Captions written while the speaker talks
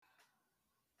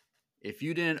If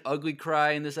you didn't ugly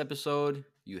cry in this episode,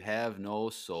 you have no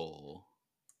soul.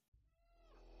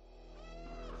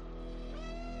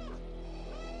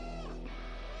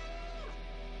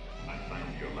 I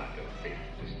find your lack of faith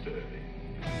disturbing.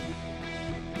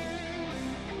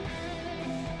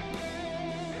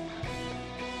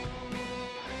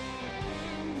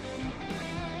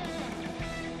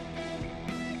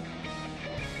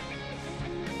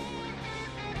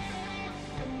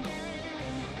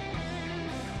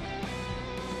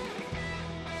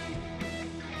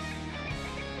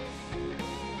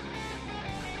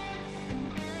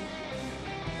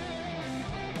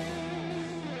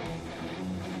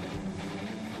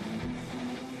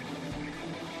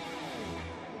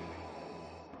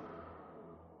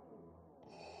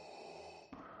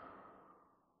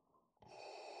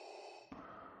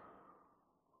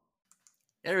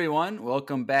 Hey everyone,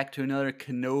 welcome back to another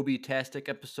Kenobi-tastic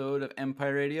episode of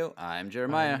Empire Radio. I'm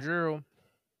Jeremiah. I'm Drew.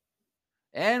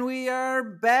 And we are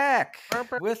back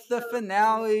with the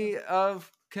finale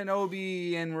of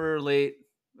Kenobi, and we're late,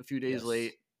 a few days Yes.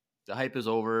 late. The hype is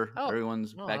over. Oh,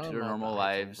 Everyone's no, back I to don't their know if normal the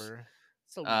hype's lives. over.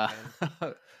 It's a Uh,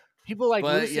 weekend. People like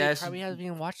but Lucy yes. probably hasn't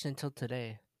even watched it until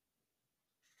today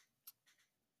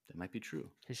That might be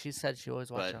true. because she said she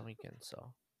always watched But- it on weekends.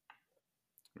 So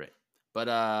Right. But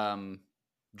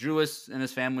Drew and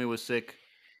his family was sick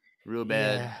real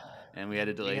bad, Yeah. and we had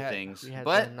to delay We had- things. We had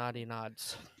But the naughty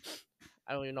nods.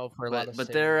 I don't even know if we're allowed to but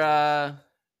say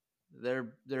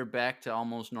they're back to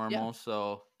almost normal,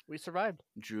 so we survived.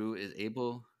 Drew is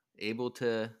able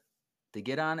to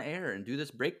get on air and do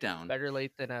this breakdown. Better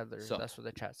late than ever. So- That's what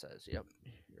the chat says. Yep,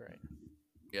 you're right.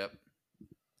 Yep.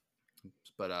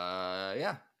 But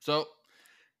yeah. So,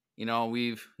 we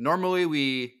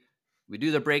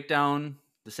do the breakdown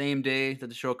the same day that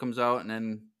the show comes out, and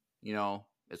then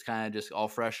it's kind of just all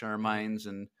fresh in our minds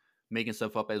and making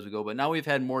stuff up as we go. But now we've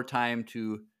had more time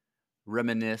to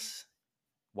reminisce,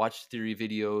 watch theory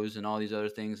videos and all these other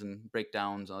things and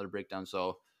breakdowns and other breakdowns.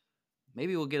 So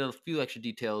maybe we'll get a few extra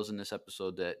details in this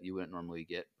episode that you wouldn't normally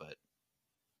get, but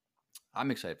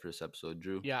I'm excited for this episode,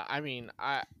 Drew. Yeah, I mean,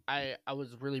 I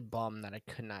was really bummed that I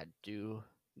could not do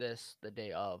this the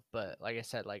day of, but like I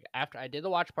said, like after I did the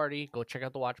watch party, go check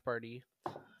out the watch party.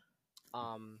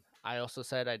 I also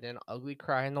said I didn't ugly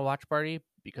cry in the watch party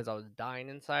because I was dying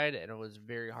inside, and it was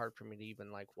very hard for me to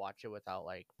even like watch it without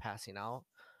like passing out.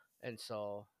 And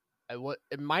so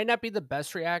it might not be the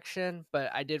best reaction,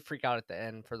 but I did freak out at the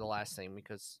end for the last thing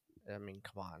because I mean,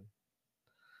 come on.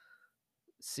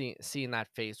 Seeing that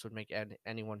face would make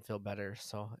anyone feel better,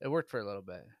 so it worked for a little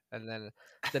bit, and then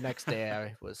the next day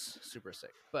I was super sick.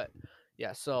 But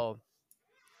yeah, so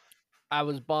I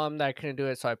was bummed that I couldn't do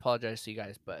it, so I apologize to you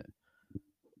guys, but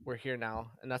we're here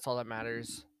now, and that's all that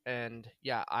matters. And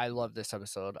yeah, I love this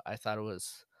episode. I thought it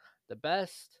was the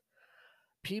best.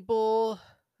 People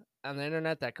on the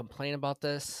internet that complain about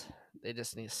this, they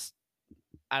just need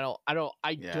I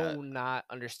Yeah. do not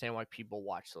understand why people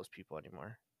watch those people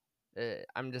anymore.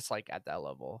 I'm just like at that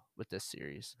level with this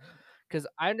series because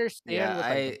I understand Yeah, with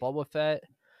like the Boba Fett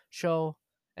show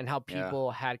and how Yeah.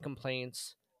 people had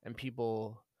complaints and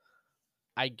people,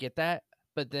 I get that,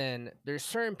 but then there's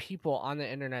certain people on the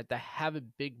internet that have a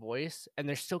big voice and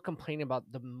they're still complaining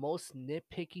about the most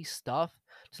nitpicky stuff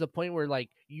to the point where like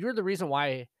you're the reason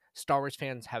why Star Wars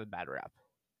fans have a bad rap,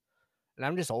 and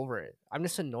I'm just over it. I'm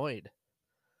just annoyed.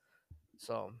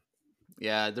 So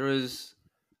Yeah, there was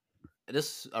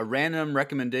a random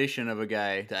recommendation of a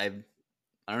guy that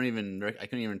I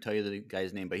couldn't even tell you the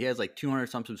guy's name, but he has like 200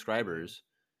 some subscribers.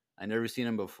 I never seen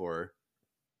him before,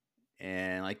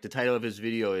 and like the title of his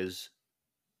video is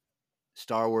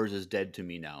 "Star Wars is dead to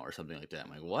me now" or something like that. I'm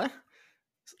like, what?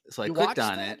 So I you clicked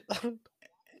watched on that? it.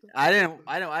 I didn't.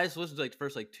 I just listened to like the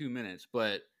first like 2 minutes,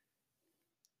 but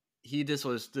he just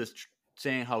was just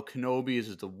saying how Kenobi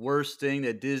is the worst thing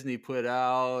that Disney put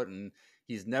out, and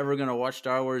he's never gonna watch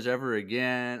Star Wars ever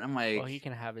again. I'm like, Well, he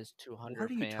can have his 200.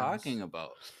 what are you talking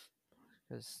about?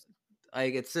 'Cause-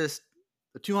 Like, it's just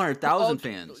 200,000 Oh,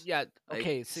 fans. Yeah. Like,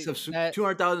 Okay. See, that,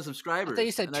 200,000 I subscribers. thought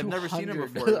you said and I've never seen him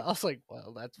 200. before. I was like,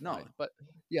 well, that's No. fine. But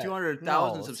yeah,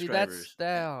 200,000 no, subscribers. See,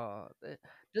 that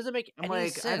doesn't make I'm any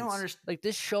like, sense. I don't understand. Like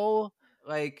this show,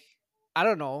 Like, I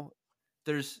don't know.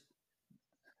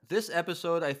 this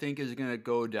episode, I think, is gonna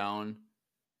go down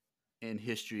in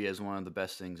history as one of the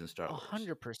best things in Star Wars.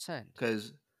 100%.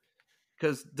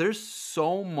 Because there's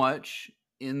so much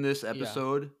in this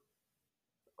episode.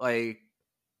 Like,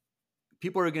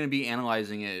 people are going to be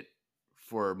analyzing it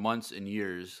for months and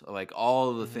years. Like, all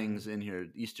of the things in here,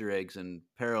 Easter eggs and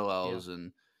parallels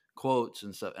and quotes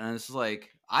and stuff. And it's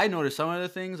like, I noticed some of the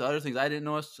things, other things I didn't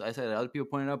notice. I said other people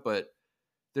pointed out, but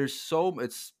there's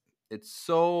it's it's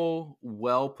so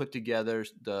well put together,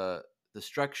 the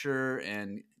structure,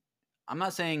 and I'm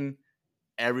not saying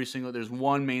every single. There's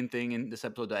one main thing in this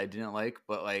episode that I didn't like,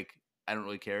 but like I don't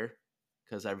really care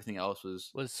because everything else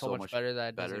was Was so so much much better that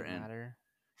it doesn't better even and matter.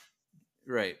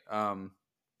 right.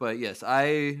 But yes,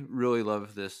 I really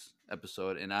love this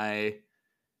episode, and I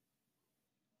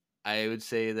would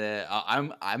say that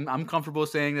I'm comfortable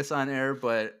saying this on air,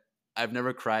 but I've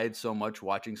never cried so much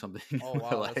watching something Oh in my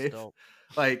wow, that's life. dope.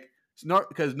 Like,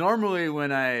 because normally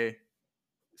when I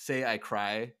say I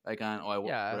cry, like on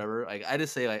Yeah, whatever, like I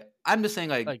just say like I'm just saying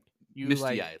like like you misty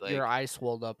like eyed, your like eyes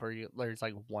swelled up, or there's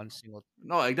like one single.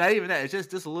 no, like not even that. It's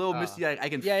just a little Uh, misty eyed. I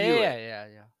can yeah, yeah, feel yeah, it, yeah,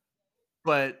 yeah.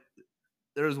 but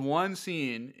there's one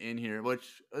scene in here,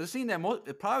 which a scene that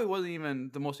it probably wasn't even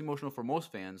the most emotional for most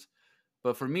fans,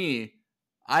 but for me,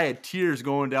 I had tears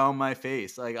going down my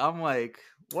face. Like I'm like,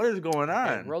 what is going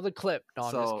Okay, on? roll the clip. No,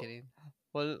 I'm just So kidding.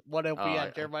 What if we uh,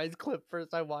 had Jeremiah's clip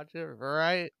first time watching it?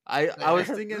 Right I was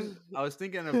there.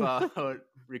 thinking about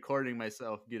recording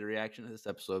myself, get a reaction to this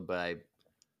episode, but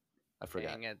I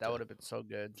forgot Dang it, that to would have been so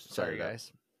good. set Sorry, it up.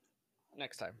 guys.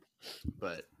 Next time.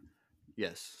 But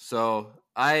yes, so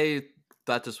I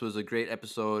thought this was a great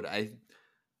episode.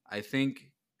 I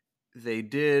think they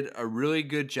did a really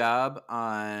good job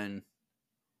on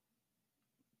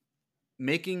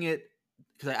making it,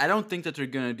 because I don't think that they're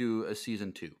gonna do a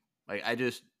season 2. Like I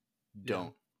just Yeah.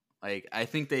 don't. Like I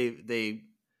think they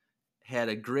had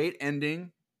a great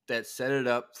ending that set it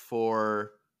up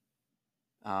for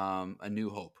A New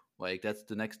Hope. Like that's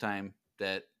the next time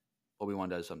that Obi-Wan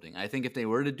does something. I think if they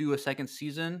were to do a second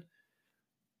season,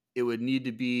 it would need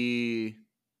to be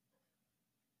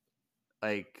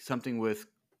like something with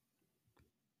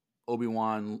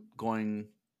Obi-Wan going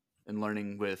and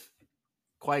learning with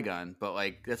Qui-Gon, but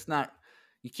like that's not,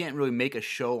 you can't really make a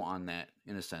show on that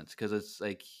in a sense, because it's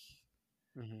like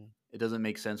Hmm. it doesn't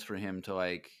make sense for him to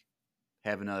like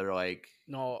have another like,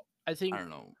 No, I I think don't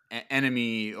know,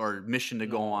 enemy or mission to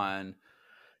go no. on.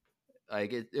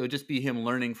 Like it would just be him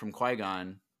learning from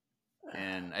Qui-Gon,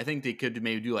 and I think they could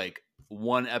maybe do like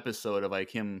one episode of like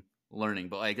him learning,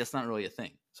 but like that's not really a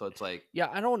thing. So it's like, Yeah,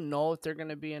 I don't know if they're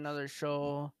gonna be another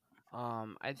show.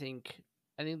 I think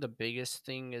the biggest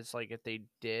thing is like if they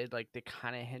did, like they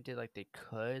kind of hinted like they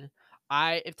could.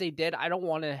 If they did, I don't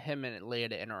want him and Leia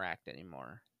to interact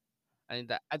anymore. I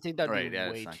think that'd be right, yeah,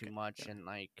 it's way not too good. much, Yeah. and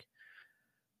like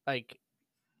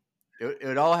It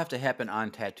would all have to happen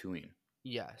on Tatooine.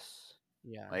 yes,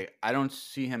 yeah, Like I don't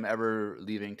see him ever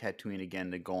leaving Tatooine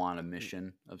again to go on a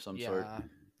mission of some sort. yeah.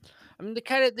 I mean, they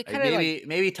Like kind of like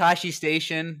maybe Tashi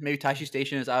Station. Maybe Tashi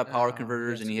Station is out of power he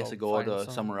converters has and to he has go to go find to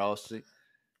some. somewhere else.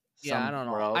 Yeah, I don't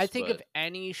Somewhere know. I else, think if but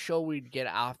any show we'd get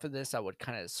off of this that would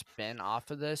kind of spin off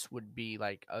of this would be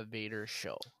like a Vader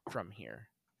show from here.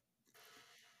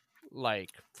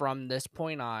 Like from this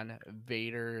point on,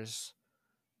 Vader's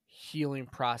healing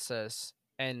process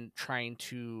and trying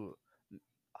to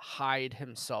hide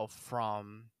himself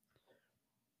from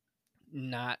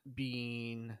not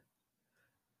being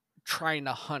trying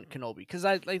to hunt Kenobi, because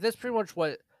I like that's pretty much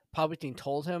what Palpatine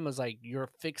told him, was like, you're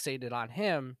fixated on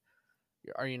him,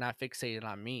 are you not fixated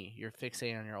on me? You're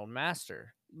fixated on your own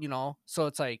master, you know? So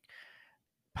it's like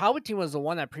Palpatine was the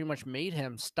one that pretty much made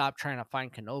him stop trying to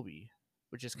find Kenobi,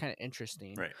 which is kind of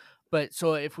interesting. right. But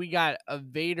so if we got a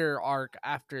Vader arc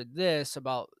after this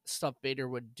about stuff Vader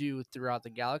would do throughout the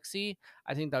galaxy,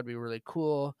 I think that'd be really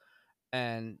cool.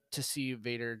 And to see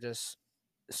Vader just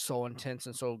so intense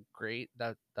and so great,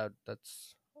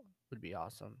 that's would be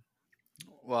awesome.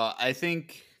 Well, I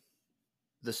think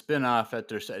the spin-off that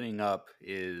they're setting up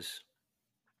is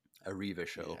a Riva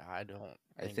show. Yeah, I don't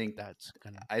I think think that's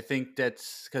gonna. I think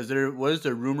that's because there was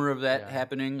the rumor of that Yeah.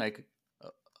 happening like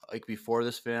before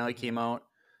this finale came Mhm.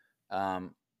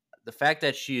 out. The fact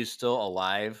that she is still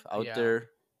alive out Yeah. there,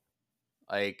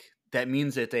 like that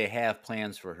means that they have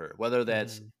plans for her, whether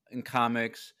that's Mhm. in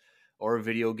comics or a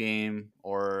video game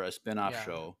or a spin-off Yeah.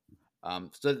 show.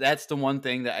 So that's the one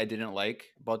thing that I didn't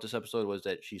like about this episode, was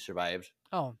that she survived.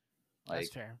 Oh, that's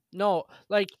Like fair. No,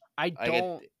 like I I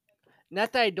don't. get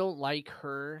Not that I don't like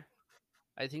her.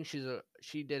 I think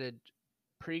she did a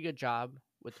pretty good job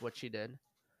with what she did.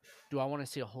 Do I want to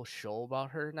see a whole show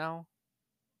about her now?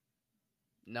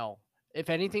 No. If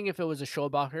anything, if it was a show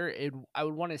about her, I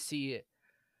would want to see it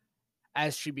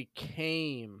as she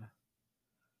became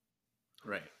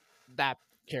right. that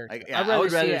character. Yeah, I'd I rather would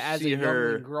see rather it as see a her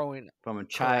youngling growing. from a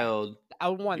Correct. child. I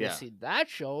would want Yeah. to see that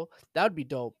show. That would be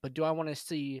dope. But do I want to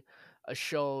see a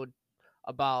show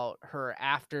about her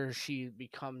after she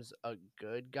becomes a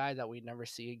good guy that we never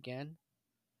see again?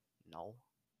 No.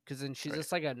 Because then she's Right.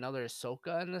 just like another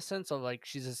Ahsoka in the sense of like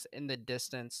she's just in the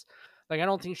distance Like, I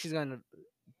don't think she's gonna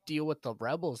deal with the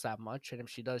rebels that much, and if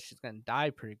she does, she's gonna die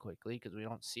pretty quickly because we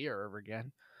don't see her ever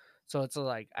again. So it's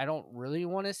like I don't really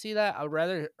want to see that. I would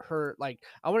rather her like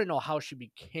I want to know how she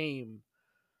became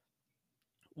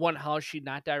one, how she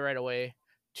not die right away.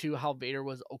 Two, how Vader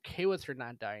was okay with her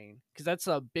not dying, because that's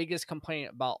the biggest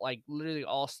complaint about like literally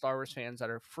all Star Wars fans that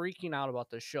are freaking out about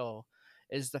the show,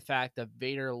 is the fact that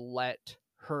Vader let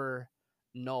her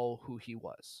know who he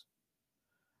was.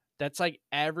 That's like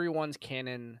everyone's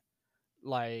canon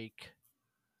like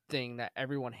thing that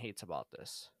everyone hates about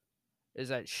this, is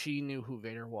that she knew who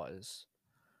Vader was,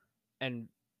 and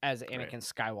as Anakin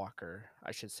Skywalker,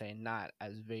 I should say, not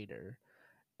as Vader.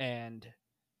 And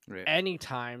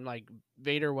anytime like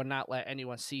Vader would not let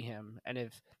anyone see him, and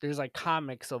if there's like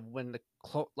comics of when the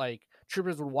like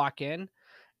troopers would walk in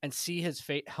and see his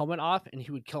helmet off, and he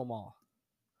would kill them all.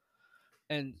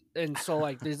 And so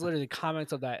like there's literally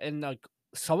comics of that, and like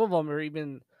some of them are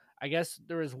even, I guess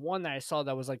there was one that I saw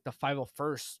that was like the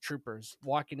 501st troopers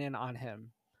walking in on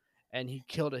him, and he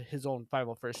killed his own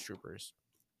 501st troopers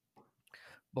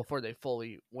before they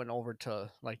fully went over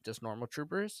to like just normal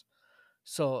troopers.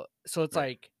 So it's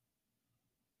like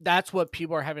that's what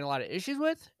people are having a lot of issues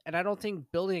with, and I don't think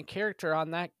building a character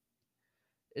on that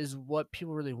is what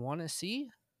people really want to see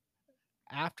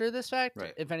after this fact.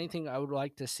 If anything, I would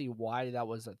like to see why that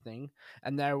was a thing,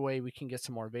 and that way we can get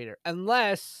some more Vader,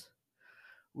 unless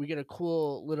we get a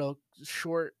cool little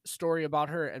short story about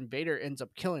her and Vader ends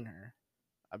up killing her.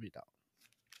 I'd be down.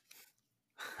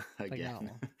 Again. Like, no.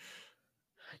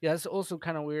 Yeah, that's also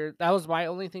kind of weird. That was my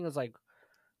only thing, was like,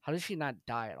 how does she not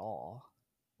die at all?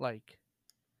 Like,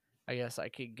 I guess I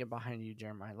could get behind you,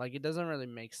 Jeremiah. Like, it doesn't really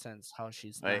make sense how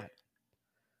she's not.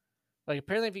 Like,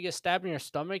 apparently if you get stabbed in your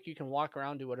stomach, you can walk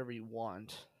around, do whatever you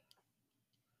want.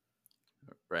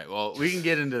 Right. Well, we can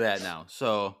get into that now.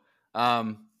 So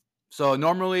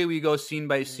normally we go scene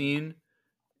by scene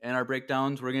in our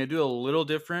breakdowns. We're going to do a little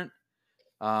different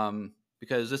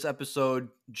because this episode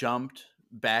jumped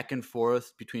back and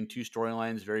forth between two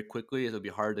storylines very quickly. It'll be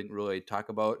hard to really talk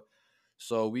about.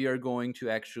 So we are going to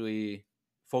actually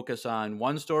focus on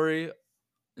one story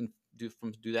and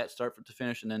do that start to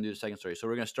finish, and then do the second story. So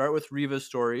we're going to start with Reva's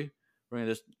story. We're going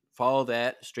to just follow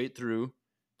that straight through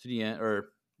to the end,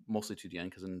 or mostly to the end,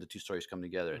 because then the two stories come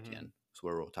together at the end. So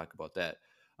where we'll talk about that.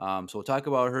 So we'll talk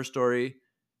about her story,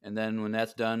 and then when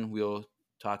that's done, we'll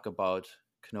talk about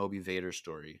Kenobi Vader's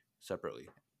story separately.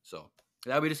 So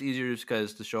that'll be just easier, just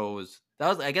because the show was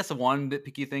I guess the one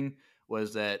nitpicky thing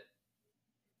was that,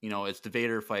 it's the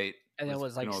Vader fight, and it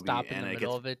was like Kenobi, stop in the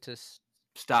middle of it to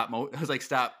stop. It was like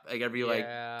stop like every like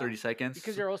 30 seconds,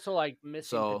 because you're also like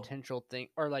missing potential thing,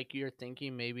 or like you're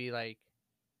thinking maybe like,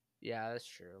 yeah, that's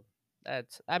true.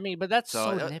 But that's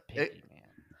so nitpicky, man.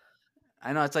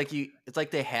 I know, it's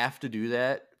like they have to do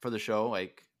that for the show.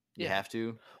 Like you have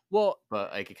to. Well,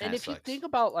 but like it kind of sucks. And if you think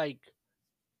about like,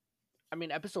 I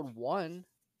mean, episode 1,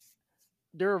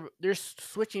 they're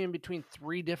switching in between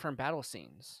 3 different battle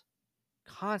scenes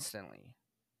constantly.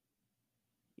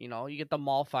 You get the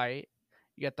mall fight,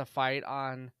 you get the fight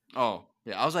on. Oh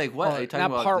yeah, I was like, what are you talking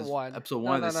about? Part 1, episode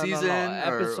 1 of the season,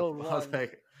 episode 1. I was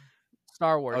like,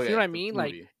 Star Wars. You know what I mean?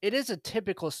 Like, it is a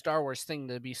typical Star Wars thing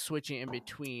to be switching in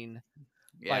between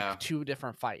like 2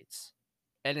 different fights.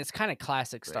 And it's kind of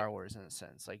classic Star Wars in a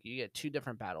sense. Like, you get 2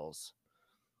 different battles.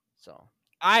 So,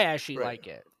 I actually like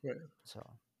it. So,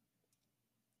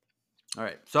 all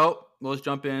right. So, let's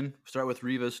jump in. Start with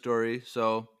Reva's story.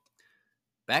 So,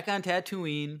 back on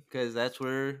Tatooine, because that's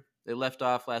where they left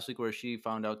off last week, where she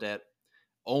found out that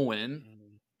Owen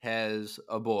has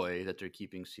a boy that they're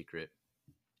keeping secret.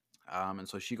 And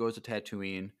so she goes to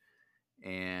Tatooine,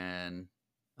 and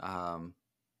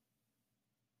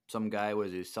some guy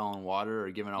was selling water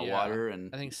or giving out water,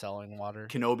 and I think selling water.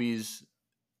 Kenobi's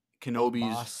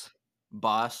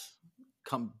boss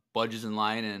budges in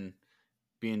line and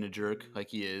being a jerk like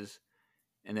he is,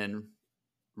 and then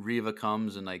Reva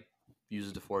comes and like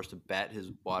uses the Force to bat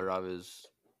his water out of his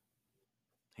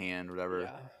hand or whatever,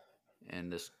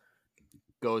 and this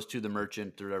goes to the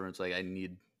merchant or whatever. It's like, I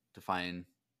need to find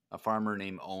a farmer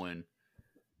named Owen,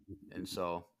 and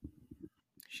so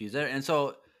she's there. And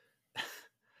so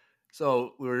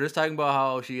we were just talking about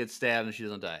how she gets stabbed and she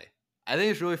doesn't die. I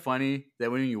think it's really funny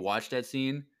that when you watch that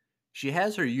scene, she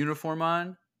has her uniform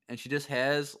on and she just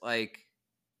has like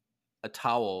a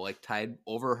towel like tied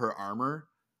over her armor.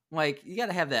 Like, you got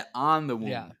to have that on the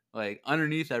wound, like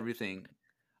underneath everything.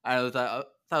 I thought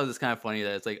it was just kind of funny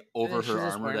that it's like over her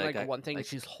armor. Wearing, like one thing, like,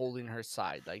 she's holding her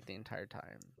side like the entire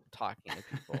time, talking to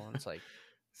people, and it's like,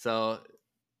 so.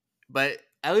 But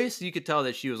at least you could tell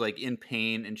that she was like in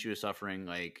pain and she was suffering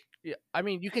like Yeah, I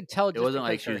mean, you could tell It just wasn't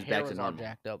because like she her was hair back to was all normal.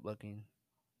 jacked up looking.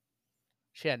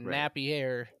 She had Right. nappy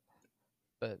hair,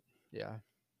 but yeah.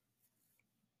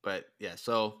 But yeah,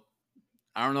 so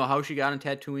I don't know how she got on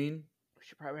Tatooine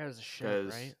She probably has a ship,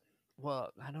 because right?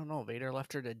 Well, I don't know. Vader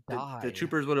left her to the die.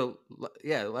 troopers would have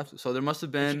left. So there must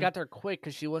have But she been got there quick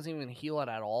because she wasn't even healed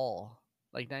at all.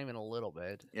 Like, not even a little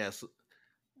bit.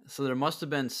 so there must have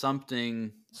been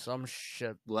something Some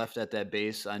ship. left at that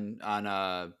base on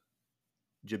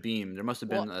Jabim. There must have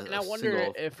Well, been and I a wonder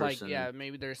single if, like, person. yeah,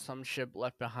 maybe there's some ship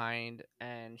left behind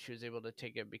and she was able to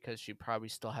take it because she probably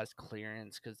still has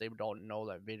clearance because they don't know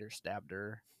that Vader stabbed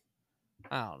her.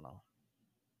 I don't know.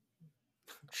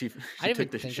 She I didn't took even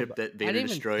the think ship about. that I Vader didn't even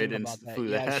destroyed think and about that. flew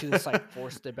Yeah, that. she just like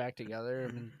forced it back together.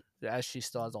 I mean, as she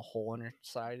still has a hole in her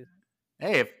side.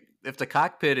 Hey, if the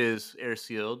cockpit is air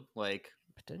sealed, like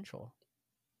Potential.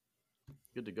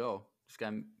 good to go. Just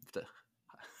got to,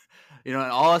 in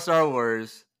all of Star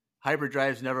Wars,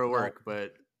 hyperdrives never work,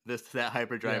 but that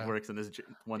hyperdrive Yeah. works in this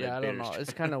one Yeah, that I don't Vader's know.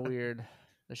 It's kind of weird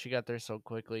that she got there so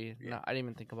quickly. Yeah. No, I didn't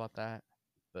even think about that.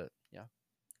 But yeah.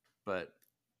 But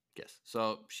yes,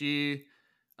 so she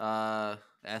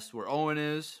asks where Owen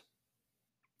is,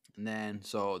 and then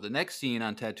so the next scene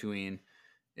on Tatooine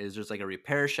is there's like a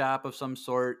repair shop of some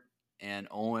sort, and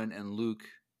Owen and Luke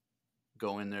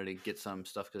go in there to get some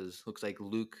stuff because looks like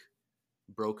Luke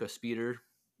broke a speeder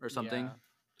or something. Yeah.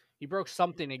 He broke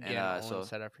something again. And Owen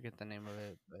said, I forget the name of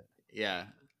it, but yeah,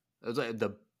 it was like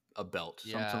a belt,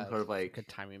 some sort of like a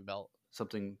timing belt,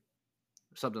 something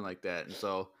like that. And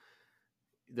so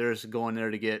there's going there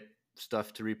to get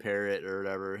stuff to repair it or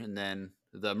whatever, and then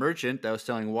the merchant that was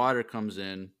selling water comes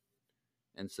in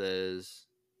and says,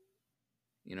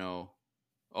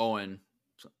 Owen,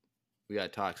 we gotta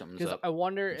talk. Something's because up. I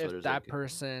wonder And so if there's that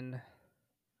person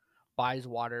buys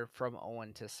water from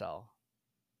Owen to sell.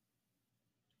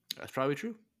 That's probably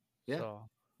true. Yeah, So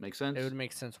makes sense. it would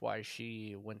make sense why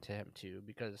she went to him too,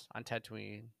 because on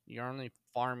Tatooine you're only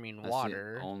farming That's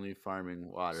water. only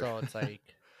farming water. So it's like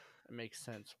it makes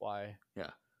sense why. Yeah.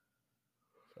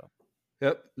 So.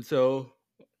 Yep. So,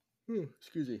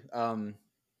 excuse me.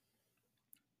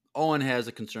 Owen has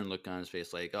a concerned look on his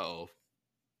face, like, "Uh-oh,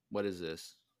 what is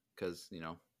this?" Because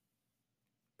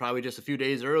probably just a few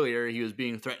days earlier he was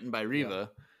being threatened by Reva,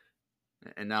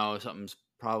 and now something's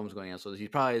problems going on. So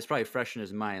it's probably fresh in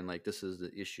his mind, like this is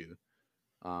the issue.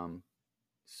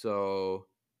 So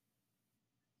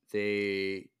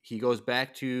he goes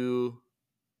back to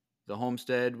the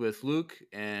homestead with Luke,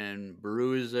 and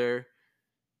Beru is there,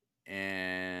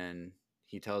 and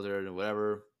he tells her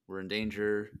whatever, we're in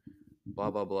danger,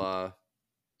 blah blah blah,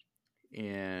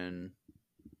 and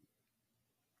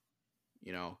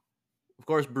of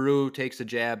course Beru takes a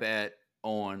jab at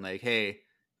Owen, like, hey,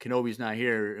 Kenobi's not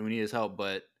here and we need his help,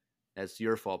 but that's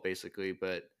your fault basically.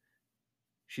 But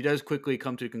she does quickly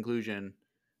come to the conclusion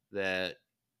that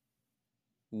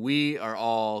we are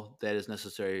all that is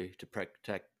necessary to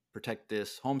protect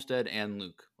this homestead and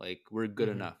Luke. Like, we're good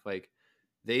enough. Like,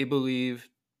 they believe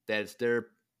that it's their,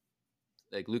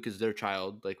 like, Luke is their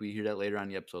child. Like, we hear that later on in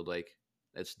the episode. Like,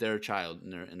 it's their child in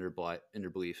their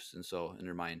beliefs, and so in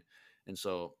their mind. And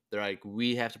so they're like,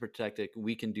 we have to protect it.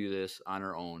 We can do this on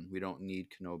our own. We don't need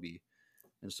Kenobi.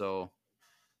 And so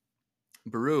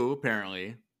Beru,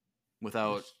 apparently,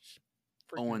 without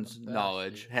Owen's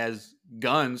knowledge, has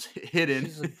guns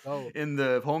hidden in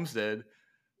the homestead.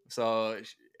 So,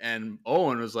 and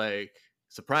Owen was like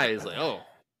surprised, like, "Oh,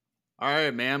 all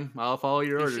right, ma'am, I'll follow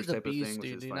your orders," type of thing.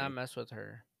 Which is do funny. not mess with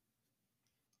her.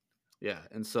 Yeah,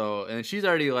 and she's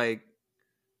already like,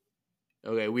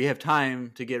 okay, we have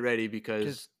time to get ready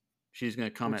because she's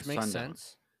gonna come at sundown.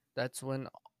 Sense. That's when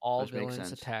all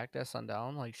villains attacked at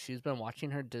sundown. Like, she's been watching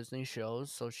her Disney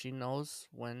shows, so she knows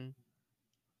when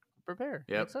to prepare.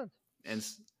 Yep. Makes sense.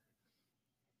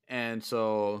 And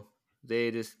so they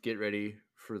just get ready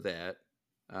for that.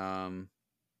 Now,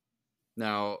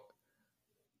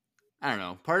 I don't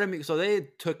know. Part of me, so they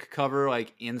took cover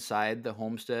like inside the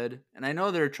homestead, and I know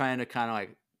they're trying to kind of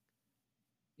like,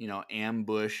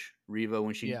 ambush Reva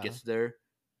when she gets there,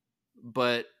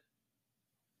 but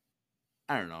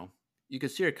I don't know. You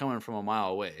could see her coming from a mile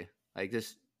away. Like,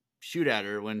 just shoot at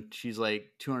her when she's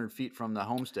like 200 feet from the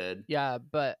homestead. Yeah,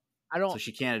 but I don't. So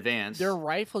she can't advance. Their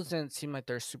rifles didn't seem like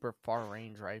they're super far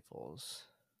range rifles.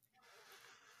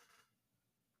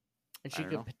 And she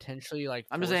could potentially like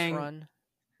force run.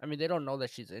 I mean, they don't know that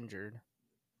she's injured.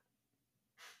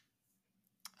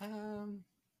 I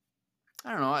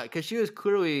don't know, because she was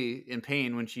clearly in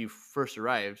pain when she first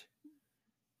arrived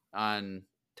on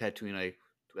Tatooine, like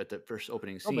at the first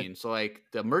opening scene. So like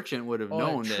the merchant would have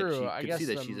known that she could see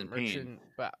that she's in pain.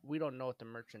 But we don't know what the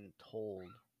merchant told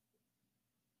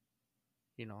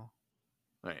you know.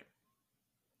 Right.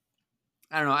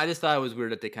 I don't know. I just thought it was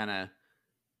weird that they kind of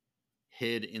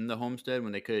hid in the homestead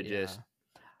when they could have Yeah. just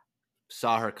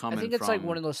saw her I coming think it's like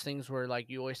one from. of those things where like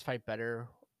you always fight better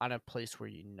on a place where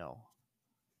you know.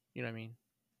 You know what I mean?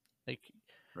 Like,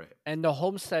 Right. and the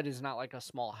homestead is not like a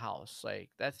small house. Like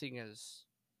that thing is,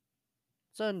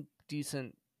 it's a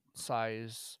decent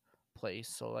size place,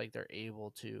 so like they're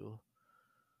able to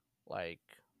like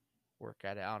work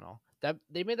at it. I don't know. That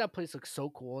they made that place look so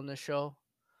cool in the show.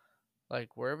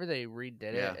 Like wherever they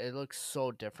redid Yeah. it looks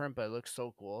so different, but it looks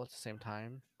so cool at the same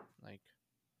time. Like,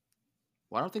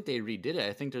 Well, I don't think they redid it.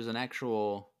 I think there's an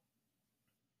actual.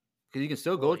 Because you can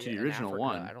still well, go to yeah, the in original Africa,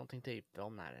 one. I don't think they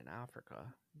filmed that in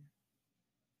Africa.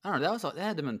 I don't know. That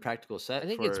had them in practical set I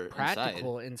think it's for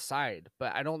practical inside,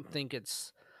 but I don't think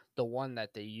it's the one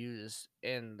that they use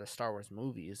in the Star Wars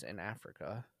movies in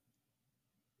Africa.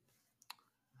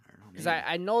 I don't know. Because Maybe.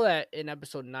 I know that in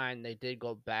episode 9 they did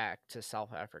go back to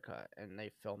South Africa and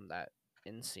they filmed that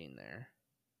in scene there.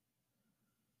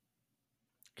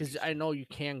 Because I know you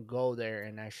can go there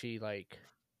and actually like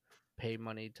pay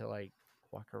money to like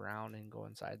walk around and go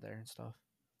inside there and stuff.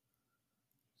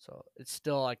 So it's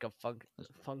still like a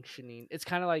functioning. It's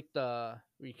kind of like where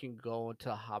you can go to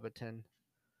Hobbiton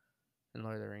and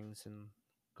Lord of the Rings and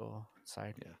go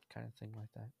inside, Yeah. kind of thing like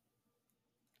that.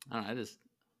 I don't know. I just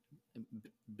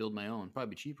build my own.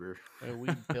 Probably cheaper. I mean, we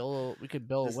could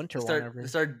build a winter one.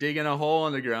 Start digging a hole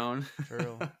in the ground.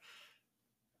 True.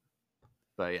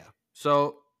 But yeah.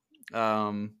 So,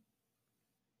 when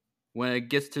it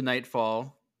gets to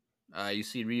nightfall, you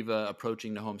see Riva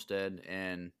approaching the homestead,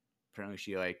 and apparently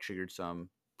she like triggered some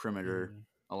perimeter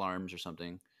alarms or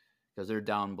something because they're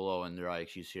down below and they're like,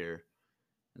 she's here,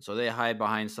 and so they hide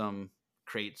behind some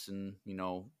crates and in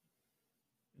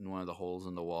one of the holes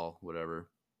in the wall, whatever.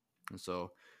 And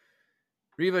so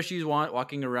Riva, she's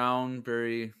walking around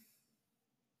very,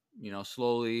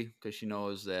 slowly because she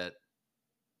knows that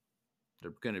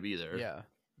they're going to be there. Yeah.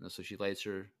 And so she ignites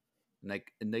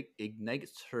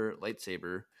her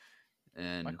lightsaber.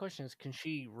 And my question is, can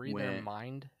she read their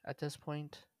mind at this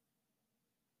point?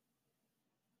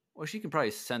 Well, she can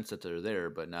probably sense that they're there,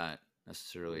 but not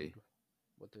necessarily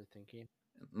what they're thinking.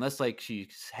 Unless like she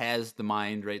has the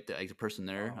mind right there, like the person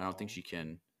there. I don't think she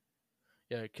can.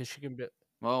 Yeah, because she can be.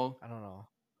 Well, I don't know.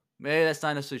 Maybe that's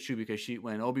not necessarily true because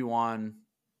when Obi-Wan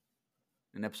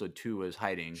in episode 2 was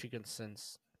hiding, she could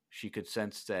sense. She could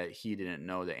sense that he didn't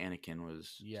know that Anakin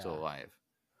was still alive.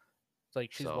 It's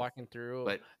like she's walking through,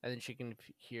 and then she can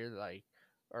hear like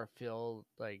or feel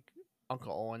like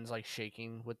Uncle Owen's like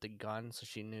shaking with the gun, so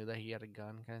she knew that he had a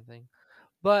gun, kind of thing.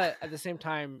 But at the same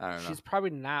time, she's probably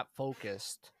not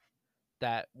focused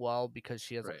that well because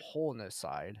she has a hole in his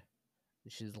side.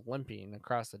 She's limping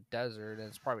across the desert, and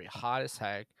it's probably hot as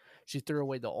heck. She threw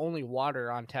away the only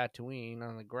water on Tatooine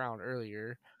on the ground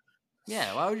earlier.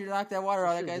 Yeah, why would you knock that water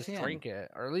out of that guy's hand? Drink it,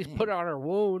 or at least put it on her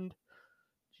wound.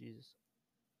 Jeez.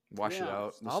 Wash it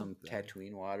out with some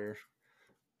Tatooine water.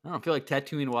 I don't feel like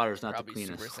Tatooine water is not probably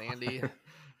the cleanest. Super sandy.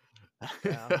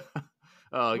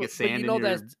 Get sand. But you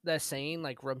know that saying,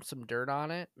 like rub some dirt on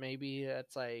it. Maybe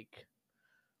that's like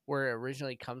where it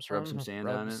originally comes from. Rub some sand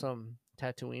on it. Some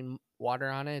Tatooine water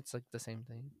on it. It's like the same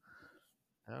thing.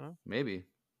 I don't know. Maybe.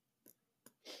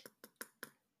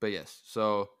 But yes,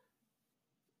 so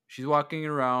she's walking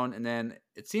around, and then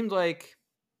it seems like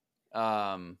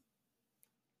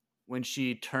when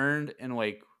she turned and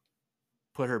like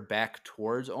put her back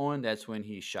towards Owen, that's when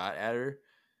he shot at her,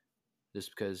 just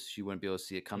because she wouldn't be able to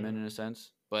see it coming in a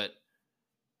sense. But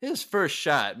his first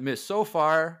shot missed so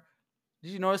far.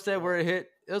 Did you notice that where it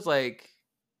hit? It was like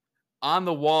on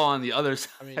the wall on the other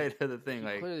side of the thing. He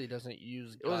like clearly doesn't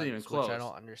use guns, it wasn't even close. Which I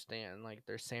don't understand. Like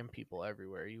there's sand people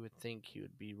everywhere. You would think he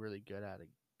would be really good at it.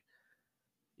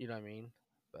 You know what I mean?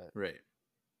 But right.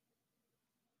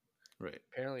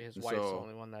 Apparently his wife's the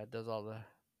only one that does all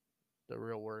the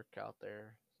real work out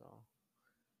there. So.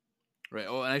 Right.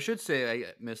 Oh, and I should say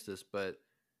I missed this, but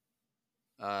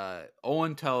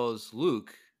Owen tells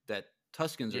Luke that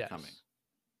Tuskens are coming,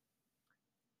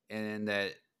 and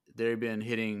that they've been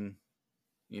hitting,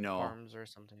 farms or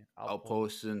something,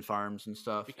 outposts and farms and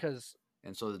stuff.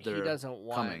 And so that they're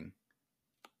coming.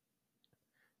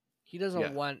 He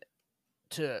doesn't want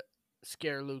to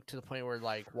scare Luke to the point where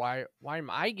like, why am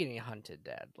I getting hunted,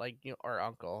 Dad? Like, or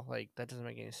Uncle? Like that doesn't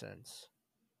make any sense.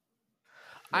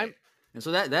 Right. And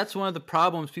so that's one of the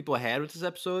problems people had with this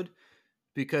episode,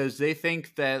 because they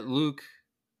think that Luke,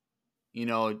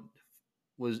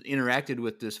 was interacted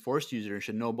with this Force user and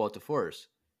should know about the Force.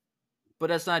 But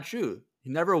that's not true.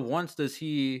 Never once does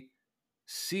he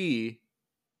see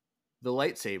the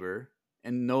lightsaber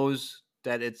and knows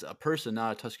that it's a person,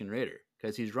 not a Tusken Raider,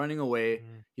 because he's running away.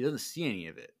 Mhm. He doesn't see any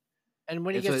of it. And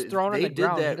when he And so gets thrown on they the did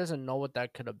ground, he that doesn't know what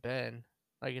that could have been.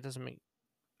 Like it doesn't make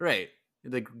right.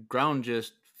 The ground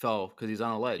just fell because he's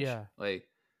on a ledge. yeah. Like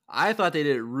I thought they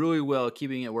did it really well,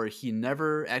 keeping it where he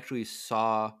never actually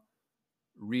saw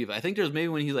Reva. I think there's maybe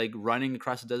when he's like running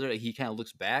across the desert, like, he kind of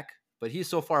looks back, but he's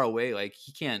so far away, like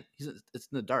he can't. It's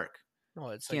in the dark. No,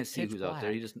 it's He like can't see pitch who's out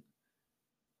there. He black. just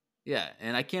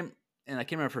and I can't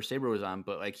remember if her saber was on,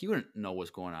 but like he wouldn't know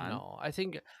what's going on. No, I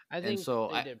think And so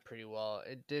they did pretty well.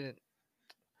 It didn't.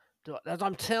 That's what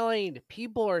I'm telling you.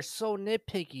 People are so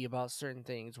nitpicky about certain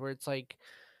things where it's like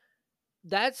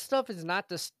that stuff is not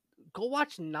this. Go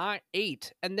watch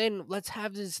 9-8 and then let's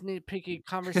have this nitpicky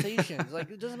conversations.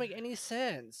 Like it doesn't make any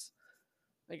sense.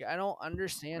 Like I don't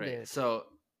understand right. it. So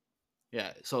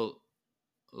so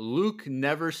Luke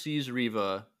never sees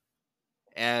Reva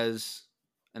as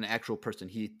an actual person.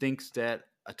 He thinks that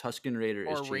a Tusken Raider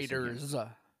is Or chasing Raiders, him,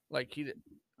 like he.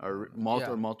 or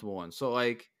Yeah. multiple ones. So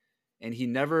like, and he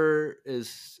never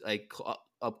is like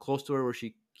up close to her where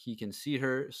he can see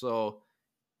her. So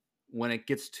when it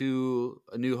gets to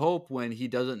A New Hope, when he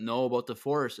doesn't know about the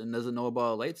Force and doesn't know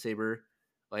about a lightsaber,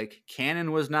 like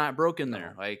canon was not broken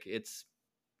there. No. Like it's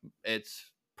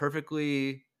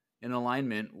perfectly in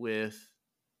alignment with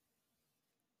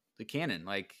the canon.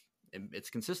 Like it's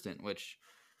consistent, which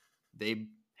they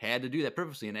had to do that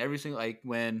purposely. And every single, like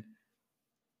when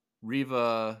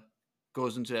Reva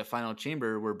goes into that final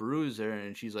chamber where Beru's there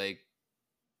and she's like,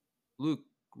 Luke,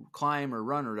 climb or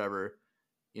run or whatever,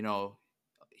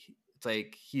 it's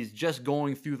like he's just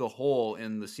going through the hole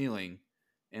in the ceiling,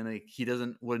 and like he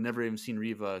would have never even seen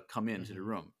Reva come into the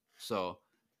room. So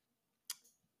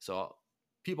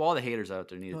people, all the haters out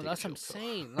there need to take that's a what I'm chill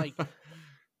saying. pill. Like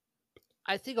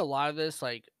I think a lot of this,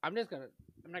 like I'm not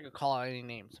gonna call out any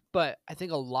names, but I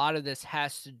think a lot of this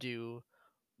has to do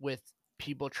with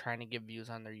people trying to get views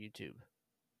on their YouTube.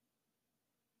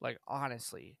 Like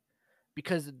honestly,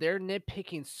 because they're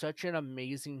nitpicking such an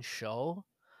amazing show.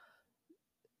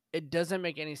 It doesn't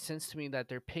make any sense to me that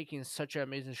they're picking such an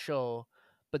amazing show,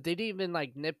 but they didn't even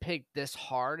like nitpick this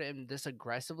hard and this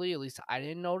aggressively. At least I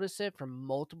didn't notice it from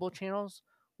multiple channels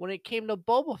when it came to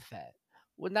Boba Fett.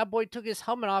 When that boy took his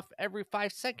helmet off every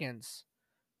 5 seconds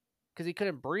because he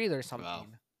couldn't breathe or something. Wow.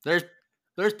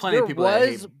 There's plenty of people that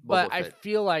hate Boba but Fett. I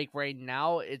feel like right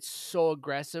now it's so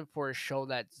aggressive for a show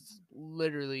that's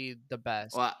literally the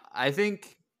best. Well, I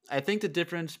think the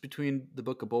difference between the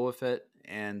Book of Boba Fett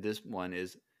and this one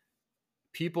is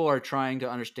people are trying to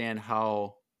understand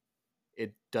how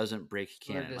it doesn't break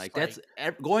canon. Like that's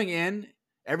going in.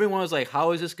 Everyone was like,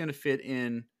 "How is this going to fit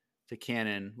in to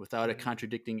canon without it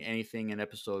contradicting anything in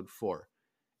Episode 4?"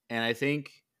 And I think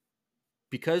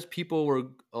because a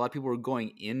lot of people were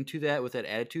going into that with that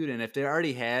attitude, and if they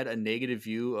already had a negative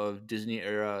view of Disney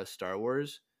era Star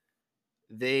Wars,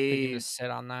 they can just sit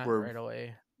on that right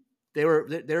away. They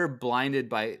were blinded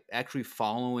by actually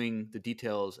following the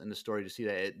details in the story to see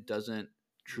that it doesn't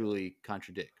truly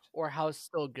contradict, or how it's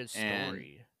still a good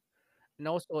story. And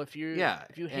also, if you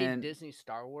hate Disney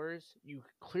Star Wars, you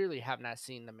clearly have not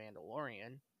seen The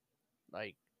Mandalorian.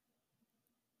 Like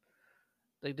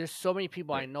there's so many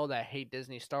people I know that hate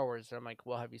Disney Star Wars. And I'm like,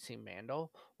 well, have you seen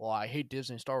Mando? Well, I hate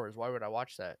Disney Star Wars. Why would I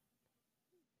watch that?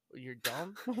 You're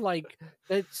dumb. Like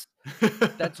that's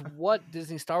what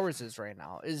Disney Star Wars is right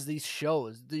now. Is these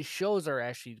shows? These shows are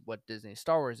actually what Disney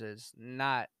Star Wars is,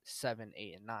 not 7,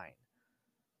 8, and 9.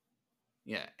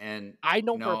 Yeah, and I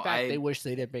know for a fact they wish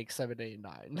they didn't make 7, 8,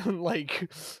 and 9.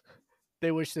 Like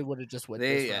they wish they would have just went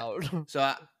this route.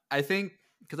 So I think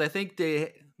because I think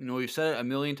they, we've said it a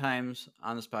million times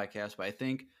on this podcast, but I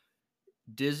think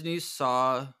Disney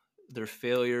saw their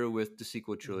failure with the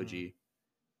sequel trilogy,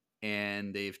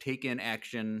 and they've taken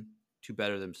action to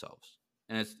better themselves.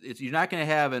 And it's you're not going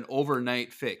to have an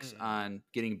overnight fix on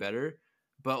getting better,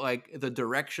 but like the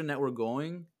direction that we're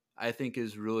going, I think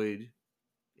is really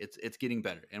it's getting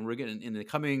better, and we're getting in the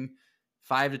coming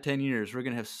 5 to 10 years, we're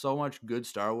going to have so much good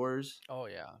Star Wars. Oh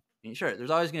yeah. And sure,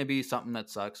 there's always going to be something that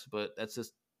sucks, but that's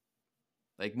just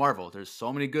like Marvel. There's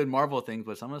so many good Marvel things,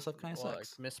 but some of the stuff kind of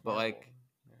sucks. Like Miss But Marvel. like,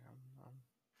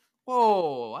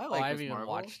 whoa, I like. I haven't even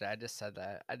watched it. I just said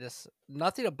that.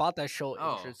 Nothing about that show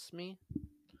interests me.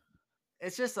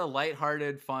 It's just a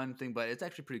lighthearted, fun thing, but it's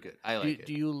actually pretty good. I like it.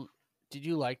 Did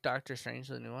you like Doctor Strange,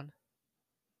 the new one?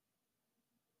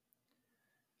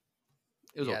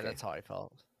 It was okay. That's how I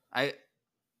felt. I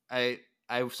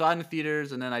saw it in the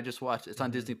theaters, and then I just watched. It's on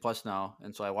Disney Plus now,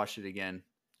 and so I watched it again.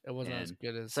 It wasn't as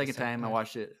good as second time I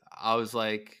watched it. I was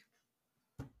like,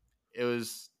 there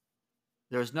was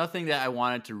nothing that I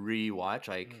wanted to rewatch.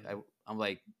 Like I'm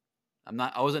like,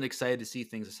 I wasn't excited to see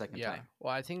things a second Yeah. time.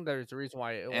 Well, I think there's a reason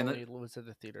why it And only was at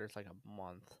the theaters like a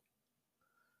month.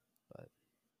 But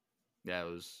yeah, it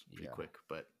was pretty Yeah. quick.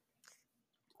 But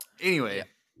anyway, Yeah.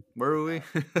 where were we?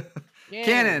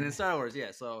 Canon and Star Wars.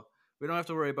 Yeah, so we don't have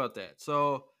to worry about that.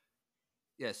 So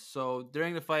yes, so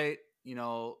during the fight,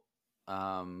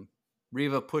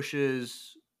 Reva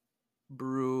pushes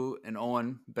Beru and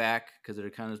Owen back because they're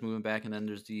kind of moving back, and then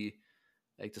there's the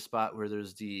spot where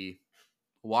there's the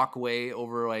walkway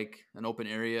over like an open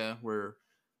area where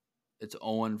it's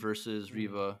Owen versus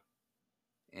Reva,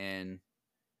 and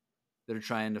they're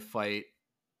trying to fight,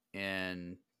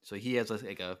 and so he has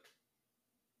like a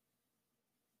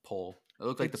pole. It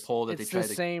looked like the pole that they tried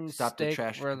to stop the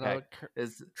trash compact.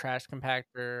 Is trash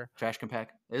compactor. trash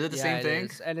compact? Is it the Yeah, same it thing?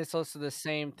 is. And it's also the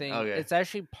same thing. Okay. It's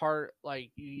actually part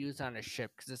like you use on a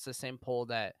ship because it's the same pole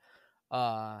that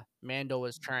Mando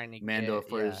was trying to get.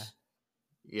 For his,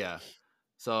 yeah.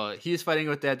 So he's fighting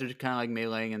with that. They're kind of like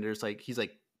meleeing, and there's like he's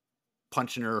like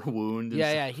punching her wound. And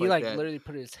Yeah. stuff He like that. literally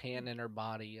put his hand in her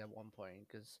body at one point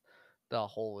because the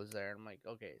hole was there. I'm like,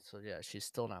 okay, so yeah, she's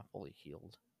still not fully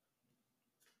healed.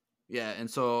 Yeah,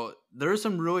 and so there are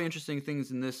some really interesting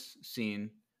things in this scene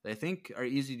that I think are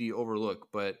easy to overlook,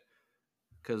 but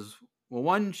because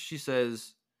one, she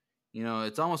says,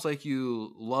 it's almost like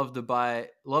you love the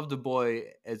boy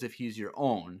as if he's your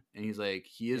own, and he's like,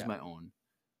 he is my own,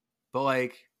 but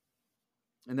like,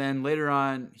 and then later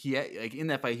on, he like in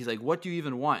that fight, he's like, what do you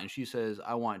even want? And she says,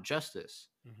 I want justice.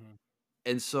 Mm-hmm.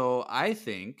 And so I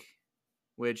think,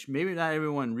 which maybe not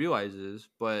everyone realizes,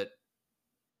 but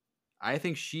I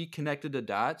think she connected the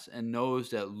dots and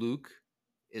knows that Luke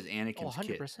is Anakin's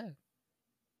 100%. kid.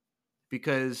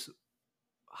 Because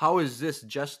how is this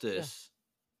justice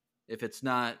if it's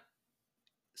not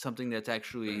something that's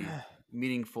actually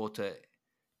meaningful to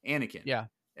Anakin? Yeah.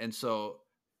 And so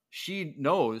she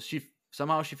knows, she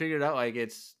figured out like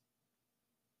it's,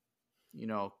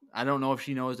 I don't know if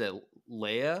she knows that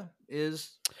Leia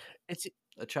is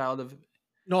a child of.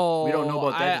 No, we don't know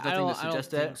about that. There's nothing to I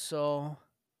suggest don't that. think so.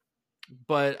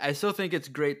 But I still think it's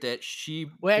great that she.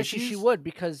 Well, actually, she would,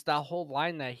 because that whole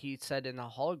line that he said in the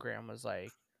hologram was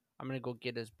like, "I'm gonna go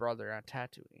get his brother on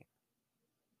Tatooine."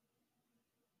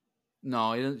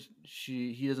 No, he doesn't.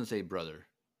 He doesn't say brother.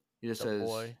 He just says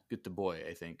boy. Get the boy.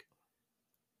 I think.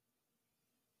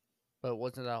 But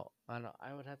wasn't that? I don't know.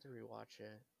 I would have to rewatch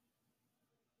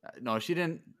it. No, she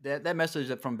didn't. That message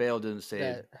that from Bale didn't say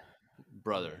That-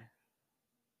 brother. Okay.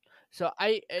 So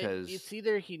it's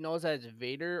either he knows that it's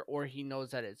Vader or he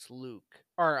knows that it's Luke,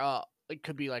 or it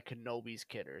could be like Kenobi's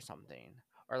kid or something,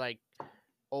 or like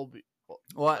Obi. Well,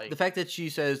 like- the fact that she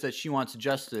says that she wants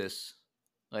justice,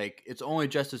 like it's only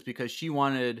justice because she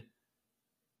wanted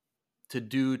to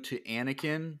do to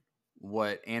Anakin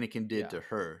what Anakin did to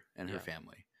her and her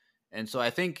family, and so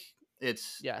I think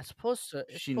it's it's supposed to.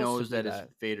 She knows that it's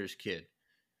Vader's kid,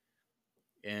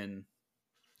 and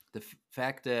the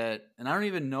fact that, and I don't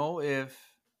even know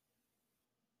if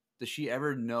does she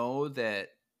ever know that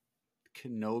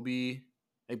Kenobi,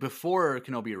 like before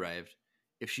Kenobi arrived,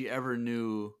 if she ever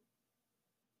knew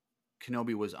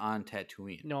Kenobi was on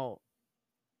Tatooine. No,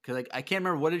 because like I can't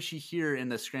remember what did she hear in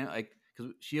the scram, like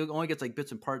because she only gets like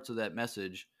bits and parts of that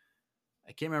message.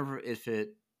 I can't remember if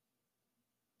it.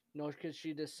 No, because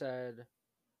she just said.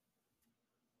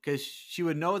 Because she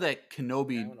would know that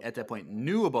Kenobi at that point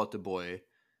knew about the boy,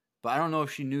 but I don't know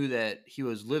if she knew that he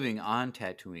was living on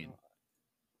Tatooine.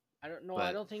 I don't know.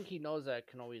 I don't think he knows that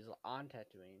Kenobi's on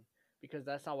Tatooine, because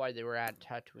that's not why they were at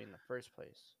Tatooine in the first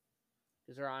place.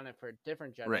 Because they're on it for a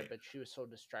different Jedi, but she was so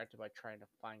distracted by trying to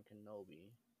find Kenobi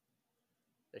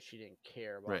that she didn't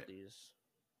care about these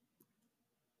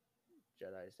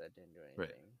Jedis that didn't do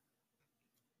anything.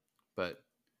 But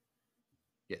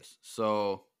yes,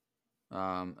 so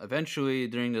eventually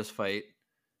during this fight,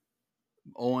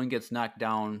 Owen gets knocked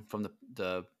down from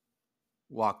the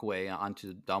walkway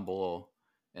onto down below,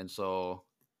 and so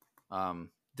I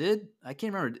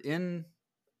can't remember, in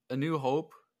A New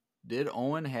Hope, did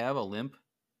Owen have a limp?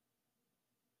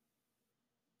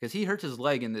 Because he hurts his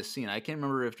leg in this scene. I can't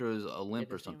remember if there was a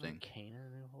limp or something. Kane in A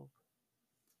New Hope?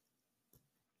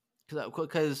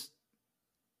 Because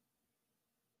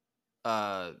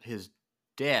his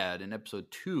dad in episode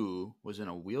 2 was in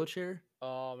a wheelchair.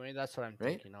 Oh, maybe that's what I'm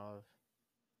thinking of.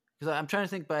 Because I'm trying to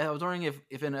think, but I was wondering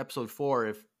if in episode 4,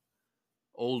 if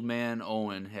old man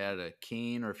Owen had a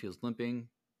cane or if he was limping.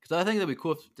 Because I think that'd be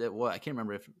cool. I can't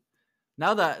remember if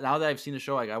now that I've seen the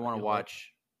show, like I want to watch.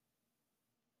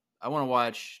 I want to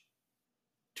watch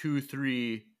 2,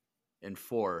 3, and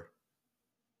 4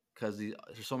 because there's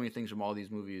so many things from all these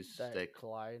movies that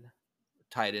collide,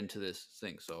 tied into this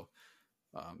thing. So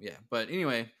Yeah, but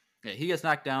anyway, yeah, he gets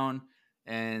knocked down,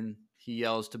 and he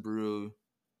yells to Brew,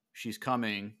 "She's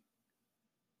coming!"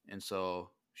 And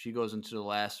so she goes into the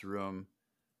last room,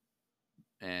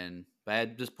 and by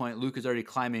at this point, Luke is already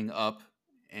climbing up,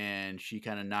 and she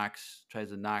kind of tries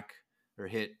to knock or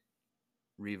hit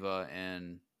Riva,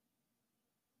 and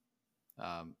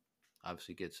um,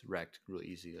 obviously gets wrecked real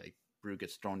easy. Like Brew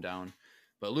gets thrown down,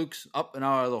 but Luke's up and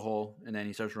out of the hole, and then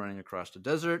he starts running across the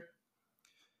desert,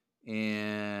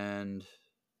 and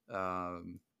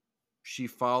um, she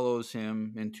follows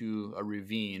him into a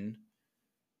ravine.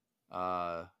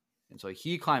 And so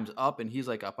he climbs up, and he's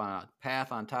like up on a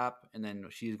path on top, and then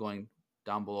she's going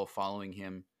down below, following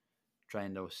him,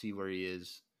 trying to see where he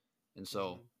is. And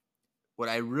so, what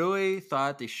I really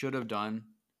thought they should have done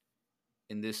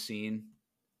in this scene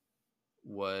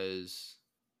was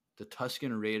the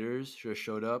Tusken Raiders should have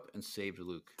showed up and saved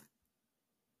Luke,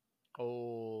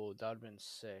 Oh, that would have been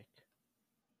sick.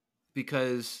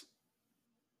 because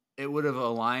it would have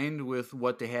aligned with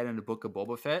what they had in the Book of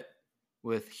Boba Fett,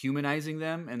 with humanizing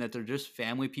them, and that they're just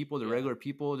family people, they're Yeah. regular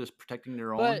people, just protecting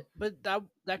their own. But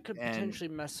that could And- potentially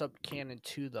mess up canon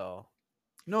too, though.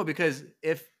 No, because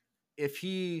if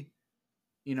he,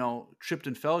 tripped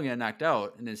and fell and got knocked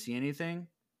out and didn't see anything,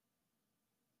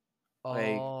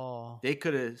 like, Oh, they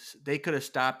could have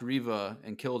stopped Riva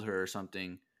and killed her or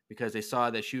something, because they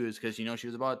saw that she was, because she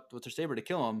was about with her saber to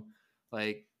kill him,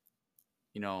 like,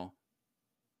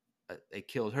 they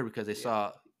killed her because they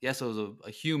saw, yes, it was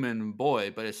a human boy,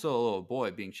 but it's still a little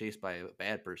boy being chased by a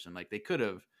bad person. Like, they could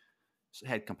have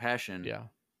had compassion. yeah.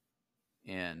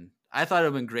 And I thought it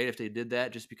would have been great if they did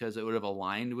that, just because it would have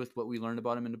aligned with what we learned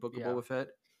about him in the Book of Yeah. Boba Fett.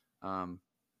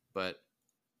 But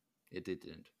it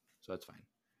didn't. So that's fine.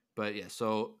 But yeah,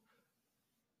 so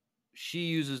she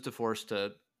uses the Force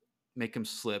to make him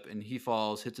slip, and he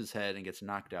falls, hits his head, and gets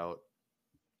knocked out.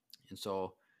 And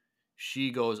so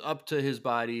she goes up to his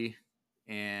body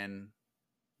and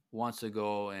wants to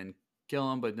go and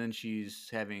kill him, but then she's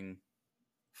having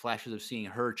flashes of seeing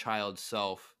her child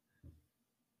self,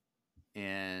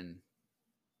 and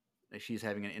she's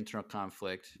having an internal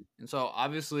conflict. And so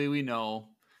obviously we know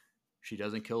she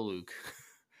doesn't kill Luke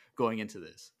going into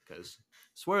this, because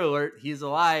spoiler alert, he's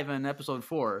alive in episode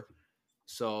 4,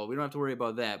 so we don't have to worry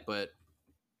about that. But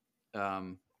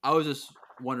I was just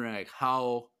wondering, like,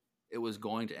 how it was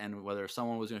going to end, whether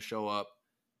someone was going to show up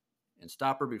and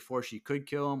stop her before she could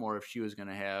kill him, or if she was going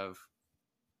to have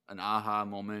an aha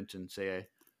moment and say,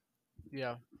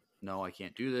 Yeah. no, I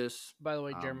can't do this. By the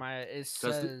way, Jeremiah, it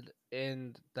said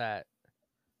in that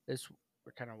this,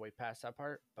 we're kind of way past that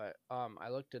part, but I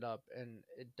looked it up, and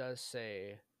it does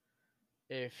say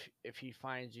if he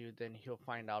finds you, then he'll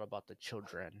find out about the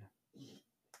children.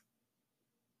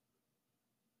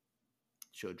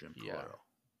 Children, Yeah. plural.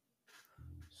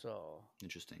 So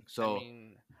Interesting. So I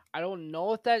mean, I don't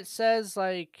know if that says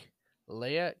like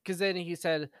Leia, because then he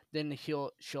said then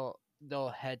they'll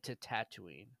head to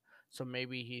Tatooine. So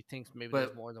maybe he thinks maybe there's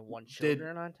But more than one did-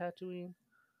 children on Tatooine.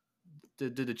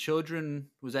 did the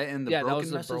children, was that in the Yeah, that broken was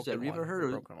the message that broken Reva one. heard? The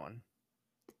or- broken one.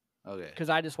 Okay. Because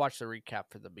I just watched the recap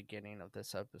for the beginning of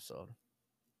this episode.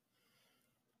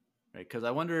 Right, because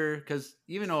I wonder, because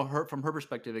even though from her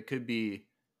perspective, it could be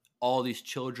all these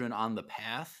children on the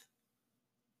path,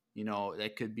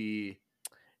 that could be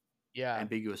Yeah,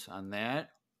 ambiguous on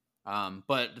that.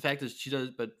 But the fact is,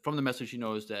 but from the message, she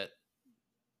knows that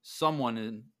some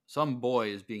boy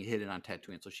is being hidden on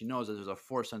Tatooine, so she knows that there's a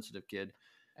Force-sensitive kid,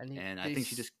 and I think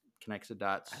she just connects the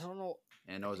dots I don't know.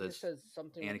 and I knows think it's it says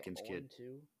something with Anakin's Owen kid.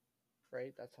 too,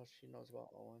 right? That's how she knows about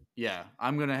Owen. Yeah,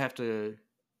 I'm gonna have to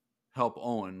help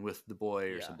Owen with the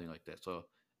boy or Yeah. something like that. So,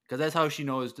 because that's how she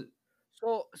knows.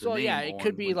 So name yeah, it Owen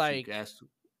could be when she like asked-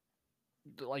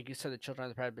 you said, the children on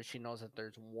the path, but she knows that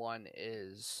there's one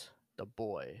is the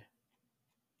boy.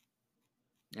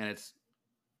 and it's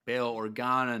Bail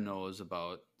Organa knows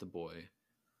about the boy.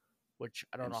 Which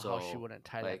I don't And know how she so, wouldn't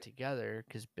tie like- that together,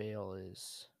 because Bale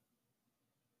is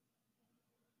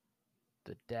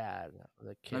the dad of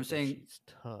the kid I'm that saying- she's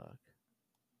took.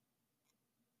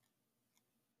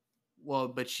 Well,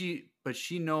 but she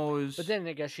knows. But then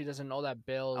I guess she doesn't know that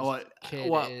Bale's Well, kid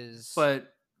well, is.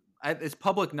 but it's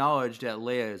public knowledge that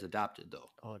Leia is adopted,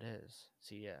 though. Oh, it is.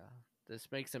 See, yeah,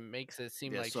 this makes it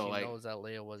seem Yeah, like so, she like- knows that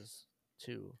Leia was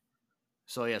too.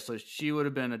 So yeah, so she would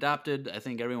have been adopted. I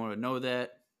think everyone would know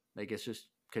that. Like, it's just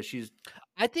because she's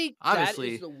I think Obviously-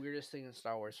 that is the weirdest thing in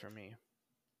Star Wars for me.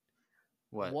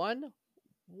 what? One,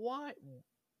 why?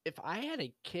 If I had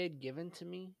a kid given to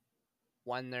me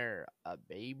when they're a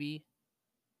baby,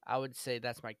 I would say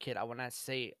that's my kid. I wouldn't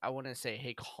say,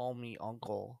 hey, call me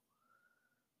uncle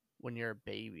when you're a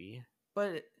baby.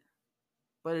 But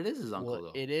But it is his uncle Well,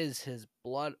 though. it is his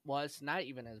blood. Well, it's not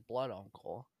even his blood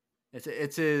uncle.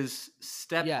 It's his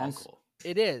step Yes, uncle.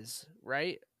 it is,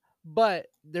 right? But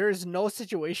there's no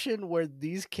situation where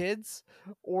these kids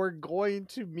are going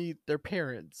to meet their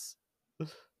parents.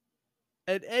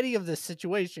 In any of this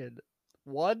situation,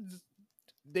 one,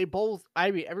 they both.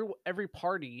 I mean, every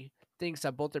party thinks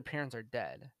that both their parents are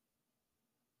dead.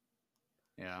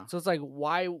 Yeah. So it's like,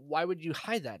 why would you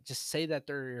hide that? Just say that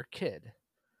they're your kid.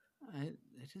 I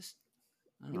just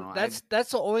I don't know.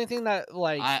 That's the only thing that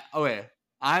like Okay.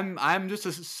 I'm just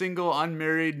a single,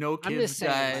 unmarried, no I'm kids just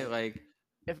saying, guy. like, Like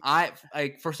if I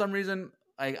like for some reason,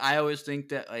 like I always think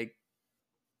that like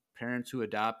parents who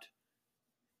adopt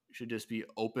should just be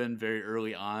open very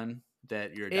early on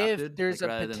that you're if adopted. there's Like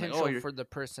a rather than like, oh, potential you're. for the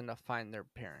person to find their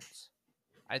parents,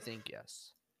 I think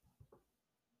yes.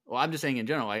 Well, I'm just saying in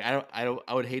general. Like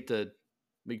I would hate to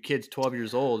be kids 12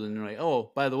 years old and they're like,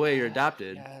 oh, by the way, you're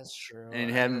adopted, Yeah, that's true. and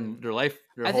And having then their life,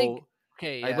 their I think whole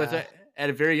okay, like, but yeah. at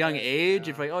a very young age,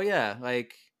 Yeah. if like, oh yeah,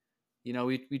 like,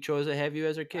 we chose to have you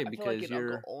as our kid I feel like because in Uncle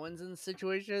you're. Owen's in the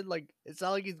situation, like it's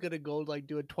not like he's gonna go like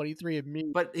do a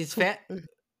 23andMe.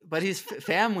 But he's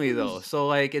family though, so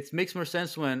like it makes more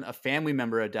sense when a family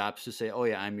member adopts to say, oh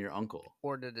yeah, I'm your uncle.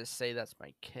 Or to just say that's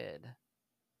my kid.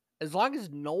 As long as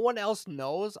no one else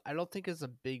knows, I don't think it's a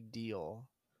big deal.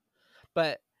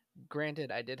 But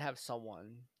granted, I did have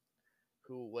someone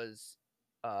who was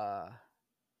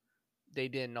they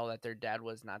didn't know that their dad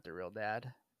was not their real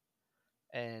dad.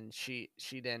 And she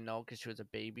didn't know because she was a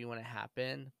baby when it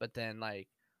happened. But then like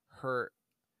her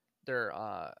their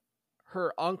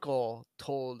her uncle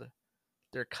told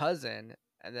their cousin,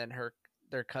 and then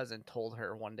their cousin told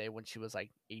her one day when she was like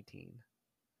 18.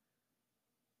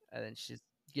 And then she's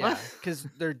yeah, What? because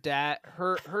their dad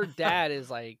her dad is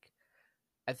like,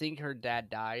 I think her dad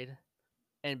died,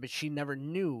 but she never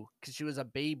knew because she was a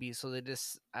baby. So they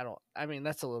just I mean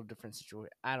that's a little different situation.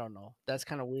 I don't know. That's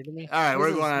kind of weird to me. All right, This we're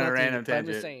is going on a nothing, random but I'm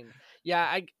just tangent. saying.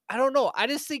 Yeah, I don't know. I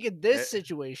just think in this Eh.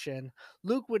 situation,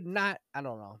 Luke would not. I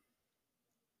don't know.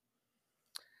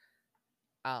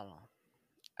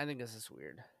 I think this is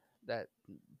weird that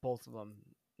both of them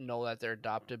know that they're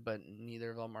adopted, but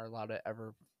neither of them are allowed to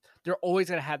ever. They're always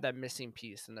gonna have that missing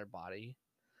piece in their body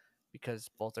because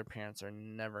both their parents are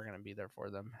never gonna be there for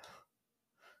them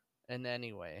in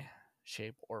any way,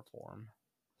 shape, or form.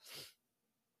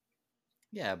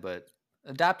 Yeah, but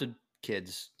adopted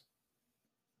kids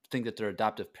think that their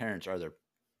adoptive parents are their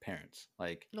parents.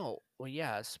 Like, No, well,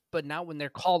 yes, but not when they're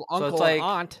called so it's uncle and like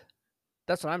aunt.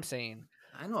 That's what I'm saying.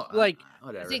 I know, Like, I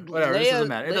whatever, think whatever. This doesn't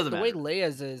matter. It Leia, doesn't the matter. way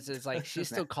Leia's is like she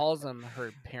Doesn't still matter. calls them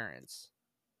her parents.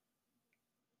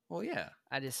 Well, yeah.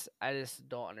 I just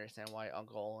don't understand why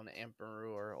Uncle Owen and Aunt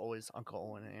Beru are always Uncle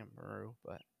Owen and Aunt Beru,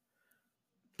 but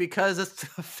Because it's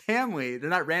a family. They're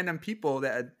not random people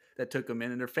that took them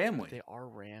in, and they're family. they are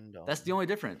random. That's the only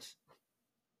difference.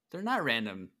 They're not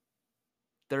random.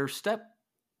 They're step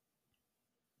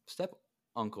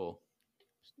uncle.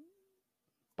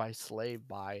 Slave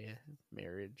by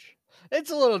marriage.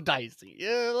 It's a little dicey.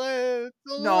 Yeah, it's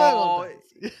a No,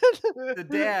 little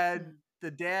dicey. the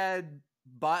dad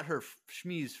bought her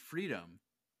Shmi's freedom.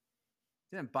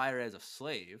 He didn't buy her as a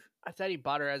slave. I thought he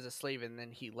bought her as a slave and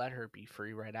then he let her be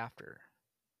free right after.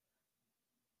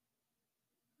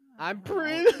 I'm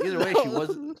pretty. Either way, she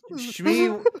was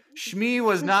Shmi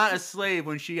was not a slave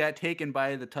when she got taken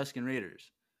by the Tusken Raiders.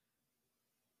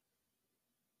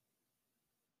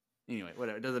 Anyway,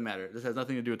 whatever. It doesn't matter. This has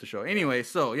nothing to do with the show. Anyway,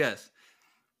 so yes,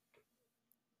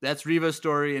 that's Reva's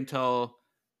story until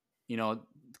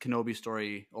Kenobi's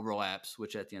story overlaps,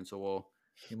 which at the end. So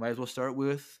you might as well start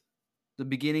with the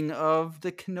beginning of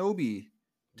the Kenobi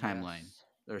timeline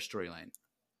or storyline.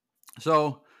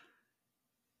 So,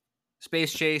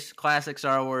 space chase, classic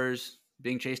Star Wars,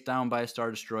 being chased down by a Star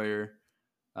Destroyer,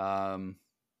 and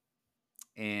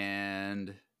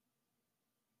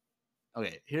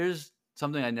okay, here's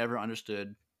something I never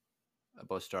understood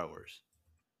about Star Wars.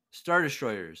 Star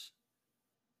Destroyers.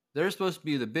 They're supposed to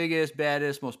be the biggest,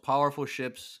 baddest, most powerful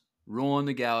ships ruling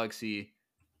the galaxy,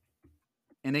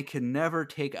 and they can never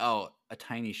take out a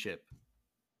tiny ship.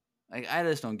 Like, I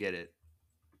just don't get it.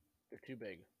 They're too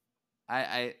big.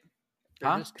 They're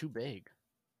just too big.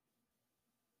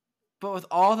 But with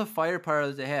all the firepower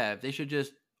that they have, they should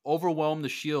just overwhelm the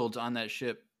shields on that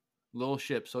ship, little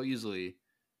ship, so easily.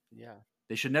 Yeah.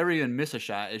 They should never even miss a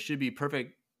shot. It should be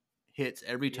perfect hits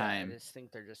every time. I just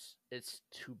think it's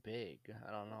too big.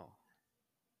 I don't know.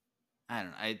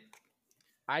 I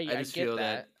just get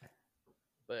that.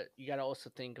 But you got to also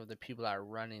think of the people that are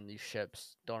running these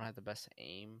ships don't have the best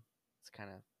aim. It's kind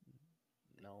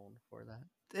of known for that.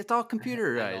 It's all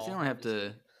computerized. They don't have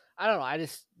to. I don't know.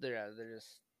 They're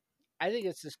just. I think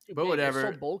it's just too But big. It's so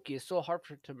whatever. bulky. It's so hard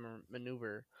to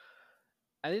maneuver.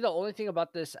 I think the only thing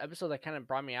about this episode that kind of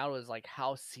brought me out was like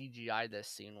how CGI this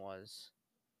scene was.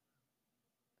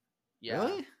 Yeah.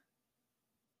 Really?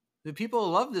 The people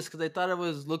love this because they thought it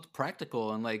looked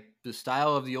practical and like the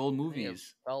style of the old I think it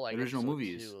movies, felt like original episode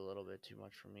movies. 2 a little bit too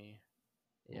much for me.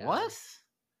 Yeah. What?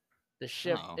 The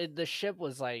ship. Oh. The ship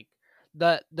was like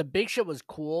the big ship was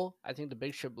cool. I think the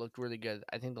big ship looked really good.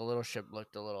 I think the little ship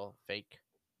looked a little fake.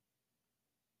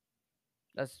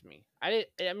 That's me. I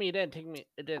mean, it didn't take me.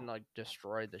 It didn't like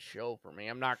destroy the show for me.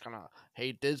 I'm not gonna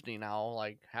hate Disney now,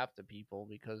 like half the people,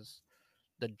 because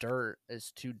the dirt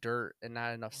is too dirt and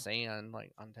not enough sand,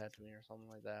 like on Tatooine or something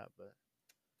like that. But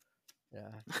yeah,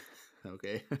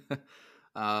 Okay.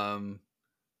 But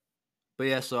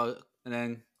yeah, so and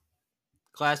then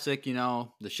classic,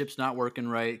 the ship's not working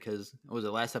right because what was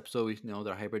the last episode?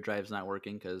 Their hyperdrive's not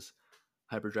working because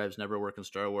hyperdrives never work in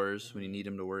Star Wars when you need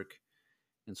them to work,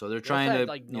 and so they're they also trying had, to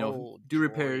like no do droid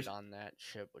repairs. on that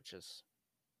ship, which is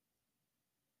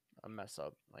a mess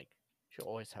up. Like you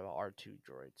always have a R2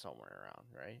 droid somewhere around,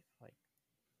 right? Like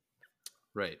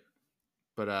Right.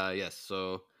 But yes,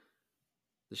 so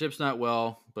the ship's not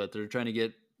well, but they're trying to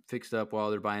get fixed up while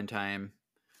they're buying time.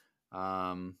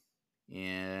 And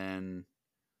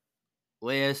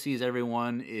Leia sees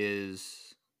everyone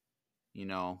is,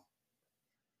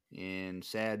 in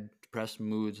sad, depressed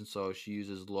moods, and so she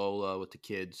uses Lola with the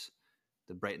kids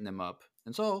to brighten them up.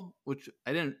 And so, which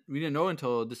we didn't know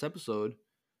until this episode,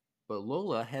 but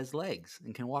Lola has legs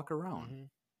and can walk around. Mhm.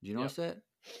 Did you notice that?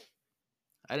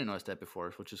 I didn't notice that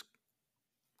before, which is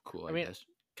cool. I mean, guess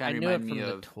I kind of knew it remind from me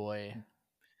the of toy.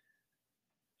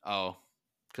 Oh,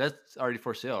 'cause that's already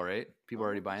for sale, right? People are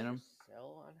already buying them.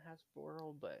 Sell on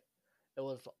Hasbro, but it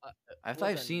was. I it thought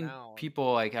I've was seen announced.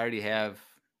 people like already have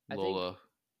I think Lola.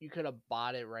 you could have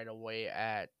bought it right away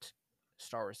at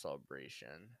Star Wars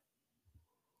Celebration.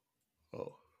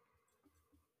 Oh,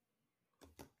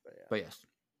 But yeah. but yes.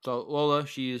 So Lola,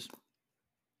 she's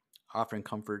offering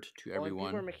comfort to Well, and people are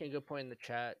everyone. making a good point in the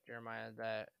chat, Jeremiah,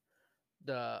 that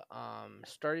the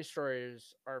Star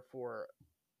Destroyers are for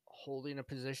holding a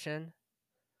position,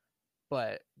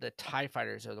 but the TIE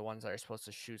fighters are the ones that are supposed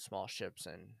to shoot small ships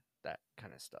and that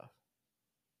kind of stuff.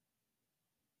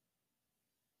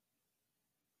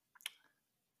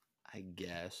 I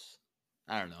guess.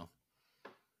 I don't know.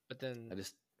 But then I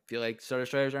just feel like Star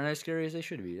Destroyers aren't as scary as they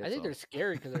should be. I think they're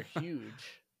scary because they're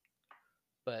huge,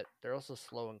 but they're also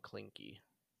slow and clinky,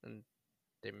 and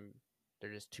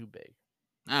they're just too big.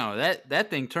 I don't know, that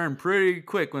thing turned pretty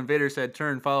quick when Vader said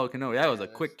turn, follow Kenobi. That was a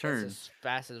quick turn. That's as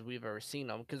fast as we've ever seen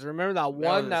them. Because remember that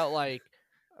one that like,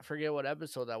 I forget what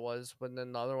episode that was, when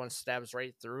then the other one stabs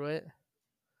right through it.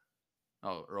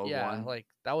 Oh, Rogue yeah, One. like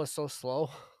that was so slow.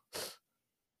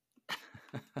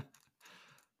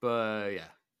 But yeah,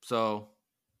 so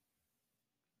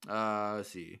let's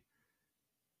see.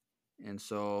 And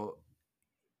so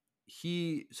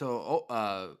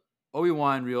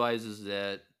Obi-Wan realizes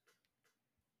that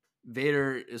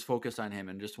Vader is focused on him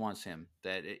and just wants him,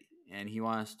 and he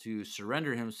wants to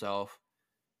surrender himself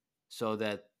so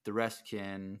that the rest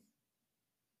can,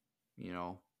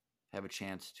 have a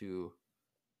chance to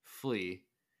flee.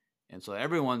 And so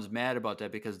everyone's mad about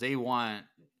that because they want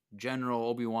General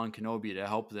Obi-Wan Kenobi to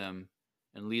help them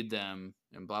and lead them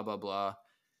and blah, blah, blah.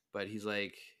 But he's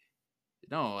like,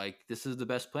 no, like, this is the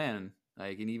best plan.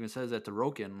 Like, and he even says that to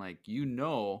Roken, like,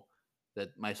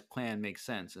 that my plan makes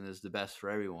sense and is the best for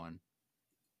everyone.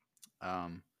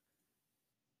 And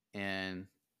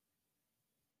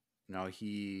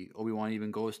Obi-Wan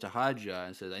even goes to Haja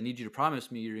and says, I need you to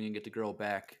promise me you're going to get the girl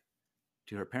back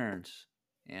to her parents.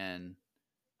 And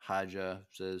Haja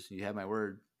says, you have my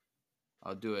word.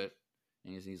 I'll do it.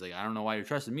 And he's like, I don't know why you're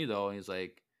trusting me, though. And he's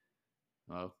like,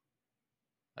 well,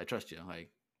 I trust you. Like,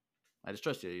 I just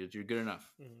trust you. You're good enough.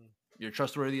 Mm-hmm. You're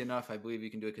trustworthy enough. I believe you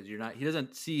can do it because you're not. He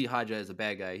doesn't see Haja as a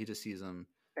bad guy. He just sees him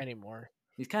anymore.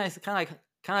 He's kind of like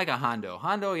a Hondo.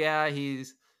 Hondo, yeah, he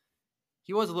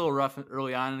was a little rough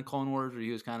early on in Clone Wars, where he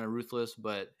was kind of ruthless.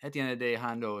 But at the end of the day,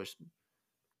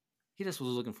 he just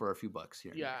was looking for a few bucks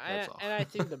here. Yeah, and I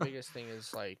think the biggest thing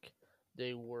is like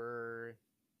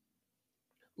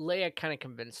Leia kind of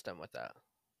convinced him with that.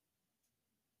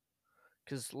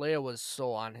 Because Leia was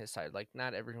so on his side, like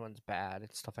not everyone's bad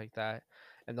and stuff like that,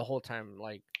 and the whole time,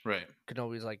 like, right,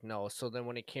 Kenobi's like no. So then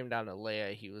when it came down to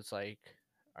Leia, he was like,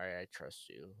 "All right, I trust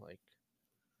you." Like,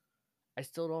 I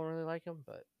still don't really like him,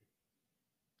 but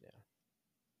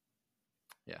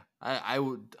yeah. I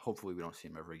would hopefully we don't see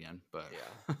him ever again, but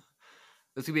yeah,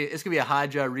 it's gonna be a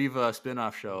Haja Reva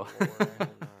spinoff show. Lord, I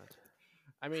hope not.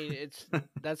 I mean,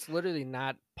 that's literally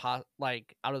not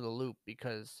like out of the loop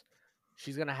because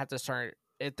she's gonna have to start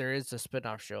if there is a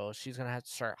spin-off show. She's gonna have to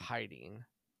start hiding.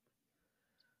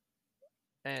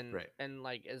 Right. And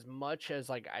like as much as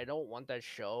like I don't want that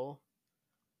show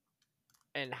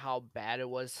and how bad it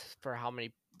was for how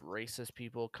many racist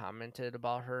people commented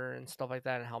about her and stuff like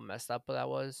that and how messed up that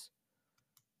was,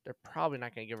 they're probably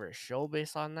not gonna give her a show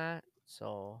based on that.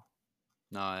 So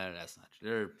No, that's not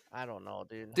true. I don't know,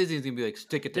 dude. Disney's gonna be like,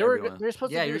 stick it to everyone. They're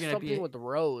supposed to Yeah, do you're gonna something be. with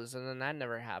Rose, and then that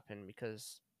never happened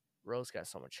because Rose got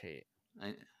so much hate.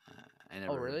 I, I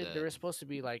never Oh, heard really? that. There was supposed to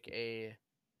be like a.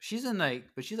 She's in like,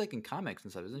 but she's like in comics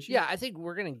and stuff, isn't she? Yeah, I think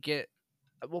we're gonna get.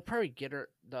 We'll probably get her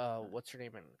the what's her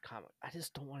name in comic. I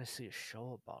just don't want to see a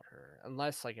show about her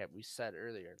unless, like we said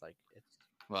earlier, like it's.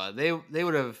 Well, they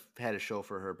would have had a show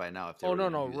for her by now if they. Oh were no,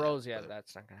 gonna no, do Rose. that, Yeah, but,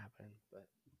 that's not gonna happen.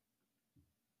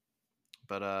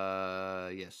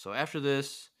 yes. So after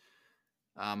this,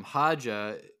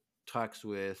 Haja talks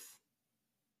with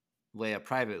Leia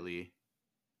privately,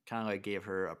 kind of like gave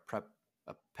her a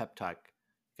pep talk,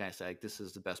 kind of said like, this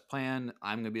is the best plan.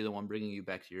 I'm gonna be the one bringing you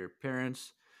back to your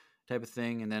parents, type of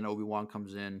thing. And then Obi-Wan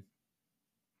comes in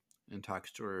and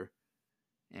talks to her,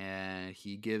 and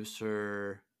he gives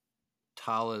her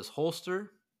Tala's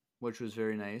holster, which was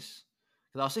very nice.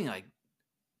 Because I was thinking, like,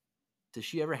 does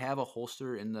she ever have a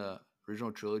holster in the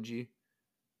original trilogy?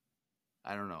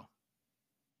 I don't know.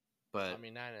 But I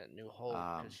mean, not in New Hope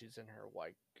because she's in her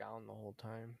white gown the whole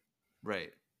time.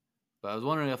 Right. But I was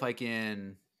wondering if like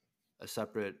in a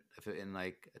separate, if it in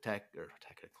like Attack of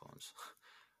the Clones,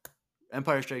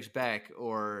 Empire Strikes Back,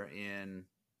 or in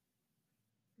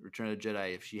Return of the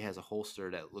Jedi, if she has a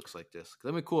holster that looks like this.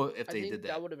 Because that'd be cool if they did that.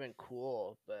 That would have been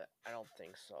cool, but I don't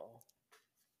think so.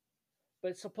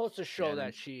 But it's supposed to show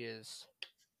that she is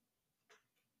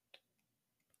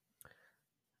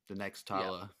the next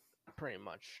Tala. Yeah, pretty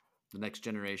much. The next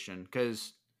generation.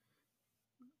 Because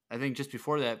I think just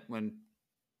before that, when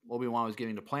Obi-Wan was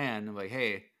giving the plan, I'm like,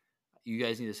 hey, you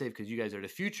guys need to save because you guys are the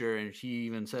future. And he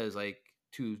even says, like,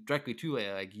 directly to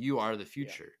Leia, like, you are the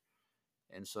future.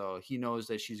 Yeah. And so he knows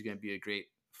that she's going to be a great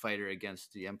fighter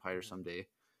against the Empire someday.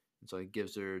 And so he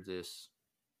gives her this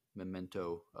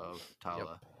memento of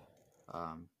Tala.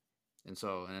 Yep.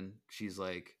 And she's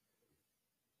like,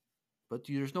 but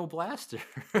there's no blaster.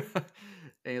 And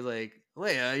he's like,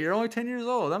 Leia, you're only 10 years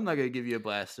old. I'm not going to give you a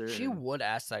blaster. She would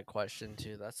ask that question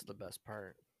too. That's the best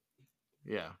part.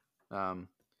 Yeah.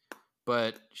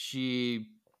 But she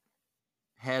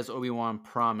has Obi-Wan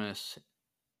promise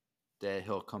that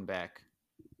he'll come back.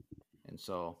 And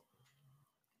so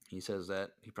he says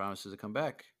that he promises to come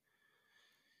back.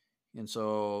 And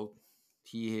so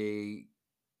and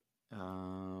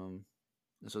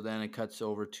so then it cuts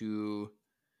over to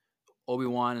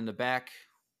Obi-Wan in the back,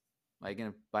 like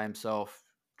by himself,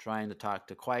 trying to talk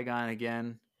to Qui-Gon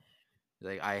again.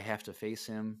 Like, I have to face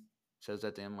him. Says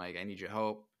that to him, like, I need your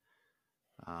help.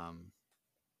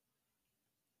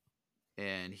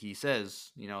 And he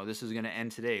says, this is going to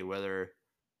end today, whether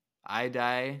I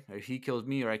die or he kills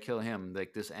me or I kill him.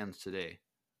 Like, this ends today.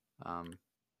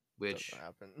 Which doesn't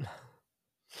happen.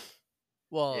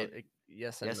 Well,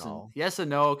 yes and no. Yes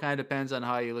and no. Kind of depends on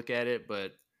how you look at it,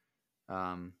 but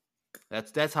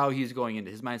that's how he's going into.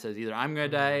 His mind says either I'm gonna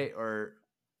die or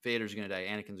Vader's gonna die,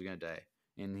 Anakin's gonna die,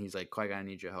 and he's like, Qui-Gon, I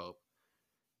need your help.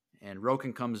 And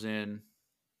Roken comes in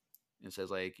and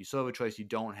says, like, you still have a choice. You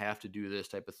don't have to do this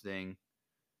type of thing.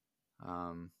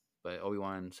 But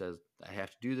Obi-Wan says, I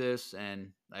have to do this,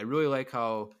 and I really like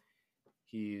how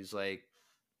he's like,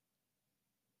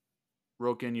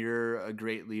 Roken, you're a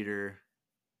great leader.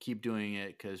 Keep doing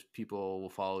it because people will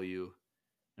follow you.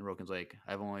 And Roken's like,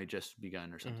 I've only just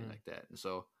begun, or something like that. And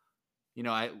so, we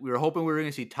were hoping we were going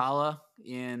to see Tala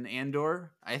in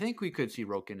Andor. I think we could see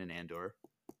Roken in Andor.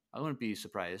 I wouldn't be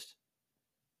surprised.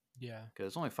 Yeah, because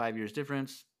it's only 5 years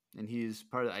difference, and he's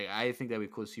part of. I think that we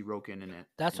could see Roken in it.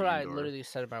 That's what Andor. I literally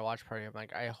said in my watch party. I'm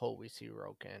like, I hope we see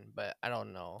Roken, but I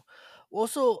don't know.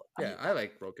 Also, yeah, I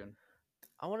like Roken.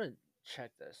 I want to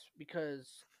check this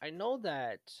because I know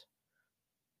that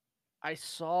I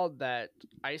saw that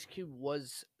Ice Cube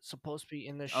was supposed to be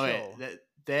in the show.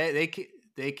 Yeah.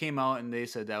 They came out and they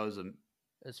said that was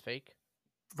it's fake.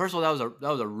 First of all, that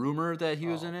was a rumor that he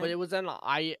was in it, but it was in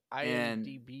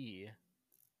IMDb.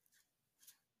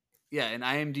 Yeah, and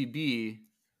IMDb,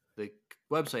 the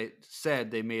website said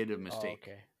they made a mistake.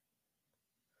 Okay.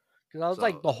 Because I was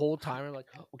like the whole time, I'm like,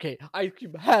 okay, Ice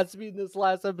Cube has to be in this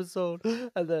last episode,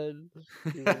 and then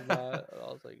he was not.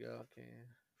 I was like, okay.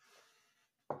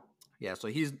 Yeah, so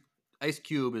Ice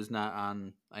Cube is not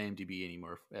on IMDb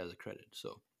anymore as a credit.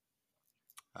 So,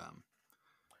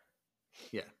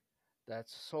 yeah.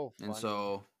 That's so funny And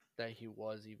so that he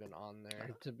was even on there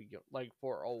to begin, like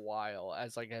for a while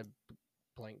as like a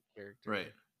blank character.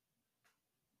 right.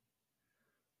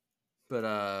 But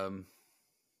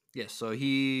yeah, so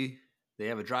they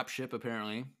have a drop ship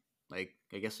apparently. Like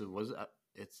I guess it was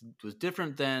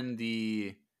different than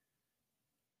it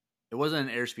wasn't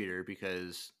an airspeeder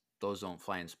because those don't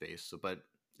fly in space. So but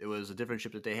it was a different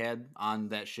ship that they had on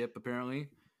that ship apparently.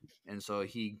 And so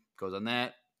he goes on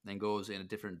that, then goes in a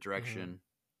different direction.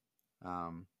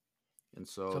 And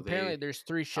so apparently there's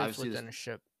 3 ships obviously within a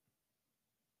ship.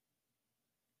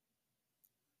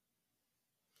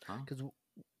 Because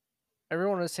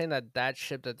everyone was saying that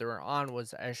ship that they were on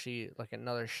was actually like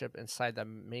another ship inside the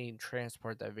main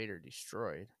transport that Vader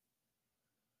destroyed.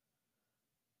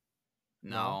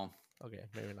 No. Okay,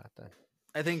 maybe not then.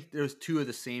 I think there's 2 of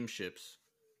the same ships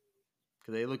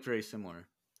because they look very similar.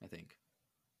 I think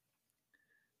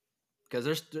because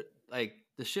there's like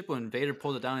the ship when Vader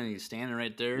pulled it down and he's standing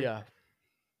right there. Yeah.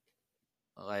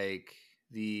 Like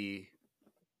the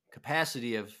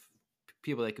capacity of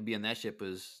people that could be on that ship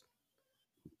was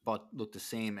looked the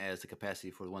same as the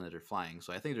capacity for the one that they're flying.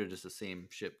 So I think they're just the same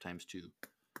ship times 2.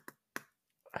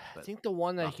 I think the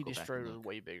one I'll that have to he go back and destroyed was look.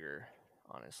 way bigger,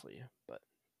 honestly, but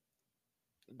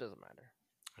it doesn't matter.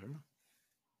 I don't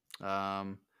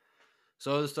know.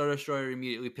 So the Star Destroyer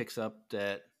immediately picks up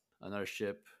that another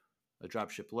ship, a drop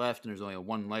ship left, and there's only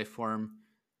one life form.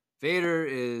 Vader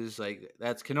is like,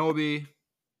 that's Kenobi,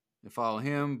 and follow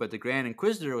him. But the Grand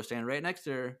Inquisitor was standing right next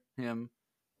to him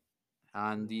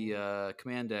on the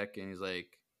command deck, and he's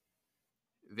like,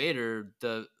 Vader,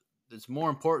 it's more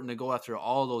important to go after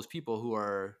all those people who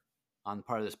are on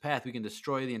part of this path. We can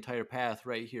destroy the entire path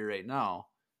right here, right now.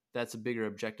 That's a bigger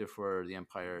objective for the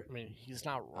Empire. I mean, he's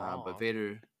not wrong. But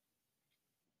Vader,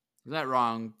 he's not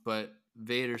wrong, but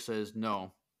Vader says,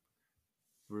 no,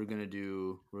 we're going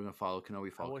to follow Kenobi,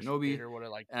 Kenobi. Vader would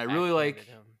have like, and I really like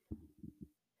him.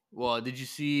 Well, did you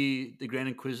see the Grand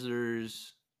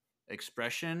Inquisitor's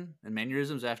expression and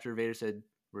mannerisms after Vader said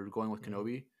we're going with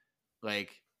Kenobi?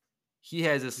 Like he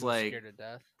has this like scared to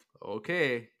death.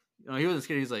 Okay, he wasn't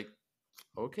scared. He's like,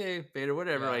 okay, Vader,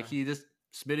 whatever. Like he just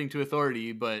submitting to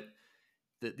authority. But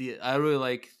the I really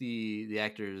like the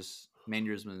actor's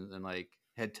mannerisms and like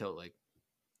head tilt, like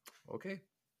okay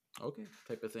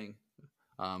type of thing.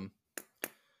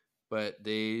 But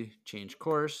they change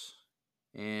course.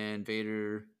 And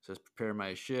Vader says, prepare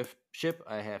my ship.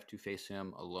 I have to face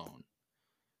him alone.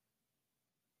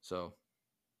 So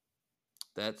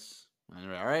that's all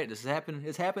right. This is happening.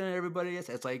 It's happening, everybody.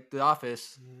 It's like The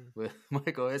Office with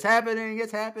Michael. It's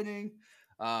happening.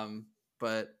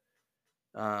 But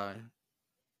so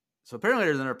apparently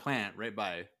there's another planet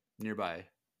nearby.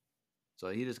 So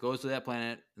he just goes to that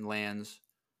planet and lands.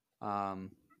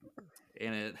 And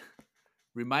it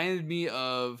reminded me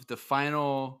of the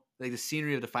final, like the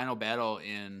scenery of the final battle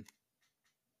in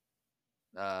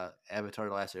Avatar: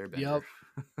 The Last Airbender. Yep.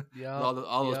 all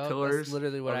those pillars. That's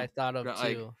literally what I thought of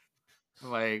too.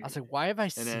 Like I was like, why have I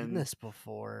seen this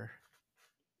before?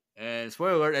 And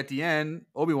spoiler alert: at the end,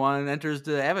 Obi-Wan enters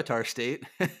the Avatar state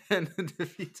and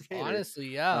defeats Vader. Honestly,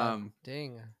 yeah.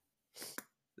 Dang.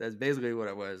 That's basically what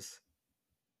it was.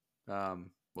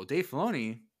 Well, Dave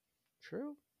Filoni,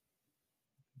 true,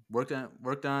 worked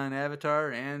on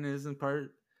Avatar and isn't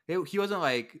part. He wasn't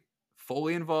like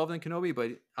fully involved in Kenobi,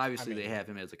 but obviously they have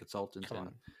him as a consultant. Come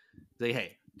on.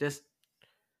 They just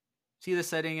see the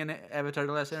setting in Avatar: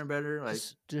 The Last Airbender. Like,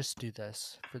 just do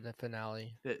this for the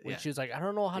finale. When yeah. she was like, I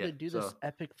don't know how to do this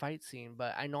epic fight scene,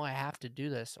 but I know I have to do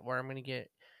this, or I'm gonna get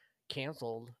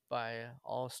canceled by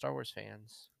all Star Wars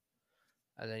fans.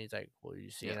 And then he's like, well, you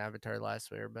see an Avatar: The Last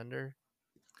Airbender?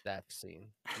 That scene.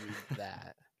 Do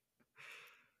that.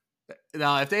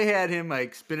 Now, if they had him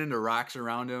like spinning the rocks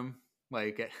around him,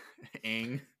 like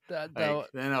Aang, then okay,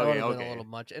 been a little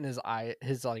much, and his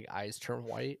eyes turn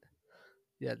white.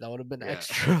 Yeah, that would have been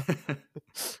extra.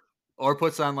 Or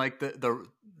puts on like the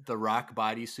rock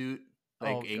bodysuit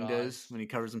like Aang does when he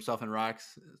covers himself in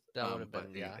rocks. That would have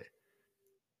been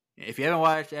If you haven't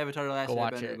watched Avatar: The Last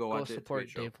Airbender, go watch it. Go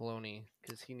support Dave Filoni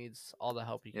because he needs all the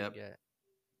help he can get.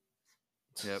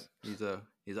 Yep,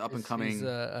 he's up and coming. He's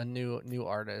a new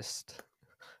artist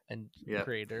and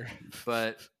creator.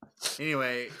 But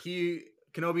anyway,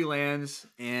 Kenobi lands,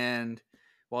 and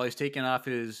while he's taking off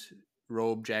his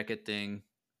robe jacket thing,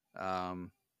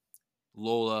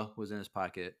 Lola was in his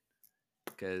pocket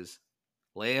because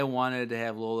Leia wanted to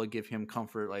have Lola give him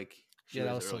comfort, like she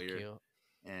that was was earlier. So cute.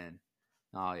 And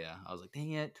I was like,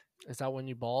 dang it! Is that when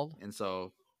you bawled? And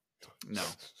so, no.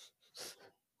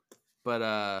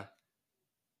 But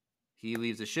he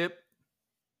leaves the ship,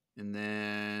 and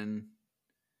then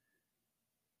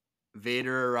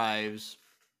Vader arrives,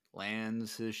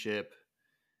 lands his ship,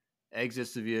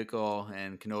 exits the vehicle,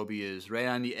 and Kenobi is right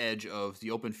on the edge of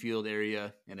the open field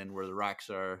area and then where the rocks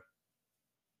are.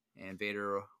 And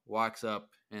Vader walks up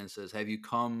and says, "Have you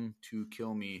come to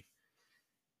kill me?"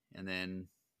 And then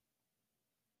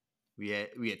we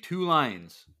had two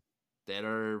lines that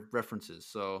are references.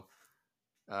 So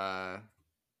Kenobi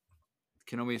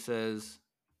says,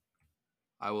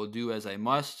 "I will do as I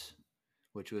must,"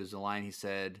 which was the line he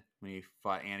said when he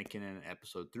fought Anakin in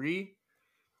episode 3.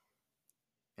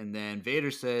 And then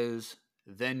Vader says,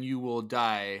 "Then you will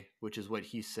die," which is what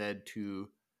he said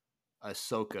to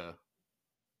Ahsoka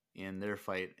in their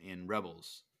fight in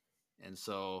Rebels. And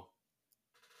so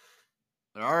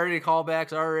there are already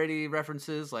callbacks, already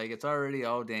references. Like, it's already,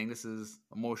 oh, dang, this is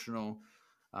emotional.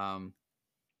 And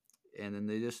then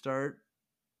they start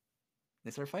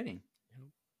fighting.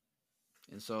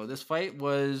 And so this fight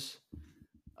was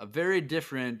a very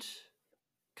different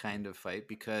kind of fight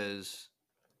because,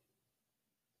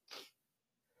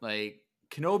 like,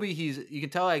 Kenobi, you can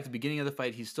tell, like, the beginning of the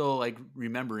fight, he's still, like,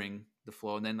 remembering the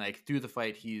flow. And then, like, through the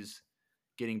fight, he's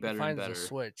getting better and better. He finds a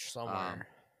switch somewhere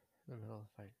in the middle of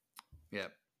the fight. Yeah.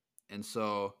 And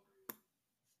so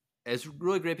it's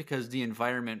really great because the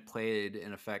environment played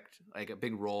an effect, like a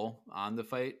big role on the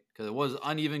fight, because it was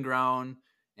uneven ground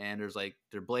and there's like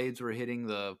their blades were hitting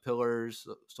the pillars,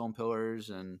 stone pillars,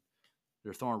 and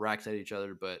they're throwing rocks at each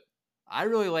other. But I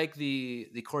really like the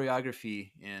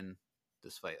choreography in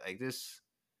this fight. Like this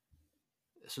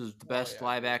is the best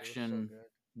live action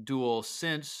duel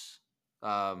since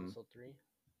episode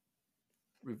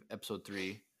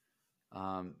 3.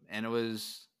 And it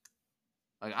was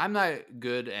like, I'm not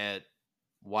good at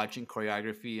watching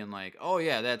choreography and like, oh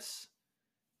yeah, that's,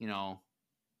 you know,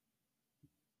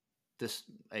 this,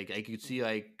 like, I could see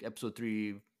like episode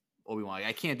 3 Obi-Wan.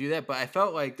 I can't do that, but I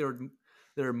felt like there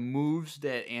were moves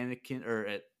that Anakin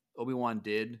or Obi-Wan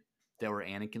did that were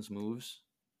Anakin's moves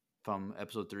from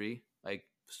episode 3, like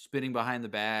spinning behind the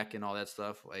back and all that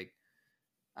stuff. Like,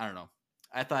 I don't know.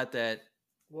 I thought that.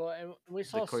 Well, and we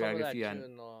saw some of that too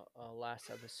in the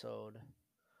last episode,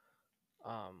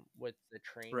 with the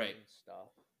training stuff.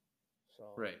 So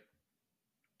right,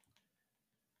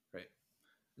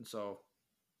 and so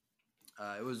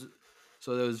it was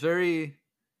very,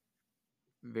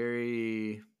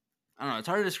 very. I don't know. It's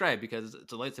hard to describe because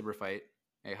it's a lightsaber fight.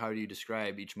 Like, how do you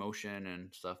describe each motion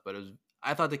and stuff? But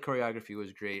I thought the choreography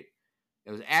was great.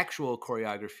 It was actual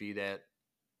choreography that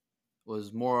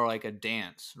was more like a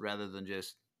dance rather than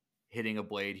just hitting a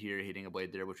blade here, hitting a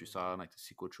blade there, which we saw in like the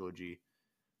sequel trilogy,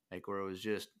 like where it was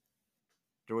just,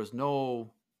 there was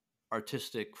no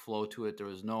artistic flow to it. There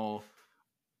was no,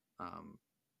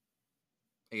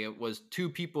 it was two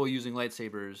people using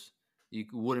lightsabers. You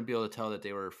wouldn't be able to tell that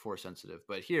they were force sensitive.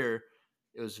 But here,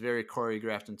 it was very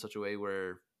choreographed in such a way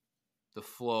where the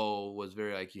flow was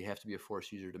very like, you have to be a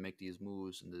force user to make these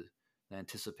moves and to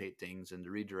anticipate things and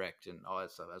to redirect and all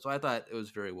that stuff. So I thought it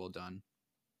was very well done.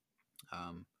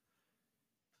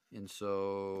 And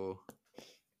so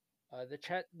the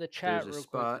chat real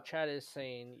quick. The chat is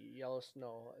saying Yellow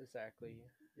Snow, exactly.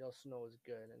 Yellow Snow is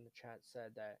good, and the chat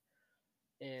said that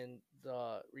in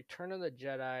the Return of the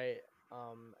Jedi,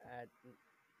 at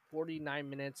 49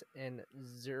 minutes and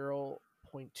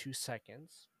 0.2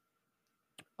 seconds,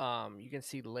 you can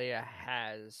see Leia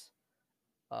has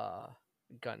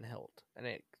gun hilt, and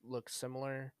it looks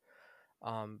similar.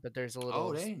 But there's a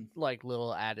little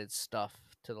little added stuff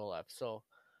to the left. So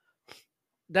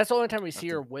that's the only time we see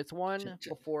her with one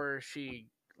before she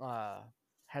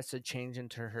has to change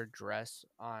into her dress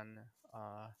on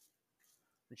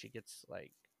when she gets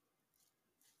like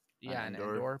an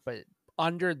Endor. But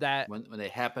under that, when they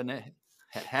happen to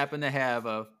have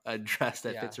a dress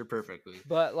that fits her perfectly.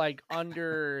 But like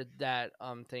under that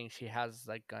thing, she has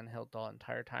like gun hilt the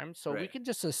entire time, so we can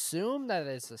just assume that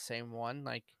it's the same one.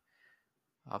 Like,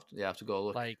 I have to go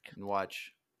look and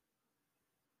watch.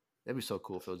 That'd be so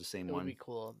cool if it was the same one. It would be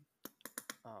cool.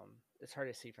 It's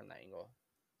hard to see from that angle.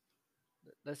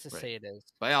 Let's just say it is.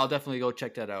 But yeah, I'll definitely go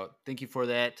check that out. Thank you for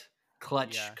that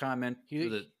clutch comment.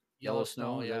 The Yellow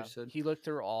Snow. Yeah, he looked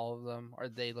through all of them, or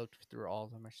they looked through all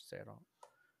of them. I should say it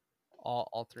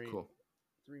all three. Cool.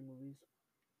 3 movies.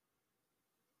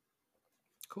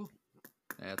 Cool.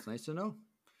 That's nice to know.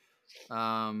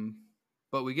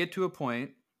 But we get to a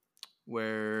point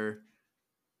where,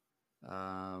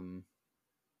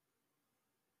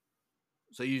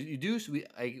 so you do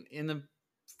in the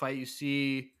fight you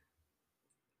see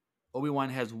Obi-Wan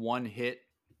has one hit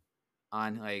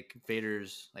on like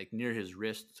Vader's like near his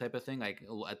wrist type of thing, like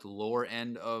at the lower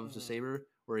end of the saber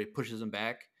where he pushes him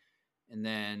back, and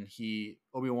then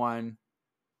Obi-Wan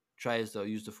tries to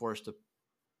use the Force to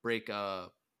break a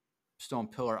stone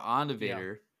pillar onto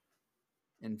Vader,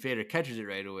 and Vader catches it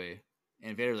right away.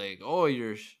 And Vader like, oh,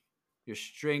 your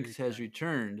strength has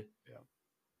returned,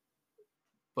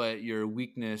 but your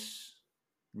weakness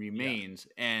remains.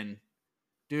 And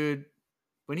dude,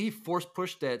 when he Force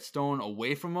pushed that stone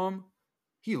away from him,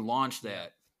 he launched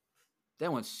that.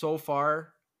 That went so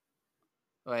far.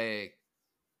 Like,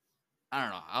 I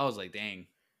don't know. I was like, dang.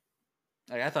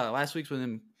 Like, I thought last week's with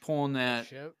him pulling that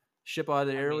ship out of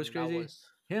the air was crazy.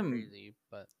 Crazy,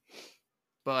 but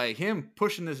like him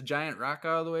pushing this giant rock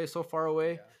out of the way so far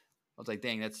away, I was like,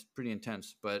 dang, that's pretty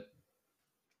intense. But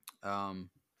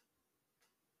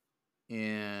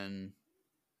and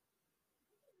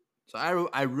so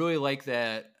I really like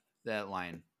that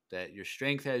line, that your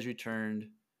strength has returned,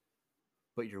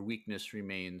 but your weakness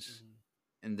remains. Mm-hmm.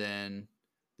 And then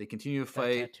they continue to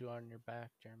fight. Tattoo on your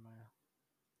back, Jeremiah.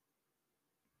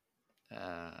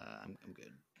 I'm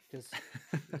good.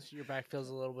 Because your back feels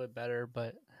a little bit better,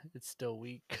 but it's still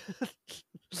weak.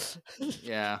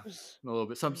 Yeah, a little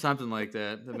bit, something like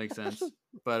that. That makes sense.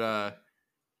 But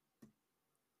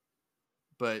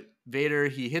Vader,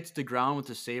 he hits the ground with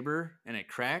the saber and it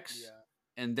cracks,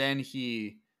 and then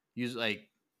he uses like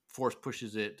Force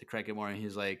pushes it to crack it more, and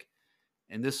he's like,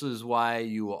 and this is why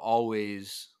you will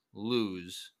always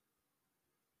lose.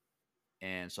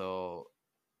 And so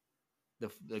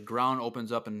the ground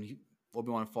opens up and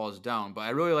Obi-Wan falls down. But I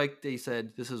really like they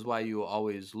said, this is why you will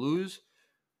always lose,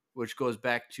 which goes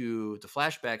back to the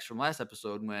flashbacks from last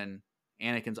episode when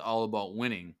Anakin's all about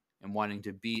winning and wanting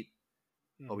to beat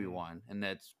Obi-Wan. And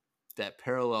that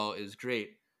parallel is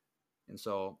great. And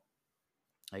so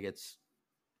like it's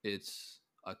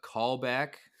a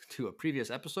callback to a previous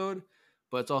episode,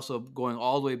 but it's also going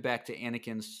all the way back to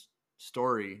Anakin's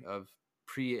story of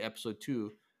pre-episode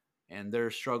 2 and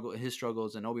his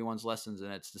struggles and Obi-Wan's lessons,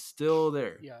 and it's still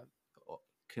there. Yeah.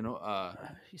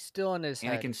 He's still in his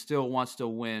Anakin head. Still wants to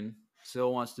win,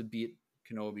 still wants to beat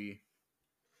Kenobi.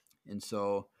 And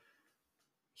so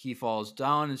he falls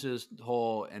down into this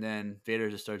hole, and then Vader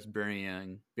just starts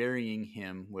burying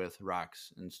him with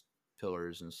rocks and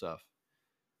pillars and stuff,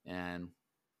 and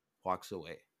walks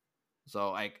away.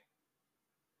 So like,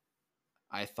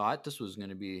 I thought this was going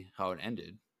to be how it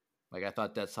ended. Like, I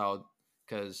thought that's how,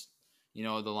 because the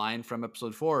line from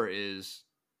episode 4 is,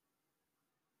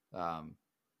 I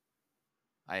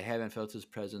haven't felt his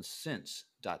presence since ...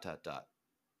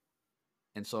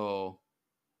 And so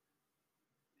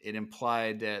it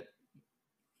implied that,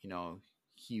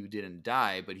 he didn't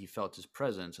die, but he felt his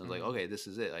presence. And I was like, okay, this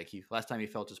is it. Like, last time he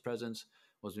felt his presence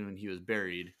was when he was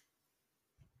buried.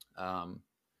 And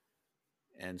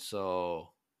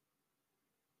so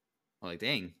I'm like,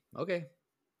 dang, okay.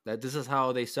 This is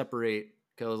how they separate.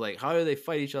 Because I was like, how do they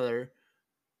fight each other,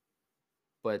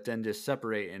 but then just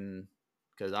separate? And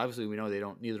because obviously we know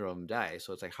neither of them die.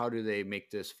 So it's like, how do they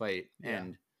make this fight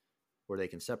end where they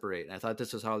can separate? And I thought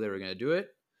this is how they were going to do it.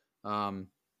 And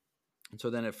so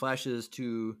then it flashes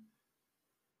to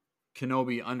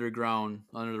Kenobi underground,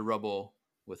 under the rubble,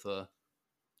 with a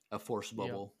Force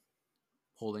bubble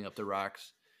holding up the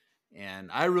rocks.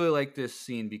 And I really like this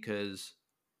scene because,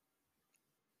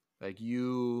 like,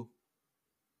 you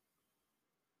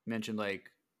mentioned, like,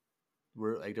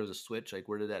 where, like, there was a switch, like,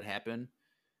 where did that happen?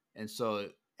 And so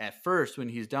at first, when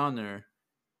he's down there,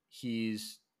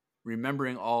 he's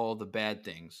remembering all the bad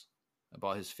things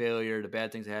about his failure, the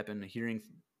bad things that happened, hearing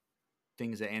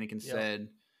things that Anakin said,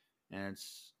 and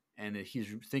he's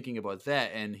thinking about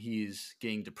that, and he's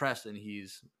getting depressed and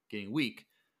he's getting weak.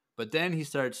 But then he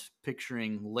starts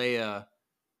picturing Leia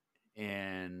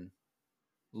and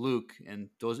Luke and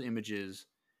those images,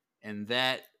 and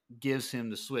that gives him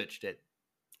the switch that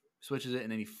switches it,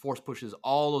 and then he Force pushes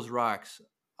all those rocks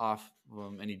off of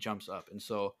him, and he jumps up. And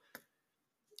so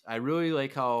I really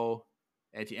like how,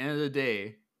 at the end of the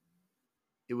day,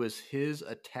 it was his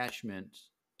attachment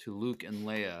to Luke and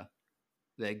Leia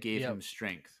that gave him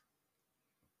strength.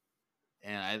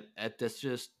 And that's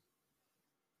just,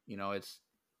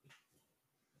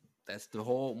 that's the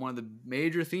whole, one of the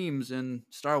major themes in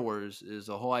Star Wars is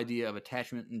the whole idea of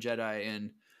attachment in Jedi.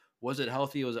 And was it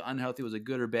healthy? Was it unhealthy? Was it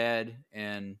good or bad?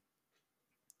 And,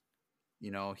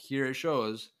 here it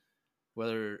shows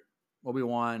whether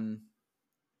Obi-Wan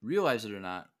realized it or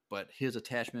not, but his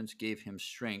attachments gave him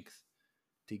strength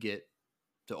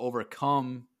to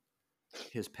overcome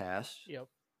his past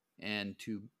and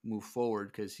to move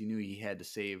forward, because he knew he had to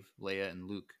save Leia and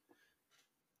Luke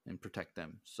and protect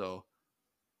them. So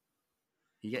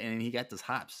he got those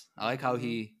hops. I like how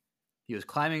he was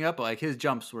climbing up, but like his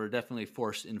jumps were definitely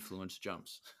Force influenced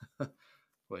jumps,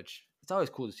 which it's always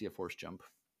cool to see a Force jump.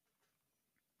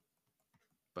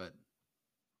 But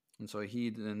and so he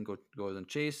then goes and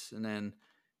chase, and then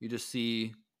you just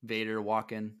see Vader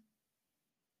walking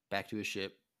back to his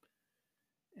ship,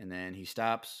 and then he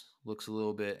stops, looks a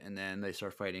little bit, and then they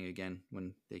start fighting again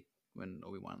when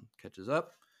Obi-Wan catches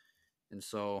up. And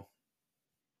so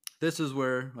this is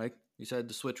where, like you said,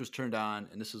 the switch was turned on,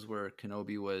 and this is where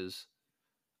Kenobi was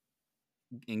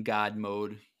in God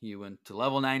mode. He went to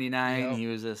level 99. Yep. He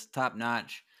was this top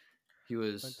notch. He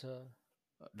was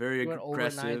very he went over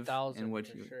aggressive 9,000 in what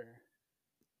for he. sure.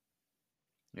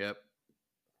 Yep.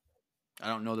 I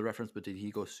don't know the reference, but did he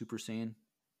go Super Saiyan?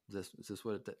 Is this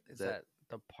what is that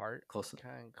the part? Close.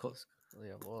 Kind of close.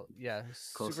 Yeah. Well, yeah.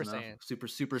 Close Super enough. Saiyan.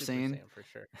 Super Saiyan for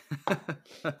sure.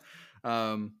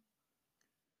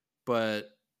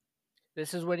 But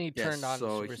this is when he yes, turned on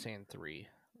so Super Saiyan 3,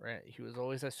 right? He was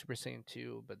always at Super Saiyan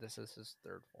 2, but this is his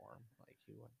third form. Like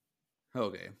he went.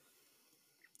 Okay.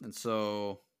 And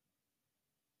so,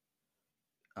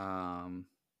 a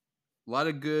lot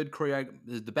of good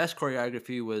choreography. The best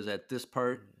choreography was at this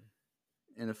part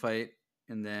in the fight,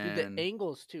 and then Dude, the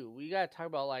angles too. We gotta talk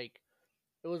about like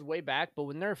it was way back, but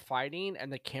when they're fighting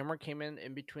and the camera came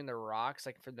in between the rocks,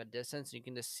 like from the distance, you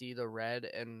can just see the red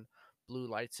and blue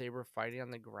lightsaber fighting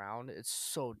on the ground. It's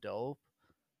so dope.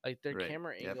 Like their right,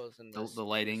 camera yep. angles and The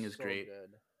lighting is so great.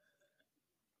 Good.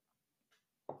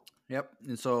 Yep.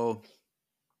 And so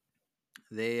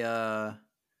they so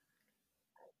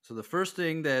the first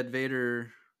thing that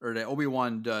Vader or that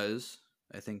Obi-Wan does,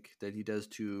 I think that he does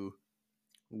to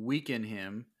weaken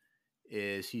him,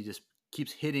 is he just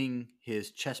keeps hitting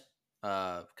his chest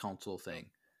console thing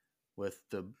with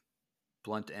the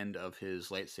blunt end of his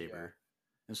lightsaber. Yeah.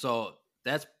 And so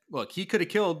that's look, he could have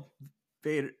killed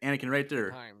Anakin right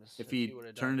there if he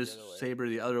turned his saber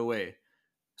the other way.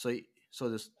 So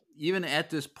this even at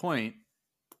this point,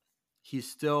 he's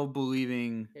still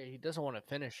believing. Yeah, he doesn't want to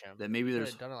finish him. That maybe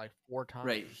there's done it like 4 times.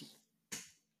 Right.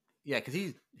 Yeah, because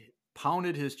he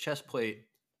pounded his chest plate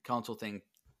console thing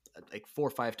like 4 or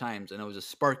 5 times, and it was just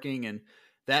sparking, and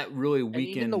that really weakened Vader.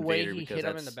 And even the way he hit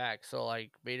him in the back, so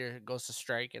like Vader goes to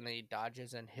strike, and then he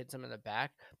dodges and hits him in the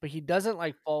back, but he doesn't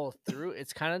like follow through.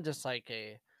 It's kind of just like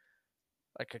a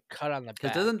cut on the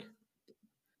back.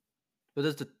 But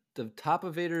does the top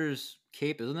of Vader's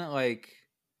cape, isn't it like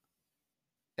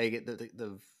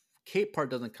the cape part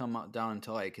doesn't come out down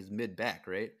until like his mid back,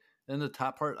 right? Then the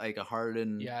top part like a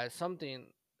hardened something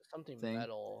thing.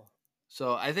 Metal.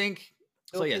 So I think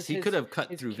so. Yes, he could have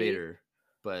cut through Vader,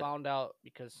 but found out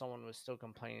because someone was still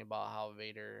complaining about how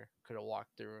Vader could have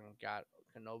walked through and got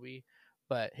Kenobi,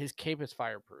 but his cape is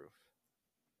fireproof.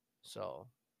 So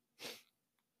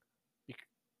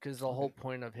because the whole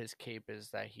point of his cape is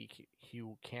that he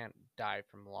can't die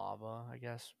from lava, I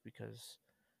guess, because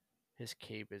his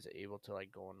cape is able to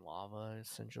like go in lava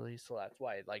essentially. So that's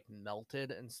why it like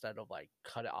melted instead of like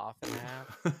cut it off in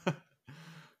half.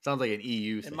 Sounds like an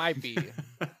EU thing. It might be.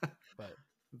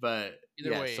 but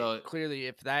either way, so clearly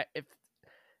if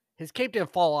his cape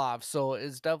didn't fall off, so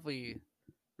it's definitely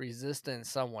resistant in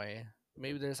some way.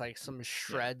 Maybe there's like some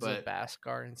shreds of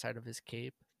Beskar inside of his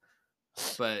cape.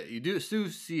 But you do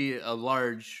see a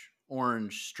large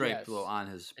orange stripe on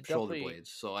his shoulder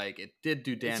blades, so like it did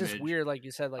do damage. It's just weird, like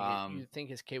you said, like you think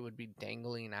his cape would be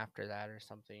dangling after that or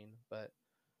something, but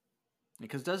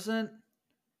because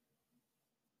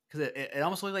it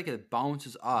almost looks like it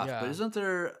bounces off. Yeah. But isn't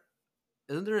there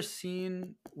a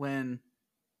scene when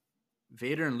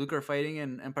Vader and Luke are fighting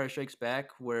in Empire Strikes Back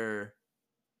where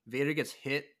Vader gets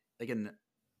hit like and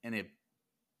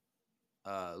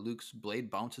Luke's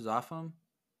blade bounces off him?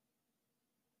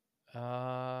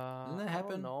 Didn't that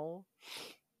happen? No.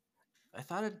 I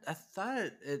thought it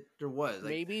there was like,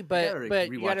 maybe,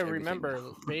 but you gotta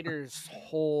remember Vader's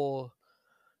whole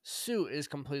suit is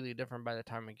completely different by the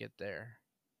time we get there.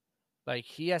 Like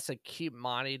he has to keep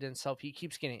modding himself. He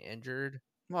keeps getting injured.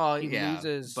 Well, he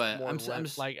loses but more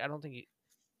limbs. Like I don't think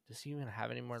does he even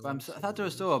have any more limbs? I thought there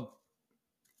was still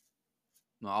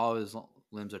all of his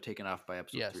limbs are taken off by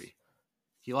episode 3.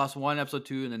 He lost one in episode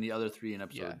 2 and then the other 3 in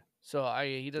episode. Yeah. So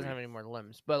he doesn't have any more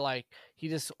limbs, but like he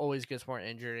just always gets more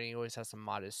injured, and he always has to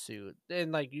mod his suit.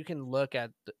 And like you can look at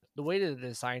the way they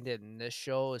designed it in this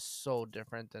show is so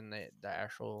different than the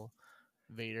actual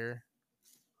Vader.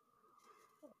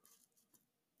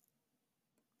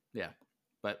 Yeah,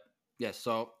 but yes.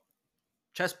 So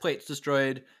chest plate's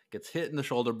destroyed, gets hit in the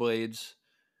shoulder blades.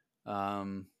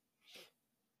 Vader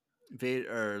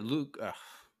or Luke,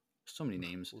 so many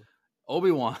names.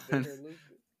 Obi-Wan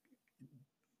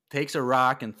takes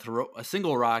a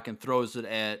single rock and throws it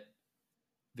at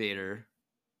Vader.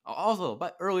 Also,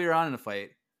 but earlier on in the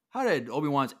fight, how did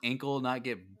Obi-Wan's ankle not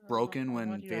get broken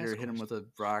when Vader hit him with a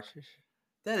rock?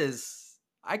 that is.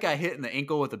 I got hit in the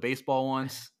ankle with a baseball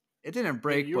once. It didn't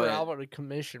break, You were but out on a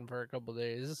commission for a couple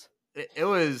days. it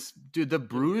was, dude. The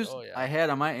bruise oh, yeah. I had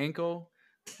on my ankle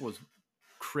was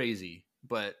crazy.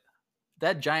 But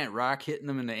that giant rock hitting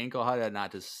him in the ankle, how did that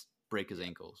not just break his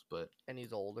ankles? But And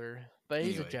he's older, but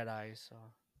he's a Anyway. Jedi, so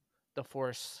the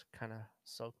Force kind of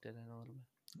soaked it in a little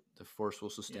bit. the Force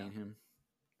will sustain Yeah. him.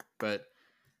 But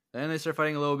then they start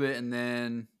fighting a little bit, and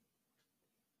then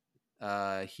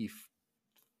he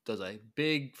does a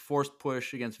big forced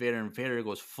push against Vader, and Vader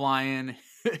goes flying,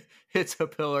 hits a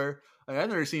pillar. Like, I've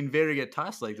never seen Vader get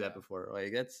tossed like that before.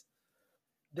 Like, that's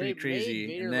pretty crazy.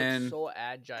 Made Vader And then, look so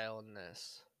agile in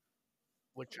this,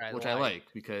 which I I like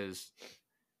because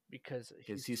because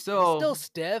he's still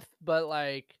stiff, but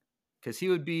like because he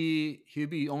would be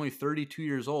only 32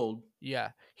 years old.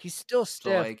 yeah, he's still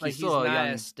stiff, like, but he's he's still a not young-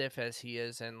 as stiff as he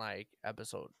is in like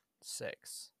episode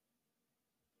 6.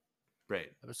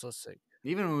 Right. Episode 6.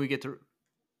 Even when we get to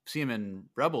see him in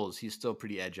Rebels, he's still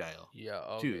pretty agile. Yeah,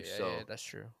 okay, too, yeah, so- yeah, that's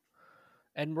true.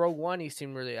 And Rogue One, he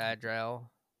seemed really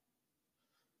agile.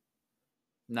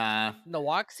 Nah, The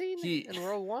walk scene He- in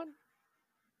Rogue One?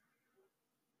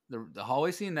 the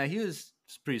hallway scene, now he was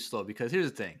pretty slow because here's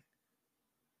the thing.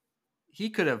 He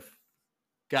could have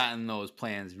gotten those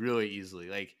plans really easily.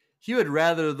 Like, he would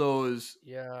rather those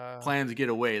Yeah. plans get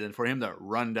away than for him to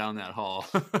run down that hall.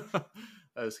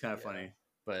 That was kind of Yeah. funny.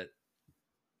 But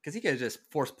because he could have just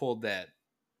force pulled that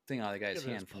thing out of the guy's could've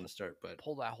hand just from the start. But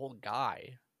Pull that whole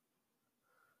guy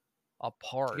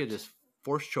apart. he could just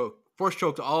force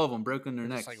choked all of them, broken their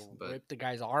and necks. just like But rip the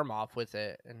guy's arm off with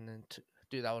it, and then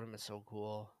dude, that would have been so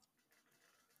cool.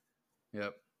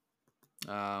 yep.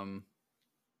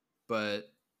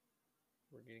 But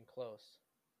We're getting close.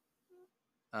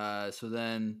 so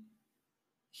then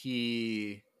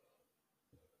he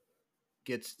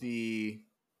gets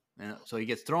so he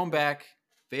gets thrown back.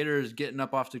 Vader's trying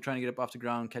to get up off the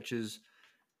ground, catches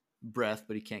breath,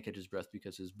 but he can't catch his breath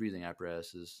because his breathing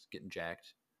apparatus is getting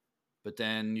jacked. But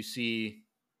then you see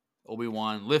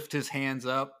Obi-Wan lift his hands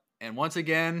up, and once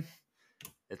again,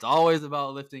 it's always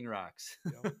about lifting rocks.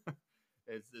 Yep.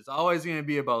 It's always going to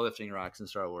be about lifting rocks in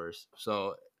Star Wars.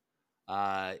 So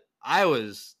I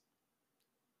was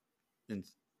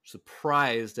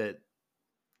surprised that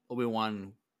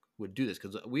Obi-Wan would do this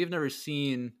because we've never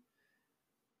seen,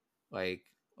 like,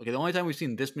 okay, the only time we've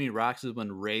seen this many rocks is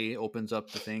when Rey opens up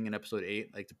the thing in Episode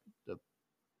 8, like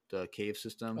the cave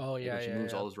system. Oh, like, yeah, when she yeah,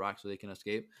 moves yeah. all those rocks so they can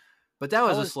escape. But that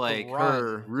was That just was the like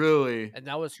her run. really. And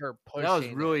that was her pushing. That was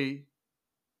it. really.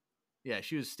 Yeah,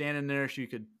 she was standing there. She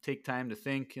could take time to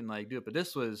think and like do it. But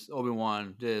this was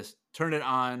Obi-Wan just turned it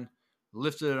on,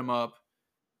 lifted him up,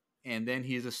 and then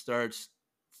he just starts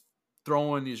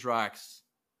throwing these rocks,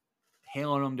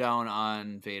 hailing them down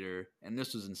on Vader. And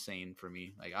this was insane for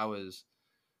me. Like, I was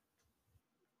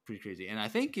pretty crazy. And I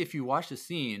think if you watch the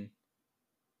scene,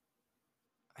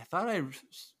 I thought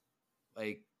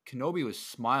like Kenobi was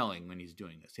smiling when he's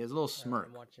doing this. He has a little smirk.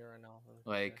 I'm watching it right now.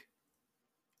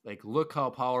 Like, look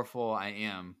how powerful I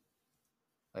am.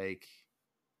 Like,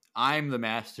 I'm the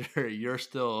master. You're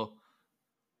still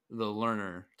the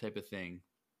learner type of thing.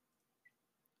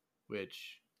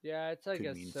 Which yeah, it's like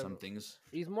could mean some things.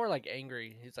 He's more like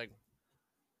angry. He's like,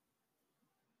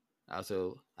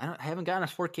 Also, I haven't gotten a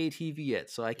 4K TV yet,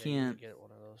 so I yeah, you can't. get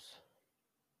one of those.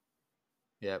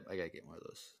 Yep, I gotta get one of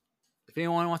those. If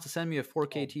anyone wants to send me a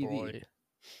 4K TV, Boy.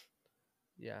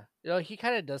 Yeah, he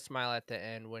kind of does smile at the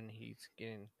end when he's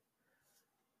getting.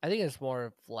 I think it's more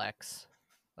of flex,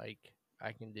 like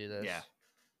I can do this. Yeah.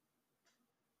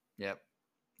 Yep.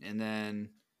 And then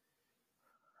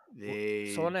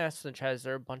Someone asked in the chat, is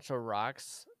there a bunch of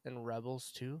rocks in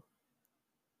Rebels too?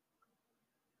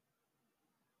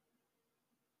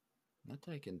 Not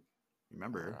that I can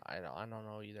remember. I don't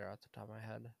know either off the top of my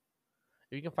head.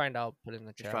 If you can find out, put it in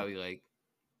the chat.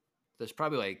 There's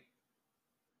probably like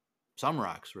some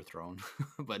rocks were thrown,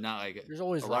 but not like There's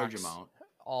always a large rocks amount.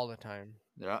 all the time.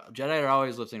 Jedi are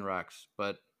always lifting rocks,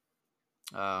 but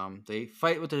they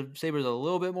fight with the sabers a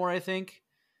little bit more, I think.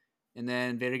 And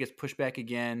then Vader gets pushed back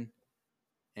again,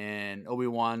 and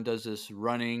Obi-Wan does this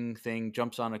running thing,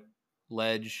 jumps on a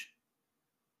ledge,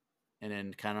 and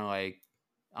then kind of like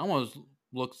almost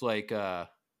looks like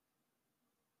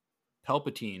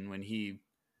Palpatine when he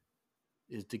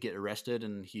is to get arrested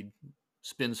and he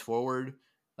spins forward,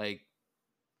 like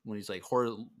when he's like horror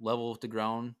level with the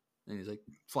ground and he's like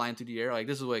flying through the air. Like,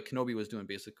 this is what Kenobi was doing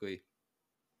basically,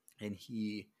 and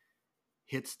he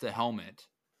hits the helmet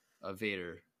of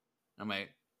Vader. I'm like,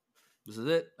 this is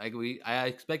it. Like, I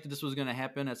expected this was going to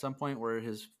happen at some point where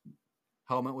his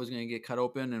helmet was going to get cut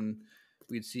open and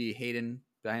we'd see Hayden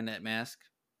behind that mask.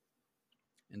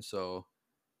 And so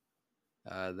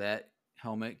that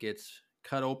helmet gets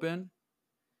cut open,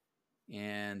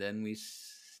 and then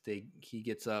he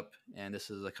gets up, and this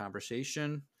is a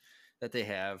conversation that they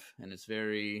have, and it's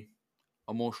very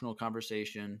emotional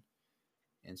conversation.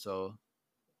 And so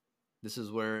this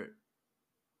is where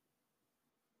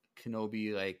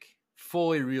Kenobi like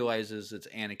fully realizes it's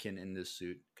Anakin in this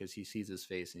suit, because he sees his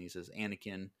face and he says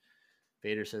Anakin.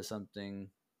 Vader says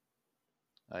something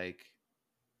like,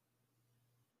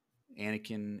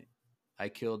 Anakin, I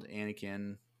killed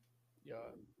Anakin, Yeah.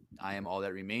 I am all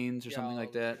that remains, or something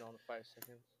like that. 5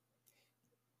 seconds.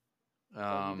 He just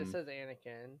Um, says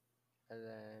Anakin, and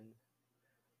then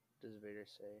does Vader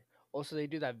say? Also, they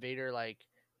do that Vader like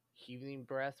heaving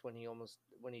breath when he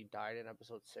died in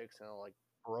Episode 6, and it like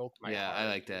broke my yeah, heart. I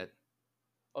like that.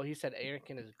 Oh, he said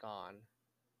Anakin is gone.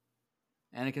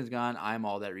 Anakin's gone. I'm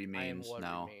all that I am remains what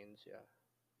now. remains.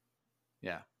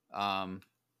 Yeah.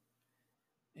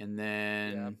 And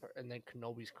then and then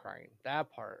Kenobi's crying. That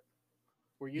part.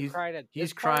 Were you he's crying at he's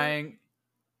this part? crying.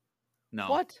 No,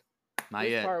 What? not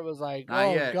This yet. part was like, Not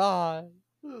oh yet. God,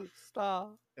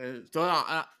 stop.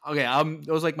 Okay, it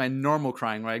was like my normal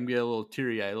crying, where I can be a little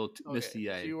teary eyed, a little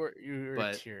misty eyed. So you were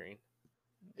tearing.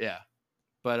 Yeah,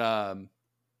 but and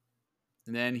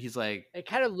then he's like, It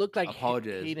kind of looked like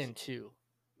apologizes. Hayden too.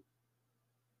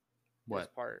 What? This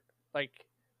part, like,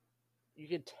 you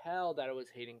could tell that it was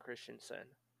Hayden Christensen.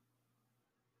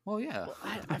 Well, yeah. Well,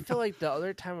 I feel like the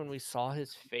other time when we saw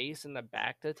his face in the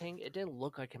back of the thing, it didn't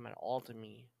look like him at all to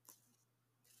me.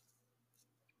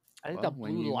 I think the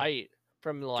blue light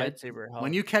from the lightsaber helped.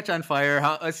 When you catch on fire,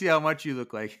 let's see how much you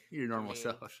look like your normal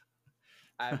self.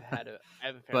 I have a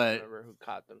family member who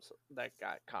got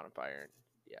caught on fire, and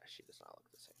yeah, she does not look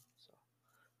the same. So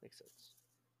makes sense.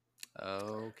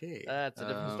 Okay, that's a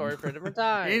different story for a different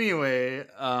time. Anyway,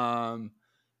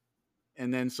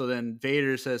 and then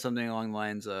Vader says something along the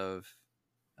lines of,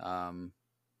 so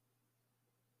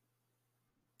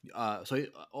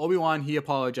Obi-Wan, he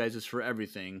apologizes for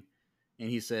everything, and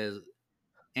he says,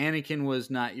 Anakin was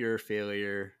not your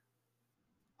failure.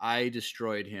 I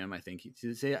destroyed him. I think did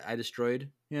he say I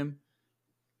destroyed him?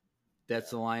 That's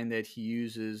the line that he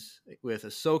uses with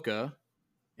Ahsoka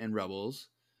in Rebels.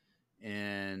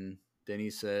 And then he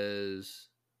says,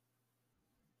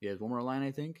 he has one more line,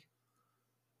 I think.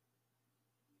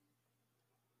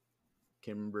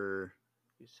 Can't remember.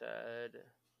 He said,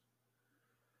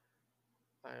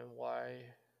 "I'm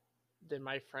why." Then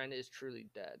my friend is truly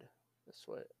dead. That's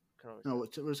what. No,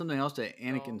 it was something else that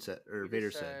Anakin said, or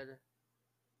Vader said.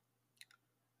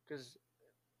 Because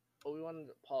Obi-Wan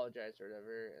apologized or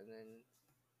whatever, and then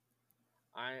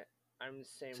I'm the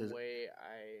same way.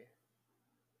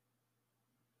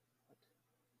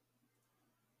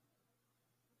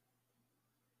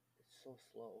 It's so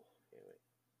slow. Okay, wait.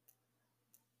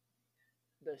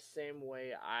 The same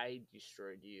way I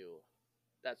destroyed you.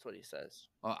 That's what he says.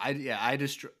 Oh, I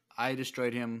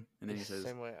destroyed him, and then he says,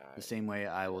 the same way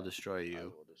I will destroy you. I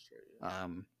will destroy you.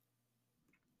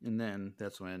 And then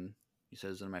that's when he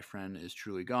says that my friend is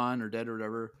truly gone or dead or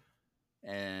whatever.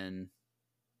 And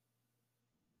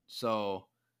so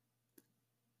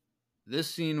this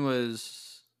scene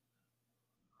was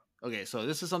okay. So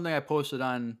this is something I posted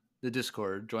on the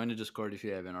Discord. Join the Discord if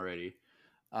you haven't already.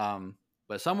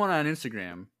 But someone on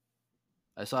Instagram,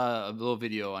 I saw a little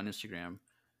video on Instagram.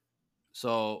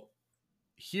 So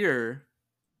here,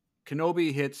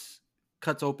 Kenobi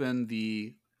cuts open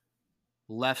the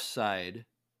left side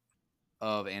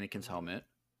of Anakin's helmet.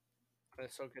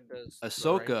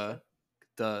 Ahsoka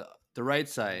does the right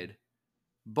side,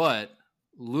 but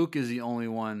Luke is the only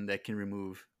one that can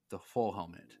remove the full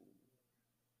helmet.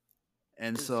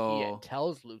 And so he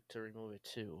tells Luke to remove it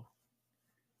too.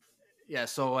 Yeah,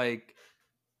 so like,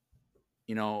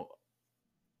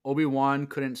 Obi-Wan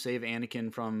couldn't save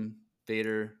Anakin from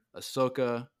Vader.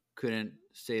 Ahsoka couldn't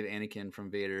save Anakin from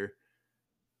Vader,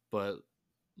 but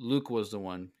Luke was the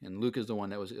one, and Luke is the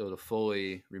one that was able to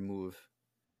fully remove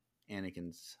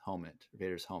Anakin's helmet,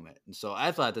 Vader's helmet. And so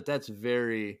I thought that's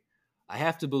I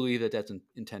have to believe that that's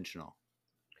intentional.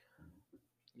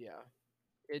 Yeah,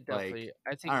 it definitely.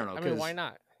 I think. I don't know. I mean, why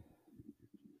not?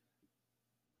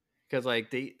 Because I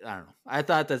don't know. I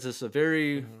thought that's just a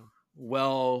very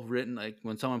well written. Like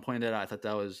when someone pointed that out, I thought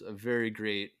that was a very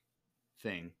great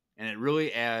thing, and it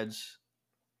really adds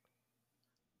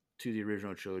to the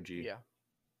original trilogy. Yeah.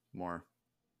 More.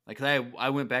 Like I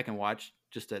went back and watched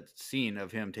just that scene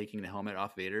of him taking the helmet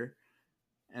off Vader,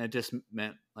 and it just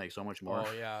meant like so much more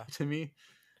to me.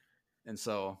 And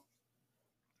so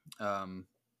so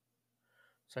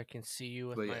I can see you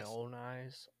with my own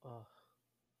eyes.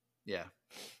 Yeah.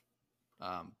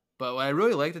 But what I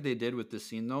really liked that they did with this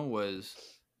scene though was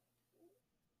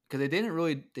because they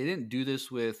didn't do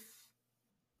this with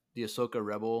the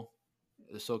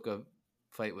Ahsoka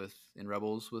fight in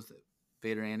Rebels with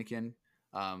Vader and Anakin.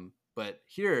 But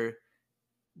here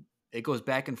it goes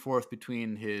back and forth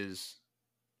between his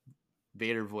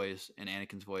Vader voice and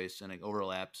Anakin's voice, and it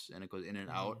overlaps and it goes in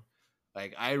and out.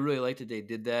 Like I really liked that they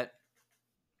did that.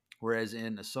 Whereas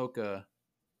in the Ahsoka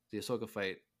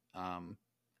fight,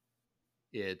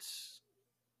 it's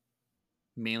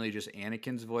mainly just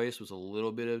Anakin's voice with a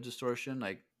little bit of distortion,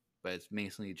 but it's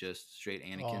mainly just straight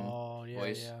Anakin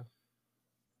voice. Yeah.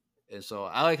 And so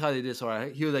I like how they did. So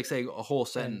he would like say a whole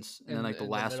sentence, and then like the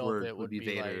last word would be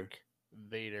Vader. Like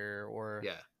Vader, or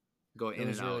go in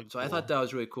and out. Really so cool. I thought that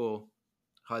was really cool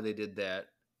how they did that.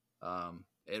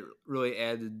 It really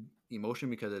added emotion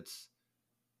because it's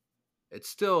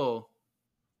still.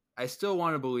 I still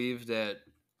want to believe that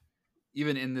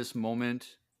even in this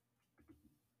moment,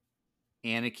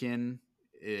 Anakin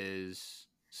is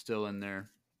still in there.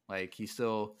 Like he's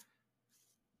still,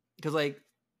 because like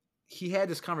he had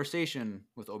this conversation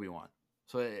with Obi-Wan,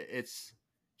 so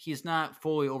he's not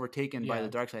fully overtaken by the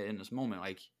dark side in this moment.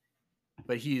 Like,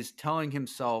 but he's telling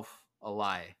himself a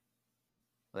lie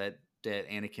that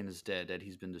Anakin is dead, that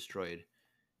he's been destroyed,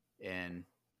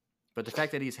 but the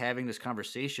fact that he's having this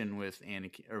conversation with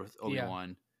Anakin or with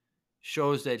Obi-Wan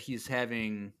shows that he's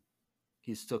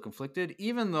still conflicted,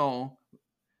 even though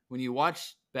when you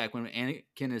watch back when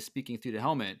Anakin is speaking through the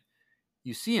helmet,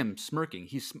 you see him smirking.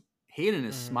 Hayden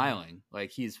is smiling, like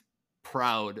he's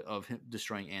proud of him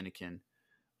destroying Anakin.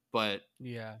 But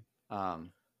I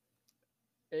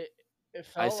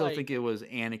still think it was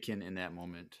Anakin in that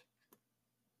moment.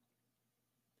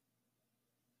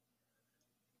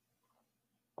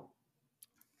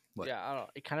 What? Yeah, I don't know.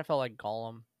 It kind of felt like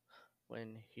Gollum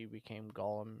when he became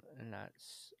Gollum, and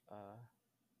that's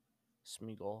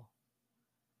Smeagol.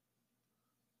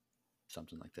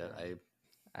 Something like that.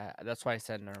 That's why I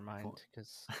said never mind,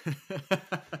 because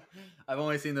I've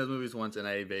only seen those movies once, and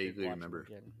I vaguely remember.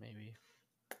 Again, maybe.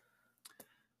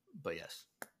 But yes,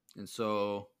 and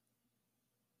so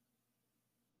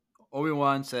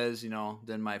Obi-Wan says,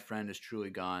 then my friend is truly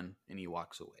gone, and he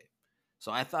walks away.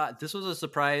 So I thought this was a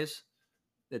surprise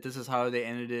that this is how they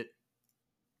ended it.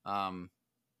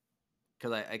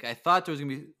 Because I thought there was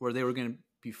gonna be where they were gonna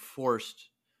be forced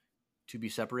to be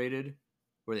separated,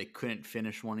 where they couldn't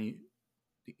finish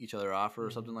each other off or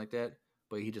something like that.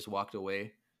 But he just walked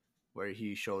away, where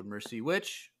he showed mercy,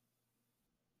 which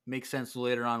makes sense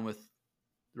later on with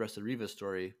the rest of Reva's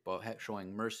story about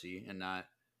showing mercy and not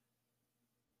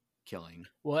killing.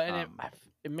 Well, and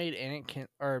it made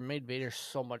made Vader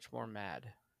so much more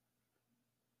mad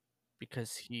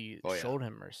because he showed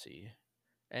him mercy,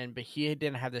 but he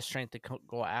didn't have the strength to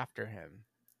go after him.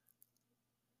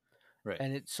 Right,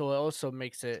 and it also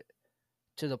makes it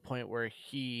to the point where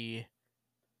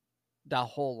that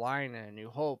whole line in A New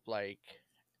Hope, like,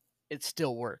 it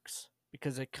still works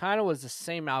because it kind of was the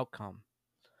same outcome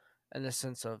in the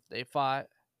sense of they fought,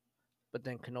 but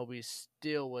then Kenobi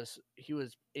still was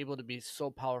able to be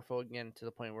so powerful again to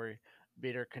the point where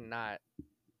Vader could not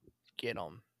get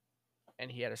him,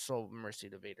 and he had to show mercy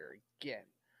to Vader again.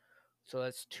 So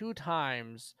that's 2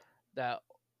 times that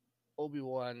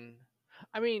Obi-Wan,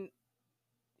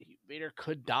 Vader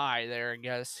could die there, I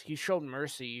guess. He showed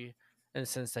mercy in the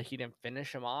sense that he didn't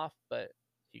finish him off, but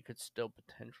he could still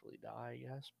potentially die, I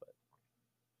guess.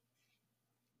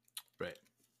 Right.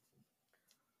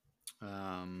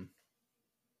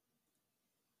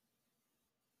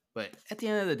 But at the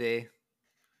end of the day,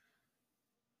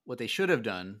 what they should have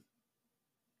done,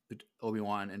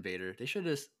 Obi-Wan and Vader, they should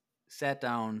have sat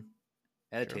down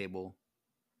at a table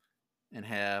and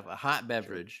have a hot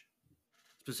beverage,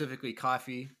 specifically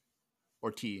coffee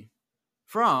or tea,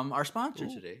 from our sponsor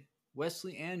today,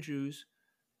 Wesley Andrews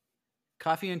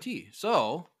Coffee and Tea.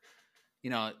 So,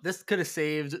 this could have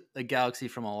saved the galaxy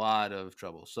from a lot of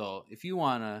trouble. So if you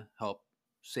want to help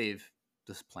save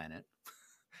this planet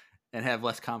and have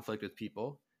less conflict with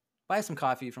people, buy some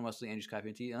coffee from Wesley Andrews Coffee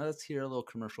and Tea, and let's hear a little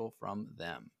commercial from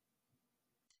them.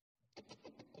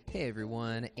 Hey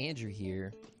everyone, Andrew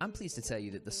here. I'm pleased to tell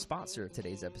you that the sponsor of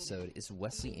today's episode is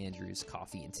Wesley Andrews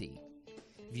Coffee and Tea.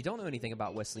 If you don't know anything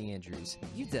about Wesley Andrews,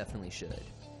 you definitely should.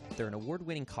 They're an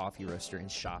award-winning coffee roaster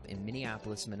and shop in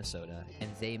Minneapolis, Minnesota,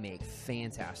 and they make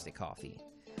fantastic coffee.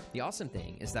 The awesome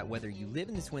thing is that whether you live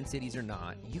in the Twin Cities or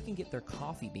not, you can get their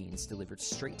coffee beans delivered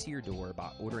straight to your door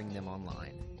by ordering them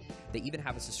online. They even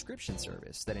have a subscription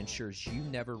service that ensures you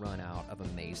never run out of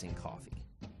amazing coffee.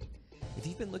 If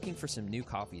you've been looking for some new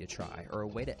coffee to try or a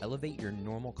way to elevate your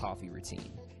normal coffee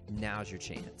routine, now's your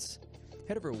chance.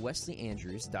 Head over to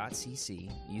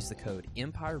wesleyandrews.cc, use the code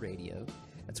Empire Radio,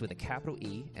 that's with a capital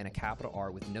E and a capital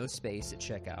R with no space at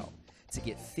checkout, to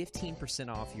get 15%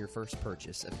 off your first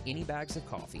purchase of any bags of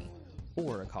coffee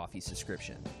or a coffee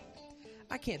subscription.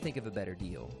 I can't think of a better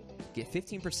deal. Get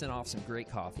 15% off some great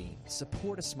coffee,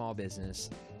 support a small business,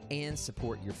 and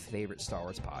support your favorite Star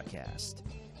Wars podcast.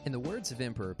 In the words of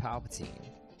Emperor Palpatine,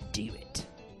 do it.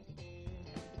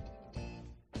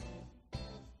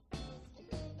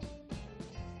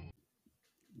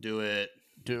 Do it.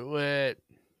 Do it.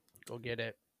 Go get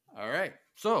it. All right.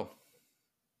 So,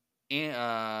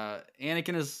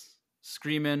 Anakin is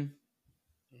screaming.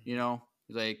 You know,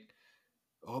 he's like,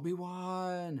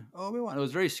 Obi-Wan, Obi-Wan. It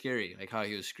was very scary, like how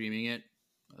he was screaming it.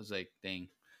 I was like, dang.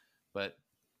 But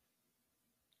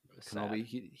Kenobi,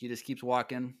 he just keeps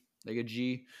walking like a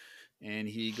G, and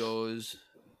he goes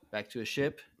back to his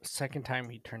ship. Second time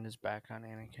he turned his back on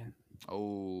Anakin.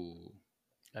 Oh.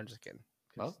 I'm just kidding.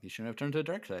 Well, he shouldn't have turned to the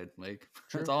dark side. Like,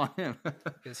 True. that's all on him.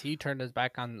 Because he turned his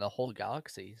back on the whole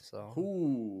galaxy, so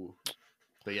Ooh.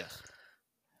 But yes.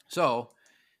 So,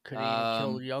 couldn't even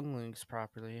kill younglings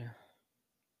properly.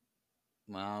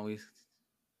 well, we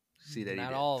see that Not he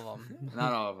did. all of them.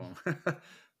 Not all of them.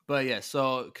 But yeah,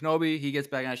 so Kenobi, he gets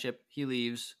back on a ship. He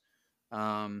leaves.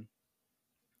 And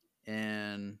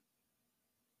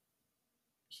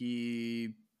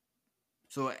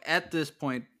so at this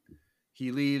point,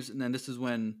 he leaves. And then this is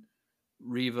when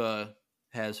Reva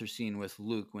has her scene with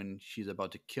Luke when she's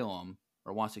about to kill him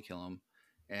or wants to kill him.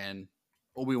 And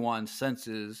Obi-Wan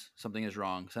senses something is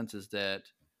wrong, senses that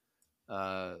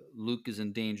Luke is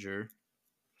in danger.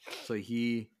 So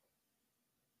he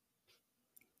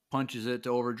punches it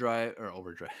to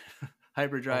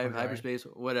hyperdrive, hyperspace,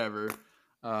 whatever.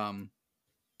 And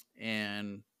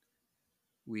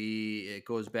it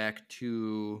goes back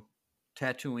to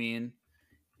Tatooine,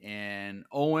 and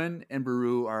Owen and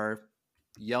Beru are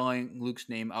yelling Luke's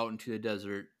name out into the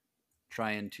desert,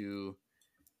 trying to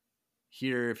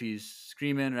hear if he's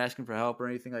screaming or asking for help or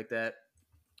anything like that.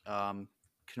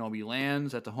 Kenobi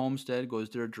lands at the homestead, goes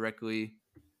there directly,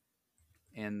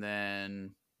 and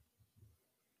then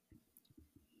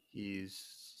he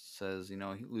says,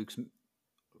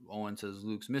 Owen says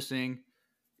Luke's missing,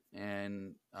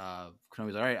 and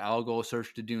Kenobi's all right, I'll go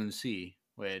search the Dune Sea,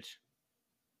 which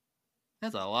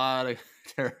that's a lot of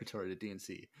territory to Dune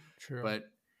Sea. True. But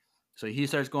so he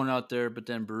starts going out there, but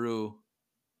then Beru,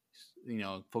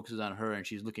 focuses on her, and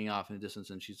she's looking off in the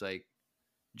distance, and she's like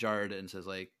jarred and says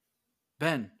like,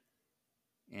 Ben.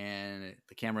 And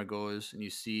the camera goes, and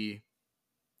you see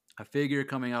a figure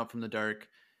coming out from the dark,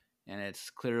 and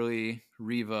it's clearly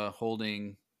Reva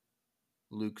holding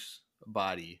Luke's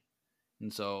body.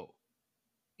 And so,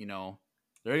 there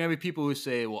are going to be people who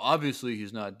say, well, obviously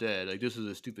he's not dead. Like, this is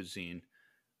a stupid scene.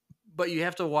 But you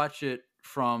have to watch it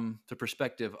from the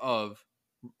perspective of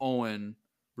Owen,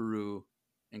 Beru,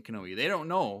 and Kenobi. They don't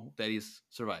know that he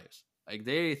survives. Like,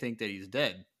 they think that he's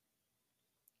dead.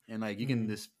 And, like, you can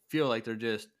just feel like they're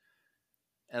just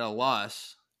at a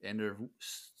loss, and they're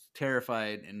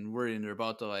terrified and worried, and they're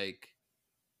about to, like,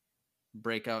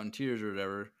 break out in tears or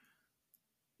whatever.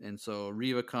 And so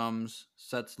Reva comes,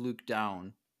 sets Luke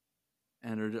down,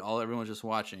 and everyone's just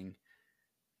watching.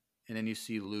 And then you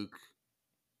see Luke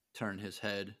turn his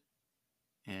head,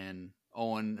 and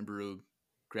Owen and Beru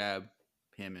grab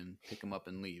him and pick him up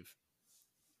and leave.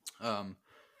 And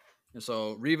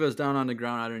so Reva's down on the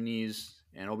ground on her knees,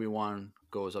 and Obi-Wan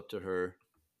goes up to her,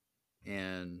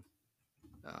 and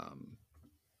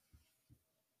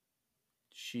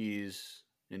she's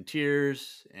in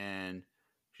tears, and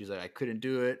she's like, I couldn't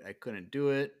do it.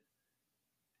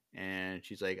 And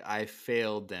she's like, I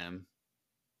failed them.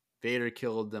 Vader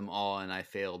killed them all, and I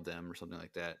failed them, or something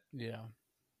like that. Yeah.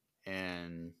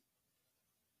 And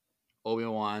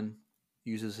Obi-Wan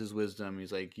uses his wisdom.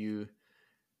 He's like, you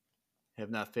have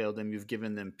not failed them. You've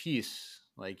given them peace.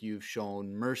 Like, you've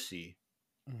shown mercy.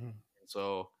 Mm-hmm.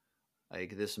 So,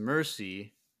 like, this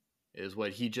mercy is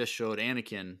what he just showed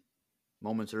Anakin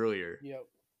moments earlier. Yep.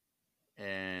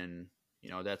 And,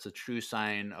 that's a true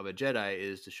sign of a Jedi,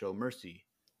 is to show mercy.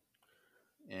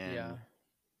 And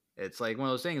it's like one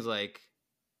of those things, like,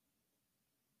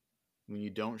 when you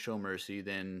don't show mercy,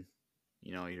 then,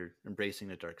 you're embracing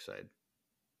the dark side.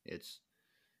 It's,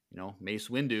 Mace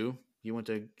Windu, he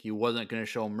wasn't going to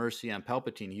show mercy on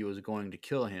Palpatine. He was going to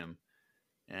kill him.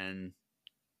 And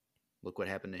look what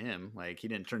happened to him. Like, he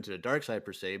didn't turn to the dark side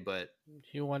per se, but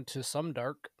he went to some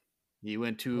dark. He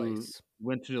went to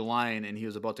the line, and he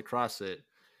was about to cross it,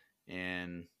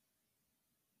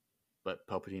 but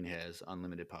Palpatine has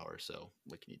unlimited power, so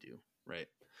what can you do, right?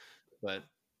 But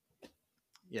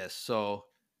yes, so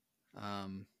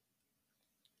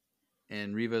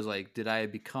And Riva's like, did I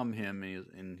become him?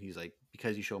 And he's like,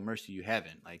 because you show mercy, you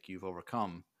haven't. Like, you've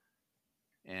overcome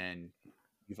and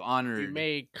you've You honored.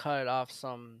 may cut off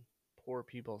some poor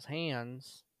people's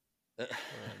hands for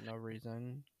no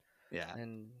reason, Yeah.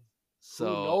 and So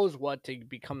who knows what to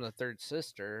become the third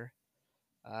sister.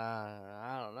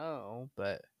 I don't know,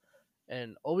 but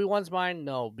in Obi-Wan's mind,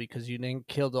 no, because you didn't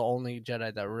kill the only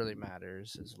Jedi that really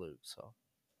matters is Luke. So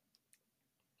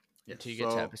yeah, until you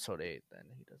get to episode 8, then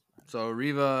he doesn't matter. So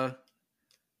Riva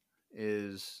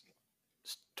is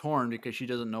torn because she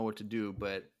doesn't know what to do,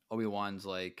 but Obi-Wan's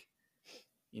like,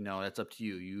 that's up to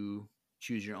you. You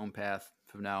choose your own path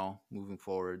from now moving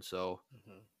forward. So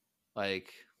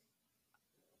like,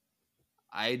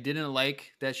 I didn't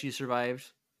like that she survived.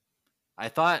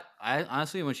 I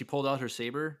honestly, when she pulled out her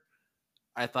saber,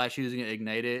 I thought she was going to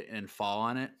ignite it and fall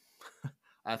on it.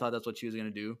 I thought that's what she was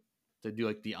going to do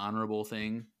like the honorable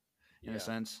thing in a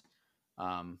sense.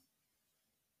 But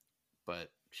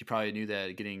she probably knew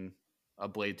that getting a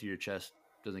blade through your chest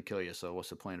doesn't kill you. So what's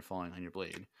the point of falling on your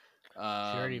blade? She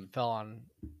already fell on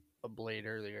a blade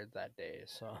earlier that day.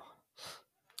 So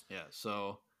yeah.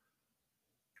 So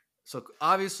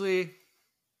obviously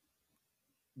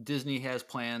Disney has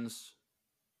plans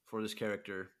for this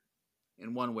character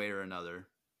in one way or another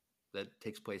that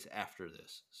takes place after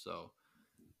this. So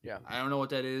yeah, I don't know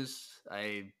what that is.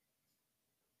 I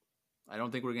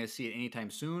don't think we're going to see it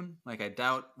anytime soon. Like, I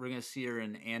doubt we're going to see her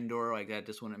in Andor. Like, that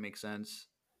just wouldn't make sense.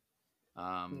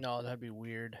 no, that'd be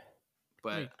weird.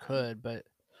 But it could, but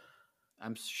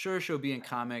I'm sure she'll be in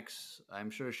comics. I'm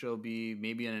sure she'll be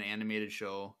maybe in an animated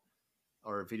show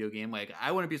or a video game. Like,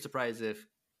 I wouldn't be surprised if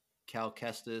Cal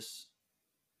Kestis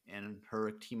and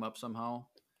her team up somehow.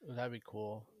 That'd be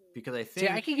cool. Because I think...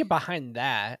 See, I could get behind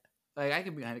that. Like, I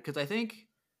could be behind it. Because I think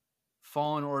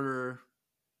Fallen Order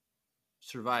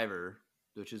Survivor,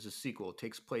 which is a sequel,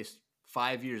 takes place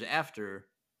 5 years after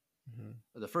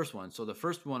the first one. So the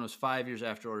first one was 5 years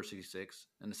after Order 66,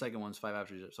 and the second one's 5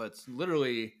 after. So it's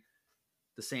literally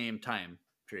the same time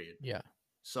period. Yeah.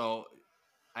 So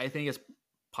I think it's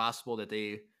possible that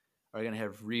they are going to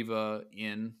have Riva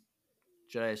in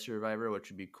Jedi Survivor, which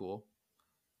would be cool.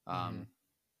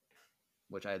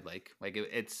 Which I'd like. Like,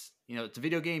 it's it's a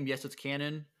video game. Yes, it's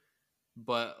canon,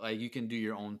 but like, you can do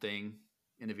your own thing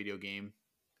in a video game.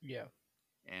 Yeah.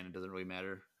 And it doesn't really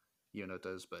matter. Even though it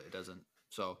does, but it doesn't.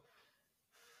 So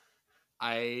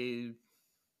I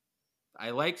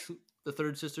liked the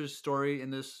third sister's story in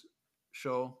this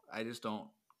show. I just don't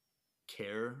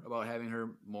care about having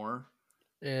her more.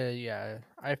 Yeah,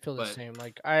 I feel the same.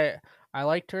 Like, I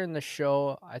liked her in the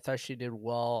show. I thought she did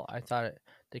well. I thought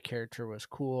the character was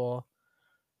cool.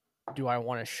 Do I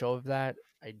want a show of that?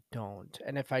 I don't.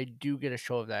 And if I do get a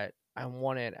show of that, I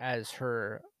want it as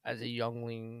her as a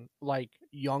youngling, like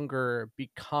younger,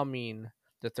 becoming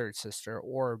the third sister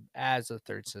or as a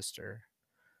third sister.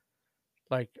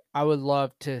 Like, I would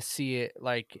love to see it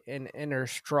like in her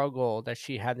struggle that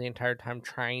she had the entire time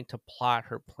trying to plot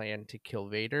her plan to kill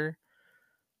Vader.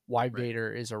 Why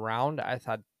Vader is around. I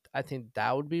think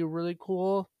that would be a really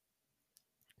cool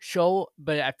show,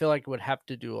 but I feel like it would have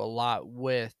to do a lot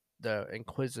with the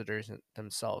Inquisitors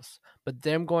themselves. But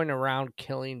them going around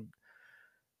killing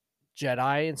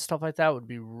Jedi and stuff like that would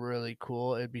be really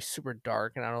cool. It'd be super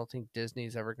dark, and I don't think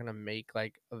Disney's ever gonna make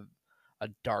like a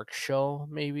dark show,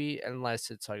 maybe,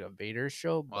 unless it's like a Vader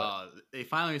show. But well, they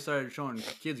finally started showing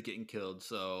kids getting killed,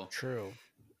 so true.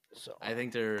 So I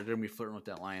think they're gonna be flirting with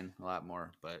that line a lot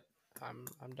more. But I'm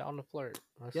down to flirt.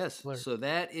 Let's flirt. So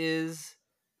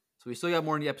we still got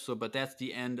more in the episode, but that's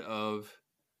the end of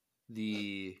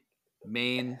the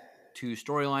main two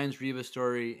storylines: Riva's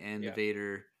story and the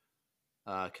Vader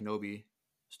Kenobi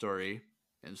story.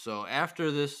 And so after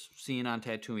this scene on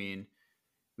Tatooine,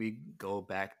 we go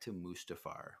back to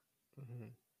Mustafar.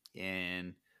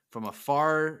 And from a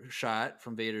far shot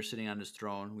from Vader sitting on his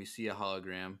throne, we see a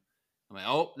hologram. I'm like,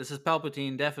 oh, this is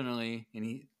Palpatine, definitely.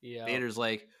 And Vader's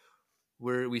like,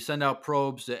 we send out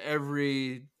probes to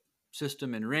every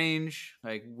system in range.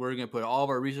 Like, we're going to put all of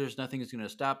our resources. Nothing is going to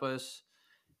stop us.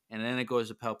 And then it goes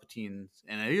to Palpatine.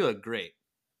 And he looked great.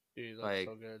 Dude, he looked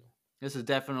so good. This is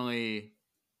definitely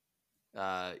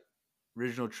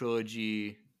original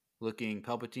trilogy looking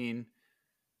Palpatine.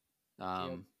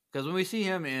 Because when we see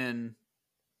him in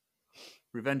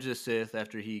Revenge of the Sith,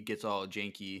 after he gets all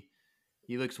janky,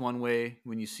 he looks one way.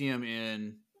 When you see him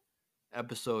in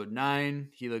Episode 9,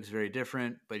 he looks very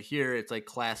different. But here, it's like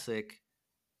classic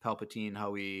Palpatine, how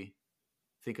we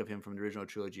think of him from the original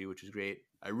trilogy, which is great.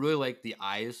 I really like the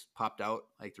eyes popped out,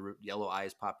 like the yellow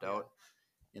eyes popped out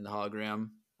in the hologram.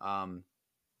 And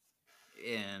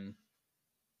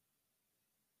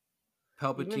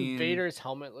Palpatine, Even Vader's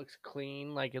helmet looks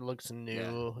clean, like it looks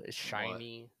new. It's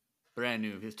shiny. brand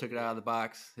new. He just took it out of the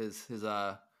box. His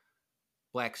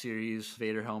Black Series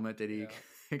Vader helmet that he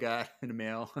got in the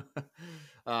mail.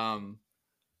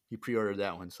 He pre-ordered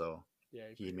that one, so Yeah,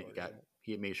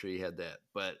 he made sure he had that.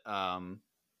 But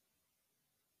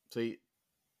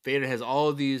Vader has all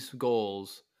of these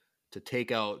goals to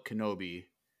take out Kenobi,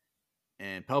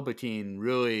 and Palpatine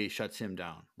really shuts him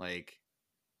down. Like,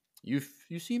 you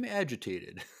seem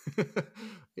agitated.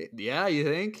 Yeah, you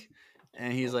think?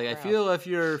 And he's like, I feel if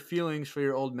your feelings for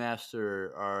your old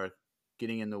master are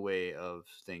getting in the way of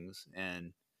things,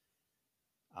 and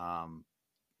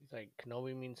he's like,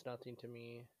 Kenobi means nothing to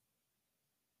me.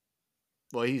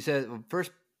 well, he said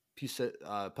first. He said,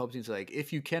 Palpatine's like,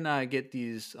 if you cannot get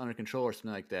these under control or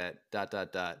something like that. ... Yeah.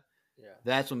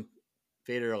 That's when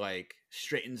Vader like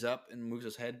straightens up and moves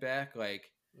his head back,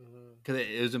 like, because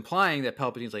it was implying that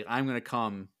Palpatine's like, I'm gonna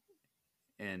come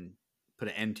and put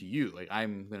an end to you. Like,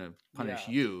 I'm gonna punish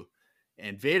you.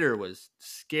 And Vader was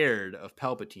scared of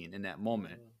Palpatine in that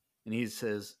moment, and he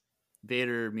says,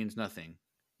 Vader means nothing,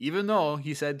 even though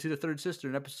he said to the third sister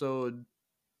in episode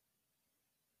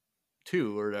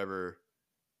 2 or whatever,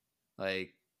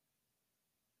 like,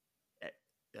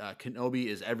 Kenobi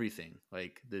is everything.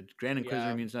 Like, the Grand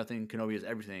Inquisitor means nothing. Kenobi is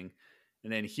everything.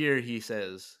 And then here he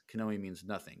says Kenobi means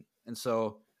nothing. And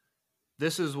so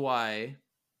this is why,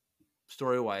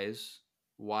 story-wise,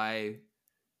 why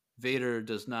Vader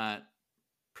does not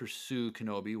pursue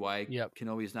Kenobi, why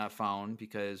Kenobi is not found,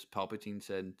 because Palpatine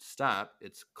said, stop.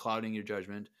 It's clouding your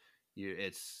judgment.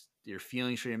 Your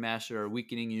feelings for your master are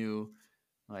weakening you.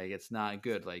 Like, it's not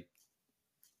good. Like,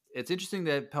 it's interesting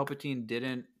that Palpatine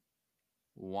didn't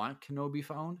want Kenobi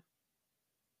found,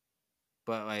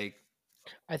 but like,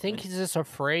 I think he's just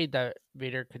afraid that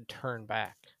Vader could turn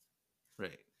back.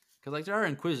 Right, because like there are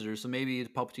Inquisitors, so maybe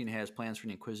Palpatine has plans for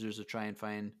the Inquisitors to try and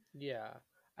find. Yeah,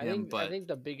 I think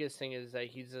the biggest thing is that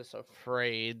he's just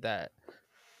afraid that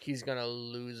he's gonna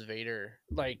lose Vader.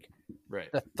 Like,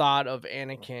 the thought of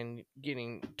Anakin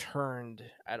getting turned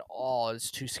at all is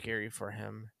too scary for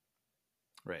him.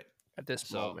 Right. At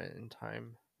this moment in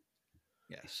time.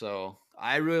 Yeah, so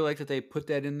I really like that they put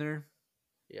that in there.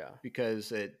 Yeah.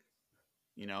 Because it's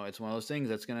one of those things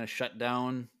that's going to shut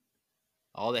down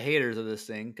all the haters of this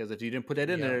thing. Because if you didn't put that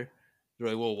in there, you're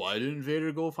like, well, why didn't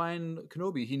Vader go find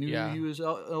Kenobi? He knew he was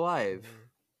alive.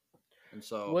 And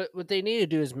so what they need to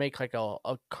do is make like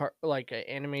an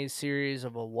animated series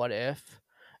of a what if,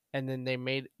 and then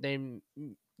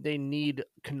they need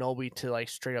Kenobi to like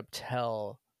straight up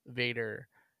tell Vader,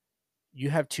 you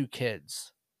have 2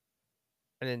 kids,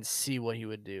 and then see what he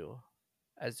would do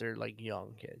as they're like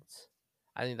young kids.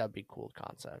 I think that'd be a cool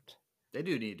concept. They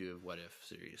do need to do a what if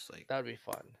series. Like, that'd be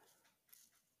fun.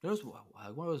 There was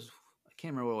I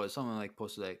can't remember what it was. Someone like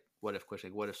posted like what if question,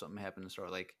 like what if something happened and start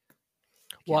like.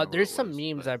 Well, there's some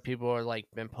memes that people are like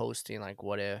been posting, like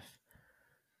what if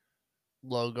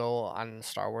logo on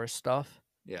Star Wars stuff.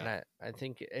 Yeah, and I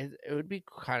think it would be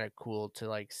kind of cool to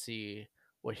like see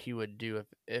what he would do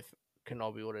if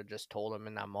Kenobi would have just told him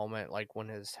in that moment, like when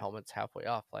his helmet's halfway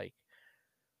off, like,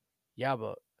 yeah,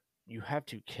 but you have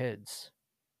 2 kids.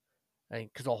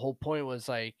 Like, because the whole point was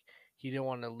like he didn't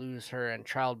want to lose her in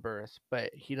childbirth,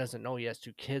 but he doesn't know he has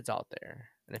 2 kids out there.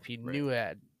 And if he knew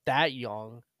it that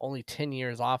young, only 10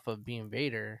 years off of being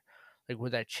Vader, like,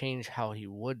 would that change how he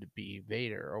would be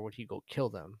Vader, or would he go kill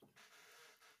them?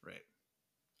 Right.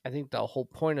 I think the whole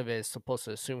point of it is supposed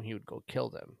to assume he would go kill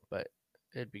them, but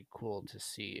it'd be cool to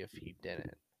see if he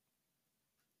didn't.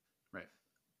 Right.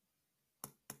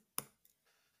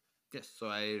 Yes. So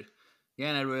I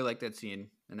really like that scene,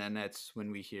 and then that's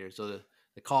when we hear the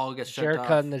call gets shut off.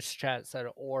 Jerica in this chat said,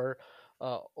 or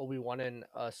Obi-Wan and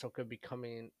Ahsoka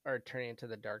becoming or turning into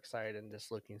the dark side and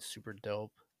just looking super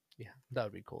dope. Yeah, that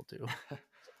would be cool too.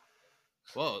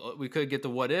 Well, we could get the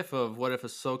what if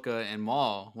Ahsoka and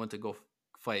Maul went to go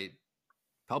fight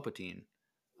Palpatine.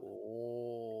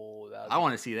 Oh, I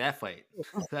want to see that fight,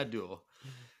 that duel.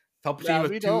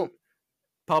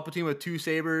 Palpatine with 2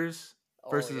 sabers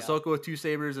versus Ahsoka with 2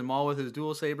 sabers and Maul with his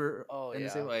dual saber. Oh,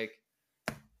 and like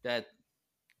that.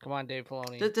 Come on, Dave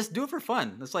Filoni. Just do it for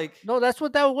fun. It's like, no, that's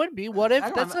what that would be. What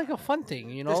if that's like a fun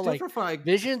thing? You know, like, for fun. Like,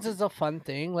 Visions is a fun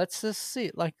thing. Let's just see.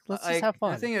 Like, let's just have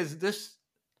fun. The thing is, this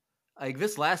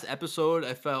last episode,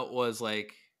 I felt was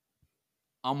like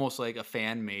almost like a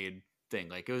fan made thing.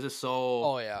 Like, it was just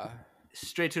so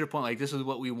straight to the point. Like, this is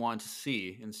what we want to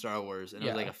see in Star Wars, and it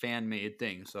was like a fan made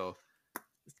thing. So,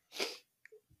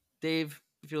 Dave,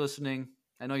 if you're listening,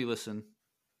 I know you listen.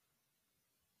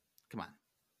 Come on,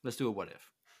 let's do a what if.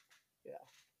 Yeah,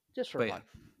 just for fun.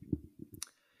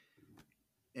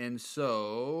 And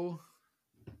so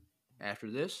after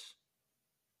this,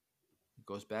 it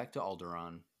goes back to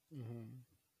Alderaan.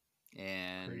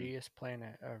 And Prettiest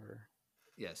planet ever.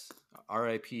 yes,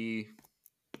 R.I.P.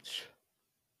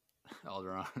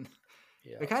 Alderaan.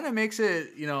 Yeah. It kind of makes it,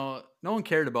 no one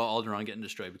cared about Alderaan getting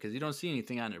destroyed because you don't see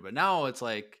anything on there. But now it's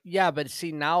like, Yeah, but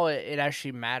see, now it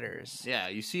actually matters. yeah,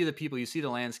 you see the people, you see the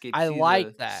landscape, you I see like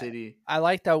the that. city. I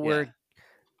like that Yeah.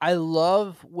 I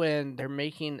love when they're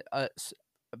making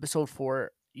episode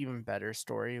 4 even better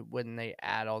story when they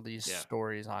add all these Yeah.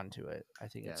 stories onto it. I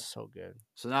think Yeah. it's so good.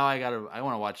 So now I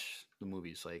want to watch the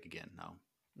movies like again now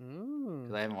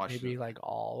because I haven't watched Maybe it. like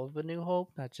all of A New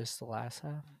Hope, not just the last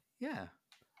half. Yeah.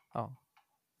 Oh,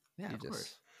 Yeah, you of just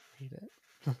course. hate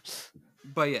it.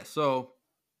 But yeah, so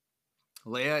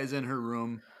Leia is in her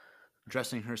room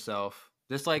dressing herself,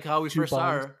 just like how we Two first saw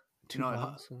buns. her, Two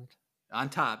buns. on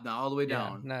top, not all the way Yeah,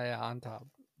 down. no, yeah, on top.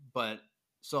 But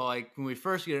so like when we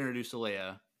first get introduced to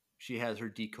Leia, she has her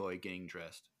decoy getting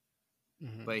dressed.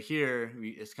 But here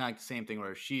it's kind of the same thing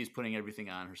where she's putting everything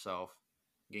on herself,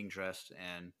 getting dressed,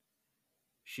 and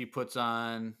she puts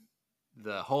on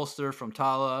the holster from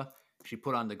Tala. She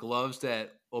put on the gloves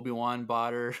that Obi-Wan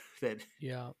bought her that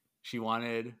Yeah. she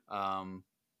wanted.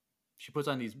 She puts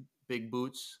on these big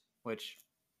boots, which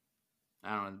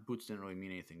I don't know. Boots didn't really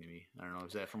mean anything to me. I don't know.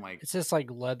 Is that from like? It's just like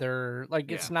leather. Like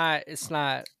Yeah. it's not. So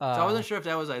I wasn't sure if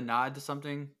that was a nod to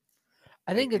something.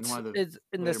 I think in one of the it's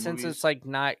in the later sense movies. it's like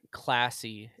not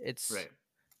classy. It's Right.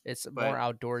 It's But- more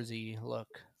outdoorsy look.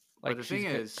 Like the thing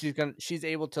is- she's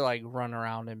able to like run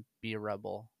around and be a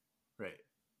rebel. Right.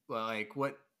 Well, like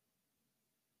when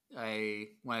I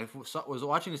was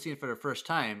watching the scene for the first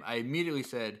time, I immediately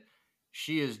said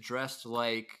she is dressed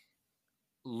like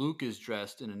Luke is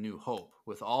dressed in A New Hope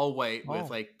with all white Oh. with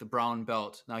like the brown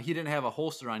belt. Now he didn't have a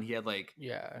holster on; he had like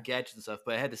Yeah. gadgets and stuff,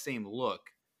 but it had the same look.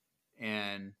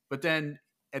 But then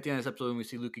at the end of this episode, when we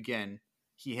see Luke again,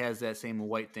 he has that same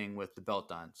white thing with the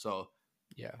belt on. So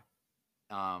Yeah.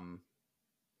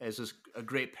 it's just a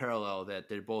great parallel that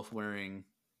they're both wearing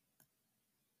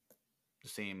the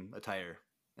same attire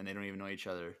and they don't even know each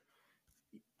other.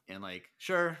 And like,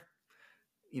 sure,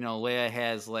 Leia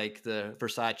has like the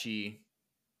Versace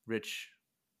rich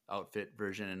outfit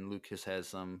version, and Lucas has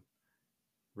some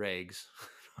rags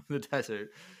from the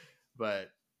desert.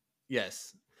 But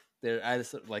yes, I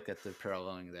just like that they're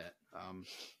paralleling that.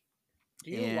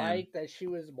 Do you And- like that she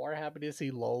was more happy to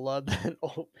see Lola than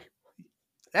Obi?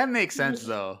 That makes sense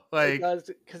though. Like,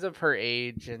 because of her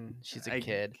age and she's a I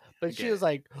kid. But she get was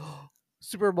like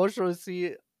super emotional to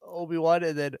see Obi-Wan,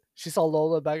 and then she saw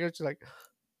Lola back and she's like,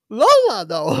 Lola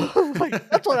though. Like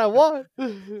that's what I want.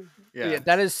 yeah,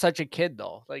 That is such a kid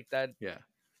though. Like that. yeah.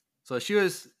 So she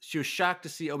was shocked to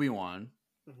see Obi-Wan.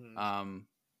 Mhm.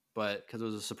 But because it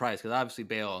was a surprise, because obviously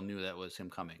Bail knew that was him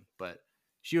coming, but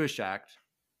she was shocked,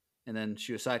 and then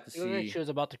she was shocked to It looked like see she was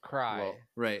about to cry.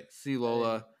 see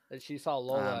Lola, And she saw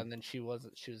Lola, Um, and then she was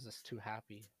just too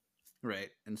happy. right,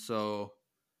 and so,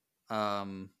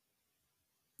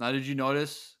 now did you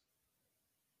notice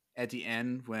at the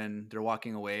end when they're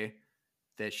walking away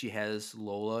that she has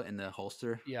Lola in the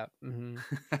holster? Yeah.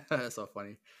 That's so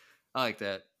funny. I like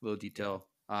that little detail.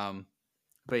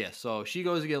 But yeah, so she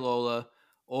goes to get Lola.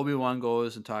 Obi-Wan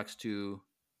goes and talks to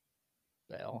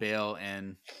Bail,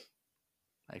 and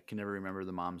I can never remember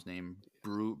the mom's name.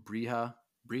 Briha?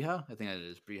 I think that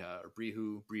is Briha or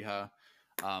Briha.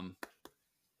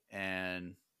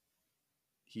 And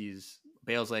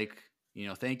Bail's like,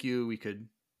 thank you. We could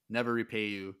never repay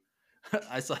you.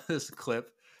 I saw this clip.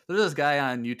 There's this guy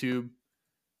on YouTube,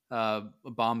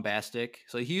 Bombastic.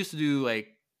 So he used to do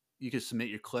like, you could submit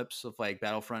your clips of like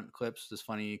Battlefront clips, just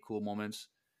funny, cool moments.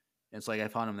 And it's like I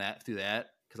found him through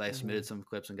that because I submitted some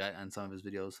clips and got on some of his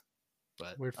videos.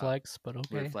 But Weird flex, but okay.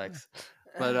 weird flex.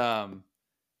 But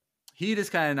he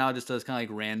just kind of now just does kind of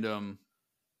like random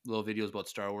little videos about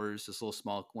Star Wars, just little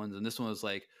small ones. And this one was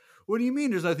like, "What do you mean?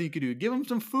 There's nothing you can do? Give him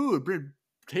some food.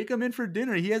 Take him in for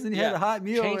dinner. He hasn't had a hot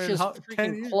meal Change in his 10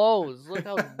 freaking years. clothes. Look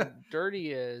how dirty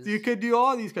he is. You could do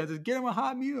all these kinds. Just get him a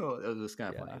hot meal." It was just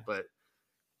kind of funny,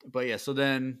 but yeah. So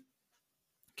then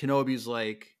Kenobi's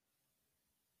like,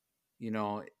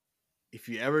 if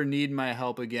you ever need my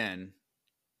help again,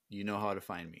 you know how to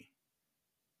find me.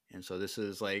 And so this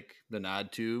is like the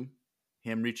nod to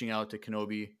him reaching out to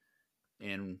Kenobi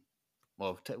and,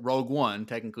 Rogue One,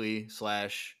 technically, /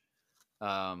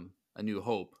 A New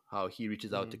Hope, how he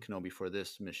reaches out to Kenobi for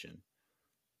this mission.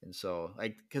 And so,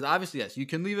 like, because obviously, yes, you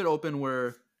can leave it open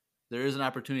where there is an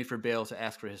opportunity for Bail to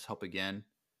ask for his help again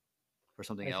for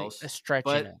something else.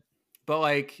 Stretching it. But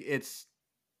like, it's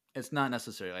not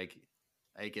necessary. Like,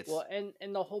 Like it's Well,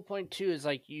 and the whole point too is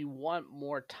like you want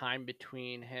more time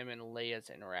between him and Leia's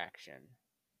interaction.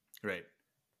 right.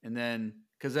 And then,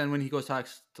 because then when he goes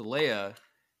talks to Leia,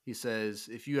 he says,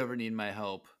 "If you ever need my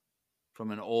help from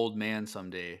an old man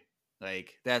someday,"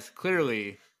 like that's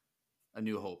clearly a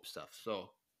New Hope stuff.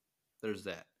 So there's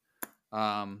that.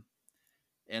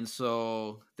 And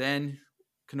so then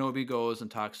Kenobi goes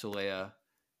and talks to Leia,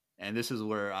 and this is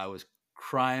where I was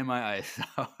crying my eyes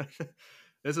out.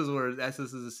 This is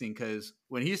the scene, because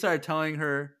when he started telling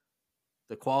her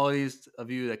the qualities of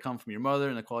you that come from your mother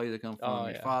and the qualities that come from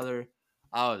your father,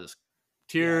 I was just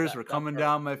tears were coming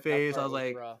down my face. I was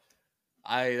like, rough.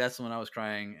 that's when I was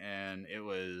crying, and it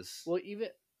was Well, even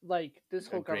like this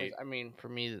whole great. conversation, I mean, for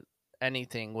me,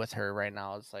 anything with her right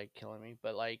now is like killing me.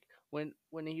 But like when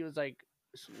he was like,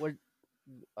 what,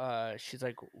 she's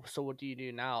like, so what do you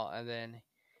do now? And then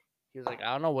he was like,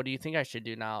 I don't know. What do you think I should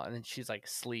do now? And then she's like,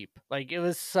 sleep. Like it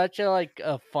was such a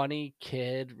a funny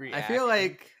kid reaction. I feel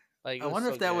like it I was wonder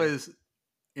so if that good. was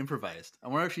improvised. I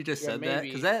wonder if she just Yeah, said that,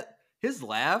 because maybe. his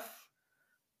laugh,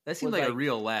 that seemed Was like a like-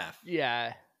 real laugh.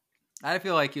 Yeah, I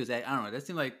feel like he was. I don't know. That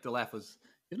seemed like the laugh was.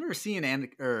 You've never seen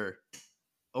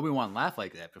Obi-Wan laugh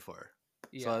like that before,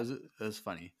 yeah. so it was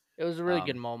funny. It was a really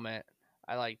good moment.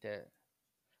 I liked it.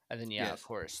 And then of Yes.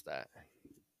 course that.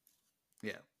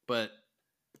 Yeah, but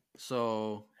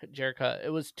so Jerica, it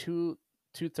was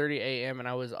 2:30 a.m. and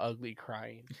I was ugly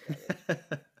crying.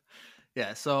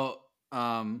 yeah, so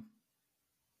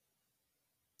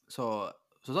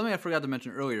something I forgot to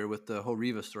mention earlier with the whole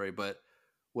Reva story, but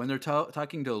when they're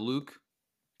talking to Luke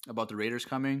about the Raiders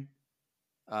coming,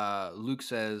 Luke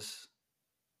says,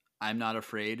 "I'm not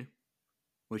afraid,"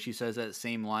 which he says that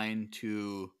same line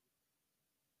to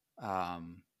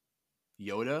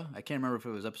Yoda. I can't remember if it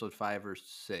was episode 5 or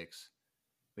 6,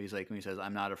 but he's like, when he says,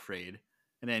 "I'm not afraid,"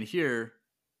 and then here,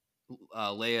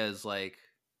 Leia is like,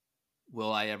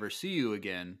 "Will I ever see you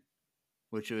again?"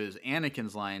 Which was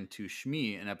Anakin's line to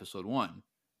Shmi in episode 1.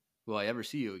 "Will I ever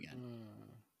see you again?"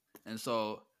 And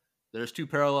so there's two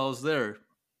parallels there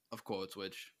of quotes,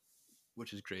 which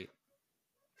is great.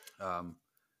 But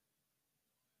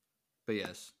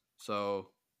yes,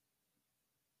 so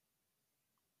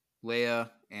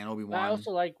Leia and Obi-Wan. I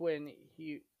also like when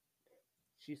he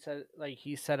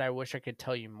said, "I wish I could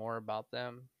tell you more about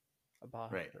them,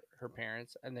 about Right. her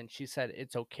parents," and then she said,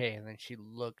 "It's okay," and then she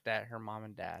looked at her mom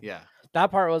and dad. Yeah. That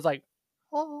part was like,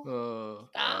 oh,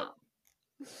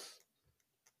 Yep.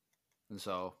 And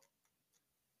so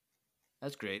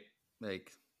that's great.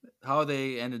 Like how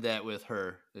they ended that with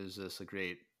her is just a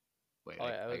great way. Oh,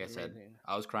 yeah, it like I was said, amazing.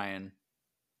 I was crying,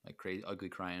 like crazy, ugly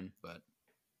crying, but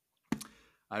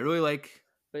I really like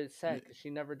But it's sad because she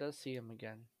never does see him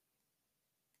again.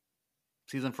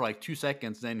 sees him for like 2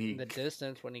 seconds, then he In the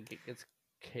distance when he gets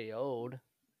KO'd.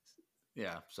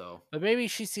 yeah. So But maybe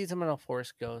she sees him in a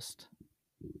Force ghost.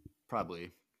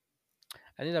 probably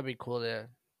I think that'd be cool.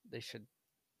 They should.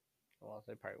 Well,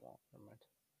 they probably won't. Never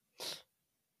mind.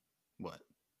 what?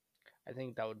 I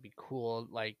think that would be cool.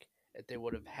 Like if they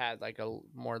would have had like a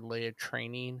more Leia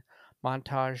training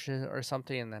montage or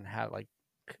something, and then had like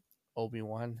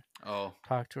Obi-Wan Oh,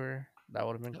 talk to her. That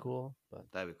would have been cool.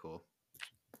 But that'd be cool.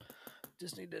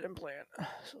 Disney didn't plan.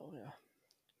 So yeah.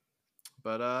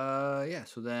 But yeah.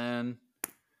 So then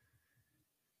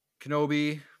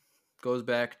Kenobi goes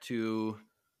back to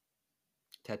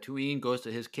Tatooine, goes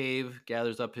to his cave,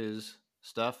 gathers up his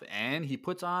stuff, and he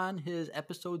puts on his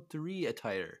episode 3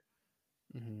 attire,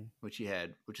 Mm-hmm. which he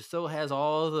had, which still has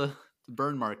all the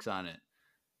burn marks on it.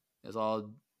 It's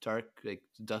all dark, like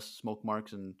dust, smoke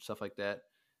marks, and stuff like that.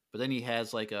 But then he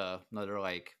has like another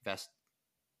like vest,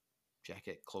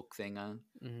 jacket, cloak thing on,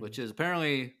 which is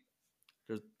apparently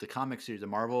there's the comic series, the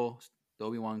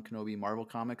Obi-Wan Kenobi Marvel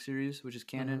comic series, which is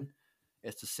canon.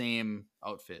 It's the same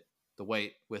outfit, the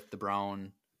white with the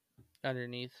brown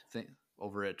Underneath thing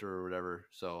over it or whatever.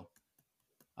 So,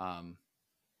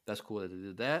 that's cool that they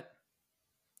did that.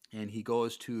 And he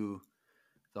goes to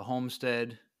the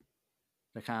homestead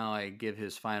to kind of like give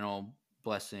his final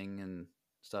blessing and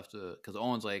stuff because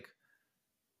Owen's like,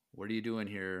 "What are you doing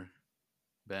here,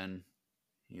 Ben?"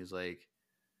 He's like,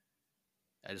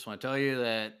 "I just want to tell you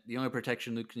that the only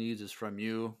protection Luke needs is from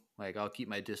you. Like, I'll keep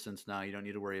my distance now. You don't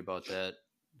need to worry about that."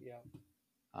 Yeah.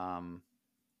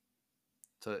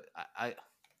 So I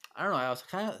don't know. I was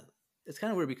it's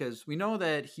kind of weird because we know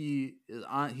that he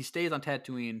stays on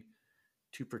Tatooine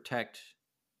to protect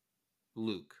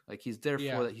Luke. Like he's there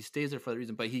for that. He stays there for that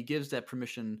reason, but he gives that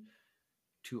permission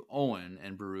to Owen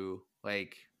and Beru.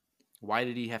 Like, why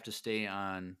did he have to stay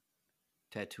on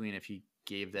Tatooine if he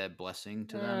gave that blessing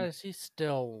to them. He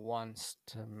still wants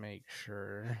to make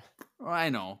sure. Well, I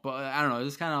know, but I don't know.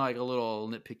 It's kind of like a little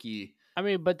nitpicky. I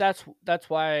mean, but that's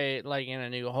why, like in A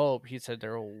New Hope, he said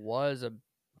there was a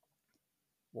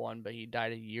one, but he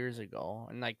died years ago,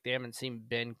 and like they haven't seen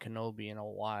Ben Kenobi in a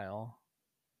while.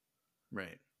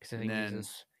 Right. Because I And think then-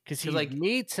 because he like-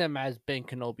 meets him as Ben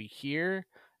Kenobi here,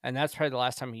 and that's probably the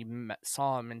last time he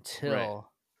saw him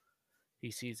until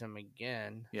he sees him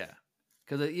again. Yeah.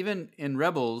 Because even in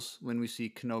Rebels, when we see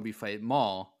Kenobi fight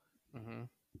Maul, Mm-hmm.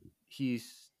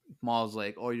 Maul's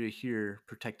like, "Oh, you're here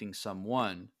protecting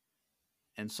someone,"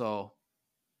 and so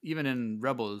even in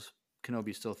Rebels,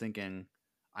 Kenobi's still thinking,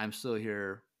 "I'm still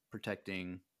here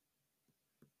protecting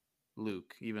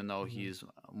Luke," even though Mhm. he's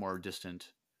more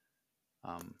distant.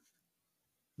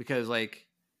 Because like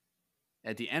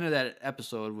at the end of that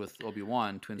episode with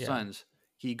Obi-Wan, Twin Yeah. Sons,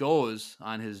 he goes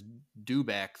on his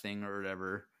do-back thing or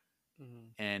whatever, Mm-hmm.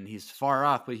 and he's far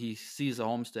off, but he sees the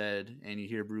homestead, and you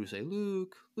hear Bruce say,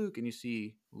 "Luke, Luke," and you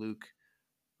see Luke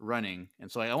running.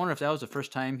 And so like, I wonder if that was the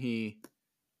first time he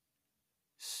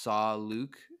saw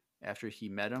Luke after he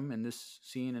met him in this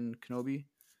scene in Kenobi.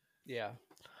 Yeah.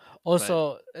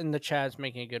 Also, in the chat's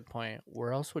making a good point.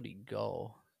 Where else would he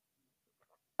go?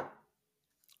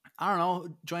 I don't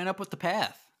know. Join up with the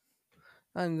Path.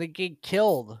 And they get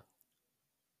killed.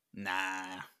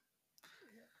 Nah.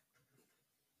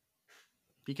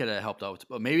 He could have helped out,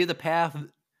 but maybe the Path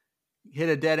hit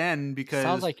a dead end because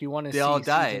Sounds like you want to they see all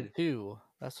season died. 2.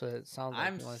 That's what it sounds like.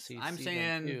 I'm You want to see I'm season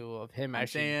saying- 2 of him I'm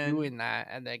actually saying- doing that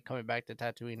and then coming back to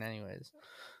Tatooine anyways.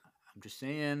 I'm just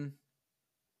saying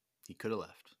he could have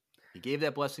left. He gave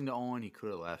that blessing to Owen. He could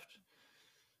have left.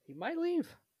 He might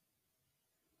leave.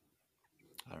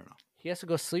 I don't know. He has to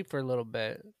go sleep for a little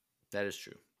bit. That is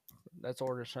true. That's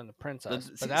orders from the princess.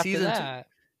 But But after season two- that,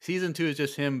 Season 2 is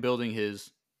just him building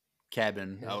his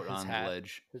cabin His- out his on hat. the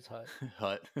ledge. his hut.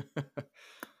 Hut.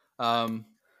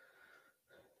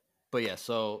 But yeah,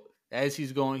 so as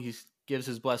he's going, he gives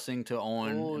his blessing to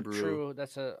Owen Oh, and Beru. true.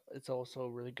 It's also a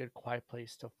really good quiet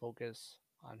place to focus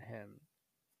on him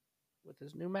with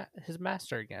his his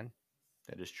master again.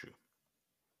 That is true.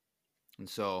 And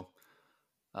so,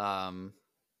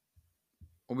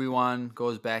 Obi-Wan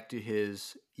goes back to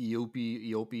his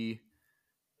Eope,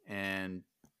 and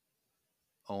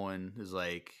Owen is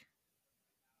like,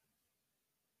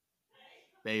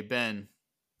 "Hey, Ben."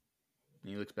 And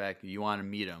he looks back, "You want to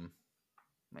meet him?"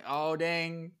 I'm like, oh,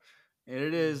 dang. There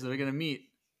it is. They're going to meet.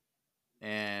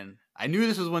 And I knew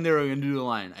this was when they were going to do the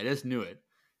line. I just knew it.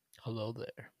 Hello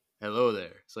there. Hello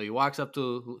there. So he walks up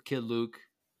to kid Luke,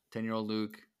 10-year-old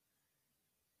Luke,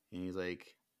 and he's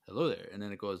like, "Hello there." And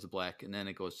then it goes to black, and then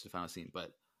it goes to the final scene.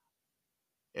 But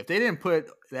if they didn't put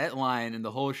that line in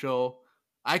the whole show,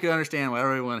 I could understand why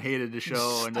everyone hated the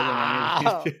show and doesn't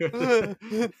want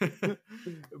to.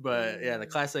 But yeah, the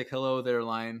classic "Hello there"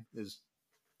 line is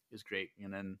great.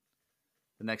 And then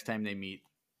the next time they meet,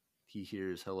 he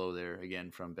hears "Hello there"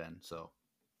 again from Ben. So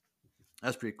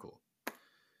that's pretty cool.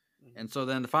 And so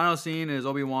then the final scene is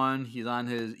Obi-Wan. He's on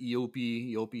his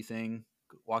Eope thing,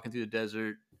 walking through the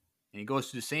desert, and he goes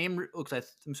to the same. Looks like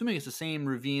I'm assuming it's the same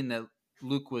ravine that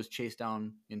Luke was chased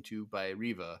down into by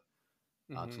Reva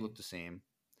to look the same.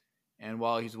 And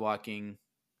while he's walking,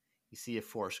 you see a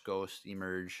Force ghost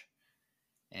emerge,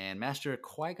 and Master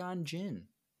Qui-Gon Jinn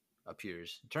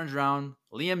appears. He turns around,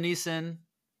 Liam Neeson,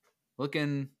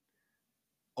 looking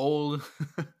old,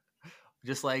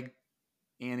 just like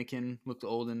Anakin looked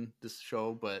old in this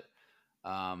show, but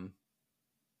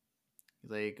he's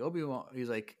like, Obi-Wan, he's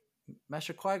like,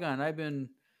 "Master Qui-Gon, I've been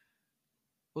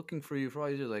looking for you for all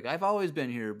these years. Like, I've always been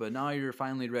here, but now you're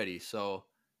finally ready." So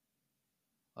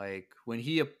like when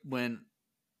you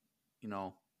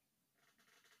know,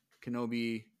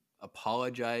 Kenobi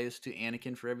apologized to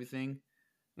Anakin for everything,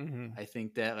 I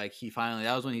think that like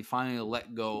that was when he finally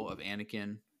let go of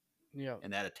Anakin Yeah.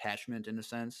 and that attachment in a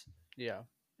sense. Yeah.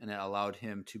 And that allowed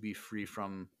him to be free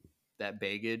from that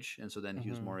baggage, and so then he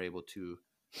was Mhm. more able to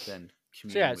then So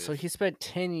commune yeah, with. so he spent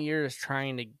 10 years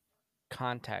trying to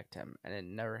contact him and it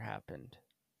never happened.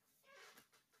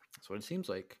 That's what it seems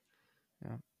like.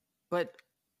 Yeah. But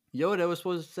Yoda was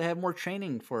supposed to have more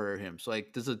training for him. So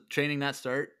like, does the training not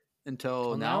start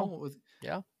until Till now? now.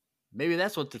 Yeah. Maybe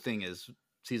that's what the thing is.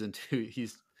 Season 2,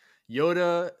 he's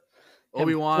Yoda, Him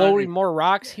Obi-Wan, floating more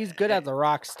rocks. He's good at the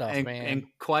rock stuff, and, man. and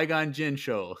Qui-Gon Jinn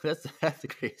show. That's a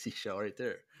crazy show right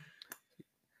there.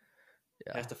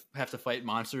 Yeah. Have to fight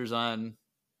monsters on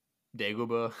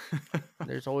Dagobah.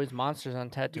 There's always monsters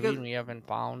on Tatooine Because- we haven't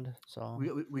found. So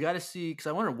we got to see, because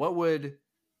I wonder what would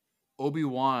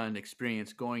Obi-Wan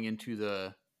experience going into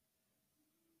the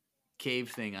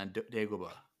cave thing on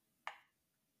Dagobah.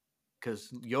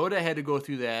 because Yoda had to go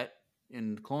through that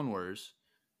in Clone Wars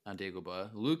on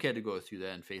Dagobah. Luke had to go through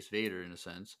that and face Vader in a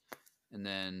sense. And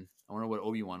then I wonder what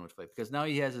Obi-Wan would fight, because now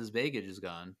he has his baggage is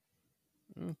gone.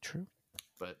 True.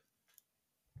 But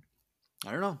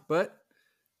I don't know. But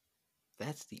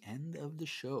that's the end of the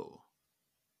show.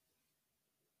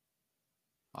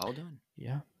 All done.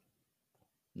 Yeah.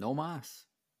 No mas.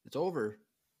 It's over.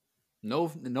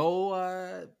 No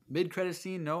mid-credit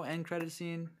scene, no end credit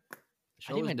scene. I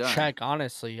Show didn't is even done. check,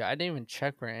 honestly. I didn't even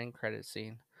check for an end credit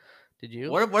scene. Did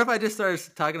you? What if I just started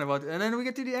talking about, and then we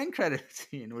get to the end credit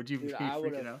scene? Would you Dude, be I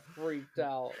would freaking have out? freaked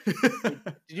out.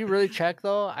 Did you really check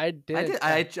though? I did.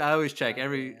 I did. I always check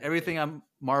Oh, yeah, everything on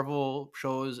Marvel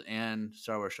shows and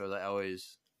Star Wars shows. I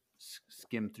always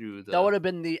skim through the. That would have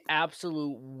been the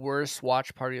absolute worst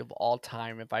watch party of all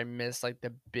time if I missed like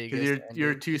the biggest. Because you're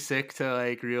ending. too sick to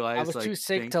like realize. I was like, too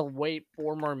sick to wait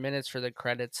 4 more minutes for the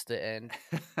credits to end,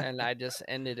 and I just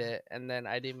ended it. And then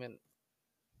I didn't even.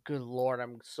 Good Lord,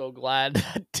 I'm so glad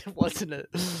that it wasn't a.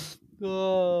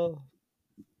 Oh,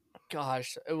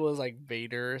 gosh, it was like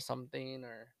Vader or something,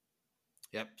 or.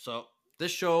 Yep. So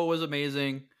this show was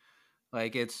amazing.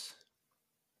 Like it's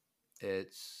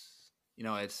it's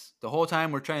the whole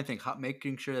time we're trying to think,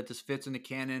 making sure that this fits in the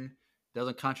canon,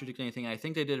 doesn't contradict anything. I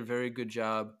think they did a very good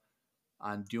job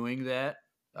on doing that.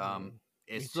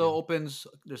 It still opens.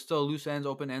 There's still loose ends,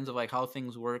 open ends of like how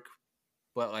things work,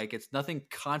 but like it's nothing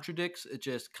contradicts. It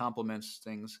just complements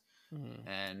things,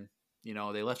 and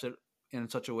they left it in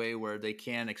such a way where they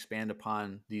can expand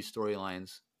upon these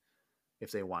storylines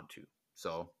if they want to.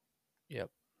 So, Yep.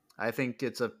 I think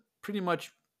it's a pretty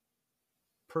much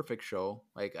perfect show.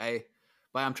 I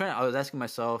was asking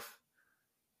myself,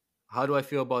 how do I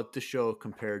feel about this show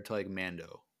compared to like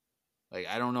Mando? Like,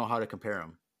 I don't know how to compare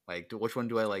them. Like, which one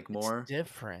do I like more? It's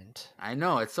different. I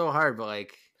know it's so hard, but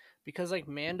like, because like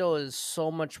Mando is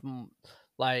so much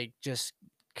like just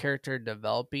character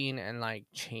developing and like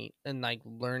change and like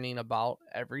learning about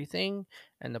everything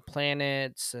and the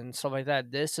planets and stuff like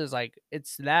that. This is like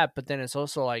it's that, but then it's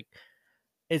also like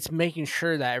it's making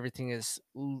sure that everything is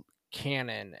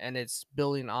canon and it's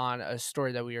building on a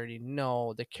story that we already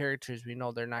know. The characters we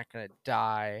know they're not gonna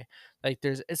die. Like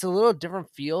it's a little different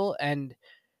feel, and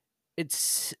it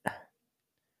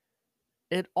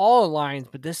all aligns,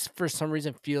 but this for some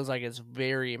reason feels like it's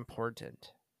very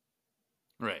important.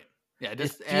 right? Yeah,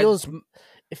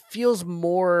 It feels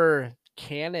more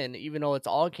canon, even though it's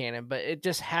all canon. But it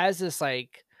just has this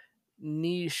like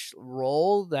niche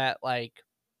role that like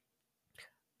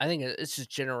I think it's just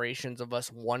generations of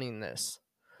us wanting this.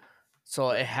 So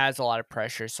it has a lot of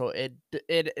pressure. So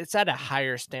it's at a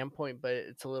higher standpoint, but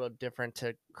it's a little different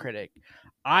to critic.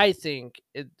 I think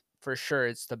it for sure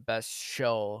it's the best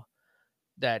show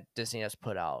that Disney has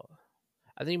put out.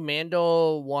 I think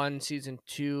Mando won season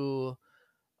 2,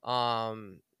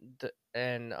 and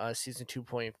season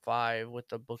 2.5 with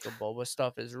the Book of Boba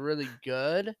stuff is really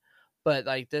good, but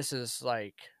like this is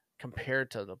like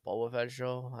compared to the Boba Fett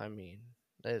show, I mean,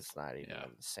 it's not even the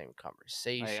same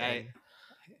conversation.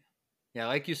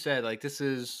 Like you said, like this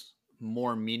is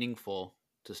more meaningful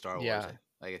to Star Wars. Yeah.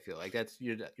 Like I feel like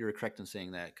you're correct in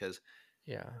saying that, because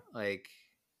like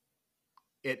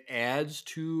it adds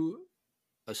to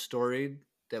a story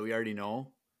that we already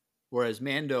know, whereas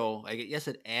Mando, like yes,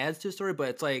 it adds to a story, but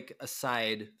it's like a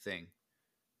side thing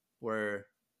where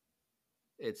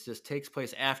it just takes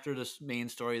place after this main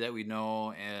story that we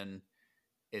know, and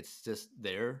it's just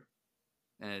there,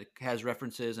 and it has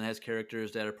references and has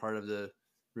characters that are part of the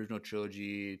original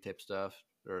trilogy type stuff,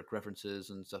 or references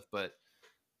and stuff, but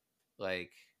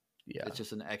like it's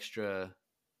just an extra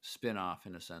spin-off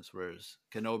in a sense, whereas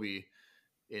Kenobi,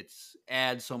 it's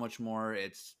adds so much more.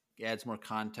 It adds more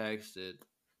context. It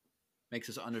makes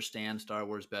us understand Star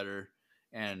Wars better,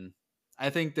 and I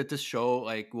think that this show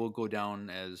like will go down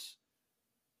as,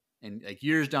 and like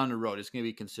years down the road, it's going to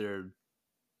be considered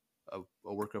a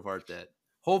work of art that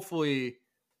hopefully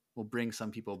will bring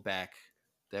some people back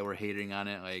that were hating on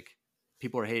it. Like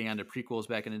people were hating on the prequels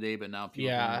back in the day, but now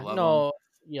people are going to love them.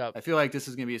 Yeah, I feel like this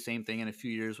is going to be the same thing in a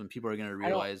few years when people are going to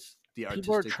realize the artistic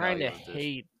value of this. People are trying to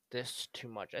hate this too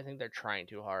much. I think they're trying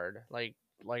too hard. Like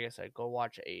I said, go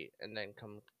watch 8 and then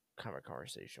come have a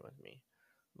conversation with me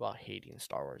about hating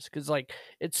Star Wars, because like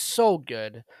it's so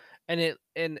good, and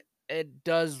it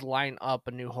does line up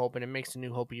A New Hope, and it makes A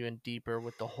New Hope even deeper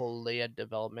with the whole Leia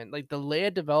development. Like the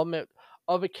Leia development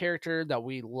of a character that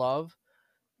we love,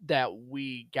 that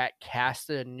we got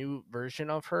casted a new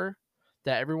version of her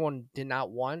that everyone did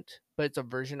not want, but it's a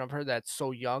version of her that's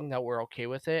so young that we're okay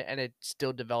with it, and it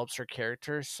still develops her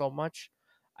character so much.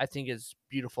 I think is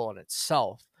beautiful in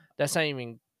itself. That's not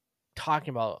even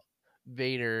talking about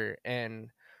Vader and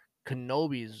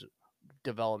Kenobi's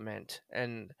development,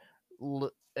 and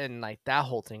like that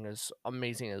whole thing is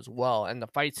amazing as well, and the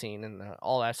fight scene and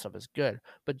all that stuff is good.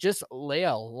 But just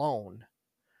Leia alone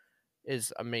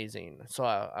is amazing. So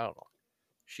I don't know,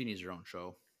 She needs her own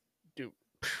show. dude.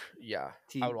 Yeah,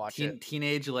 I would watch it.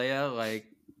 Teenage Leia, like,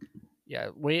 Yeah,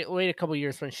 wait a couple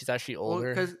years when she's actually older.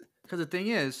 because the thing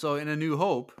is, so in A New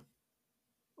Hope,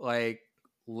 like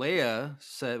Leia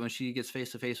said when she gets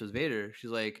face to face with Vader, she's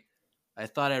like, "I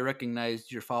thought I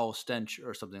recognized your foul stench"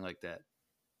 or something like that.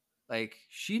 Like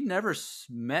she never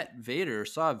met Vader,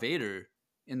 saw Vader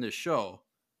in the show,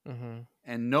 Mm-hmm.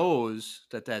 and knows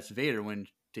that that's Vader when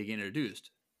they get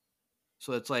introduced.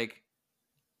 So it's like,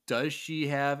 does she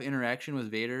have interaction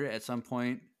with Vader at some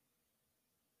point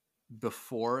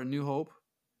before A New Hope?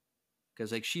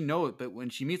 Because like she knows, but when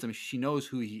she meets him, she knows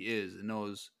who he is and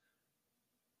knows,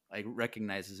 like,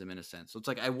 recognizes him in a sense. So it's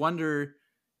like, I wonder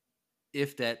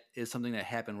if that is something that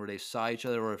happened where they saw each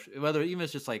other, or if, whether even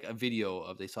it's just like a video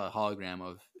of they saw a hologram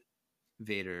of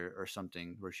Vader or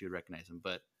something where she would recognize him.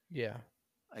 But Yeah.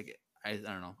 like, I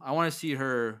don't know. I want to see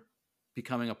her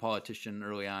becoming a politician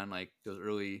early on, like those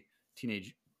early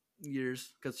teenage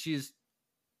years, because she's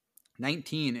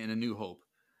 19 in A New Hope,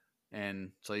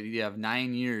 and so you have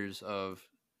 9 years of,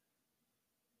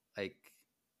 like,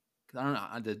 I don't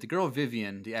know, the girl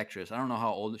Vivian, the actress. I don't know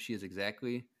how old she is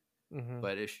exactly, Mm-hmm.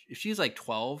 but if she's like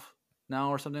 12 now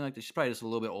or something like that, she's probably just a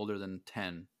little bit older than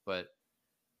 10. But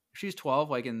if she's 12,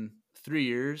 like in 3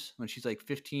 years, when she's like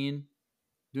 15,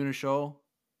 doing a show,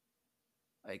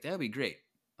 like that'd be great.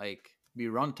 Like be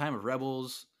around the time of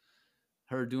Rebels,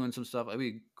 her doing some stuff. It'd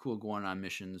be cool going on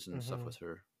missions and stuff Mhm. with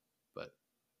her. But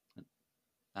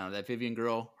I don't know, that Vivian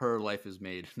girl, her life is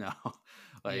made now.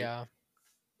 Like, Yeah.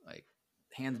 like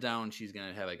hands down, she's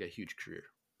gonna have like a huge career.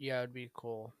 Yeah, it'd be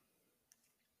cool.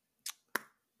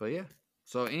 But yeah.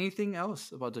 So anything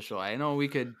else about the show? I know we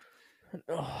could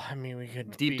Oh, I mean, we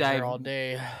could Deep be dive- here all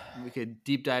day.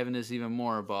 deep dive in this even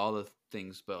more about all the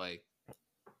things, but like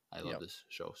I love Yep. this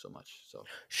show so much. So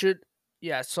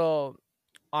So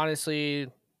honestly,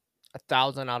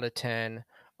 1,000 out of 10.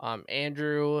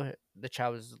 Andrew, the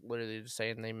chat was literally just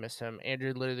saying they miss him.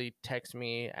 Andrew literally texted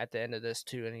me at the end of this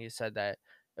too, and he said that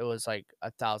it was like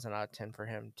 1,000 out of 10 for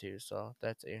him too. So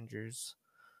that's Andrew's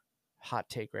hot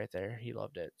take right there. He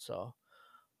loved it. So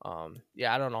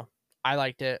yeah, I don't know. I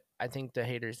liked it. I think the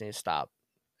haters need to stop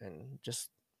and just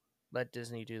let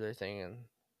Disney do their thing, and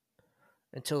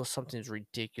until something's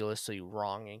ridiculously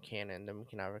wrong in canon, then we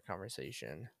can have a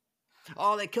conversation.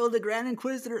 oh, they killed the Grand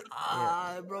Inquisitor.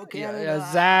 Ah, it broke Canada. Yeah,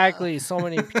 exactly. So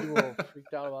many people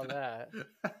freaked out about that.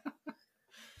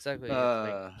 Exactly. It's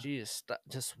like, geez,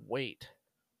 just wait.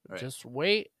 Right. Just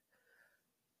wait.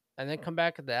 And then come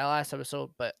back at the last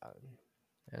episode, but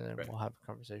and then Right. we'll have a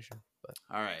conversation. But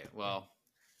All right. Well,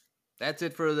 that's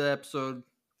it for the episode.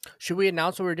 should we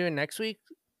announce what we're doing next week?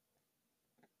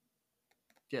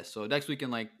 Yes. So next week,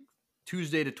 in like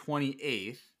Tuesday the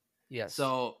 28th. Yes.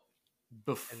 So And,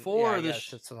 before yeah,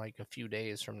 this, it's like a few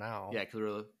days from now. yeah, because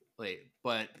we're late.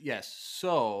 But yes.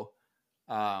 So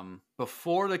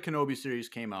before the Kenobi series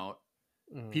came out,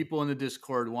 Mhm. people in the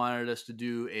Discord wanted us to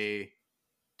do a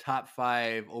top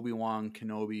 5 Obi-Wan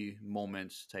Kenobi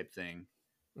moments type thing.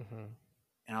 Mhm.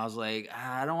 And I was like,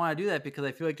 I don't want to do that because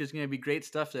I feel like there's going to be great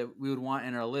stuff that we would want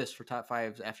in our list for top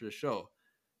 5s after the show.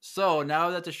 So now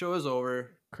that the show is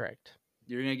over, Correct.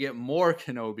 you're going to get more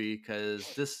Kenobi,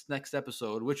 because this next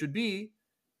episode, which would be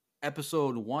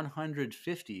episode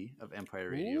 150 of Empire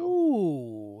Radio,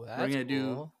 Ooh, that's gonna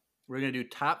do- cool. we're going to do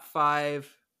top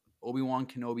 5 Obi-Wan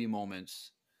Kenobi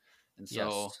moments. And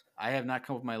so Yes. I have not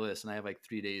come up with my list, and I have like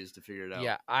 3 days to figure it out.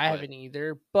 Yeah, I But- haven't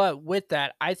either. But with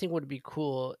that, I think what would be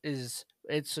cool is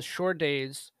it's a short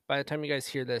days. By the time you guys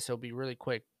hear this, it'll be really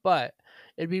quick. But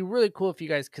it'd be really cool if you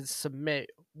guys could submit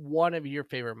one of your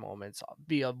favorite moments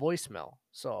via voicemail.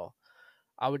 So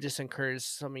I would just encourage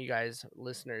some of you guys,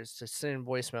 listeners, to send in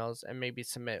voicemails and maybe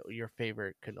submit your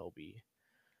favorite Kenobi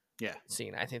Yeah.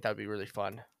 scene. I think that'd be really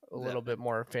fun. A Yeah. little bit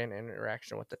more fan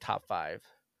interaction with the top 5.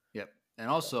 Yep. And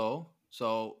also,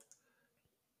 so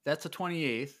that's the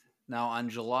 28th. Now on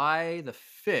July the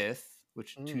 5th,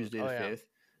 which is Tuesday the oh, yeah.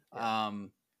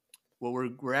 5th, well,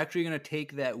 we're actually going to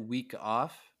take that week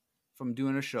off from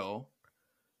doing a show.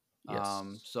 Yes.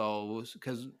 So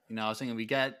because I was thinking you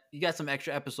got some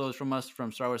extra episodes from us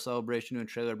from Star Wars Celebration doing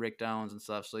trailer breakdowns and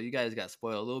stuff. So you guys got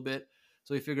spoiled a little bit.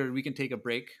 So we figured we can take a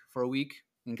break for a week.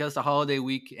 And because it's a holiday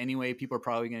week anyway, people are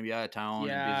probably going to be out of town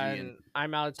Yeah, and busy. and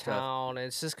I'm out of stuff. town.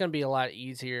 It's just gonna be a lot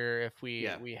easier if we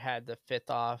Yeah. we had the 5th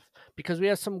off, because we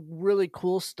have some really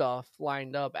cool stuff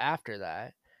lined up after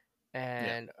that.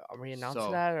 And are we announcing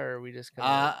So, that, or are we just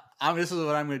gonna? this is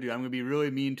what I'm going to do. I'm going to be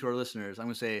really mean to our listeners. I'm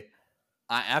going to say,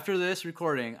 after this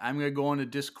recording, I'm going to go into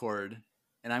Discord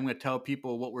and I'm going to tell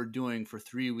people what we're doing for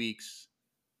 3 weeks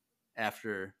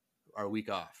after our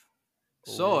week off.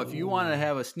 So if you want to Ooh.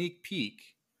 have a sneak peek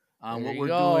on There what you we're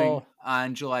doing go.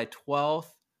 on July 12th,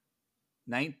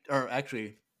 or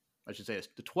actually, I should say it's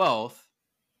the 12th,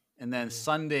 and then Mhm.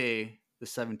 Sunday the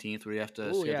 17th, we have to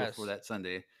Ooh, schedule yes. for that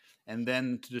Sunday, and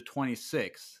then to the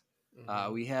 26th,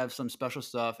 Mhm. we have some special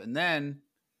stuff, and then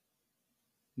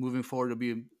moving forward will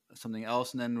be something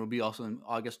else, and then we'll be also in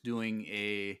August doing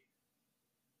a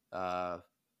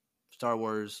Star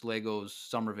Wars Legos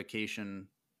summer vacation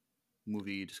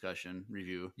movie discussion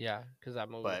review. Yeah, because that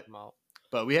movie will come out.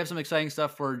 But we have some exciting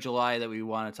stuff for July that we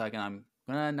want to talk, and I'm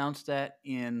going to announce that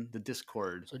in the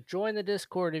Discord. So join the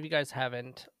Discord if you guys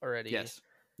haven't already. Yes.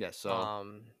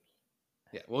 So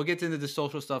yeah, we'll get into the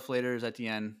social stuff later at the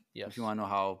end if you Yes. want to know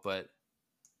how. But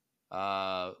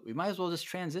we might as well just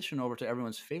transition over to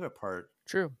everyone's favorite part.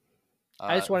 True.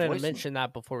 I just wanted to voice- mention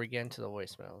that before we get into the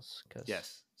voicemails. Cause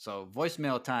Yes. So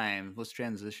voicemail time. Let's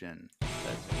transition.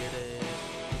 Let's get it.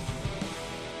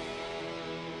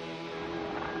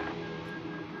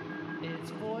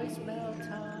 It's voicemail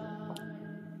time.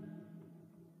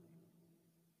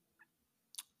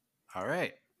 All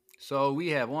right. So we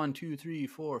have 1, 2, 3,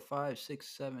 4, 5, 6,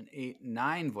 7, 8,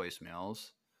 9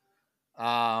 voicemails.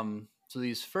 So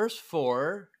these first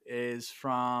 4 is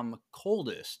from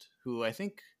Coldest, who I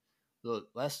think the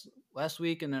last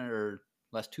week or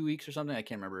last 2 weeks or something, I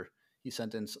can't remember. He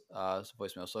sent in some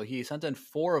voicemails. So he sent in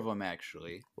 4 of them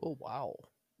actually. Oh wow.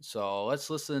 So let's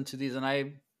listen to these. And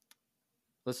I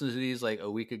listened to these like a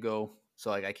week ago, so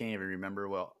like I can't even remember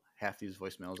what half these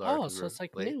voicemails are. Oh, 'cause so we're it's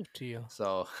like late. new to you.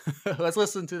 So let's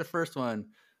listen to the first one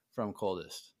from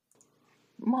Coldest.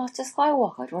 Master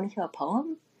Skywalker, do you want to hear a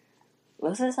poem?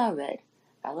 Roses are red,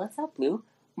 violets are blue.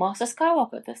 Master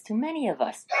Skywalker, there's too many of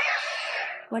us.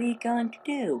 What are you going to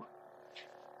do?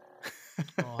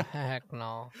 Oh heck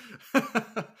no.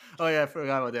 Oh yeah, I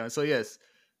forgot about that one. So yes,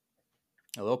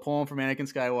 a little poem from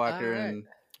Anakin Skywalker, Alright. and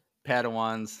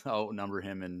Padawans outnumber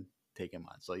him and take him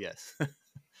on. So yes,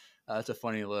 that's a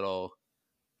funny little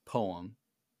poem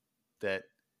that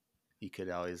he could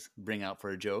always bring out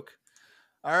for a joke.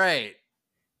 All right,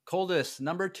 Coldest,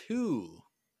 number 2.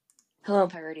 Hello,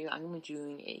 Empire Radio. I'm going to be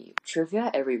doing a trivia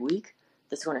every week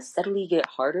that's going to steadily get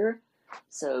harder,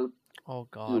 so Oh you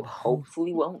god.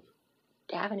 hopefully won't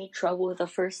have any trouble with the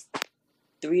first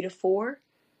 3 to 4.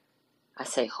 I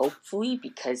say hopefully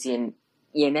because you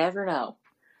never know.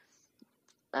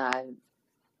 I'm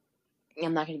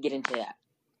not going to get into that.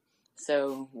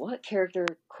 So, what character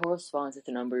corresponds with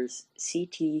the numbers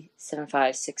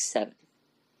CT7567?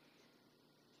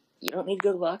 You don't need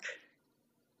good luck.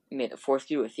 May the fourth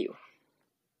be with you.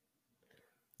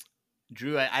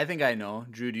 Drew, I think I know.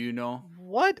 Drew, do you know?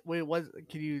 What? Wait, what?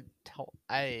 Can you tell?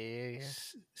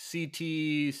 CT,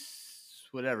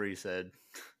 whatever he said.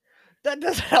 That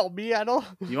doesn't help me. I don't.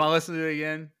 You want to listen to it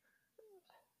again?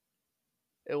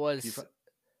 It You was pro-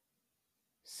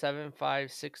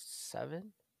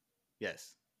 7567.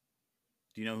 Yes.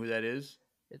 Do you know who that is?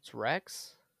 It's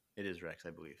Rex. It is Rex,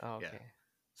 I believe. Oh, okay. Yeah.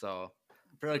 So, I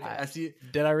feel like I see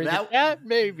Did I read That- that?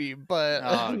 Maybe, but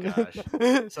Oh, gosh.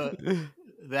 So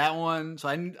that one. So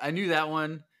I knew that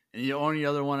one, and the only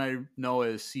other one I know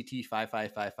is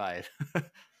CT5555.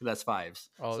 That's 5s.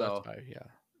 oh, so that's fine. Yeah.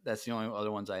 that's the only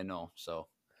other ones I know. So,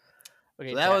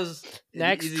 Okay. so that was an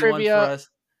next easy trivia- one for us.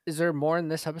 Is there more in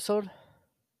this episode?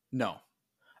 No.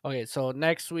 Okay, so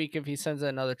next week if he sends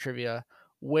another trivia,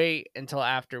 wait until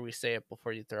after we say it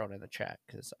before you throw it in the chat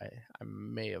because I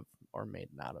may have or may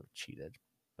not have cheated.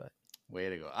 Way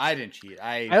to go! I didn't cheat.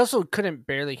 I also couldn't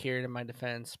barely hear it in my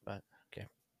defense, but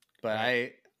But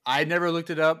I never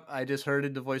looked it up. I just heard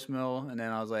it, the voicemail, and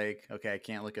then I was like, okay, I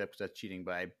can't look it up because that's cheating.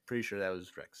 But I'm pretty sure that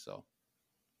was Rex. So,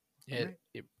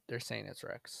 they're saying it's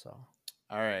Rex. So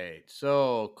all right.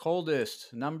 So,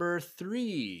 Coldest, number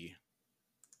 3.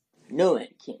 No,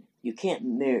 Anakin, you can't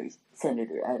marry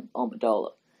Senator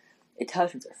Amidala.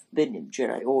 Attachments are forbidden in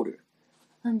Jedi Order.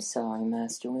 I'm sorry,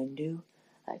 Master Windu.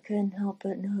 I couldn't help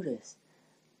but notice.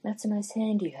 That's a nice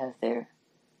hand you have there,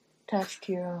 attached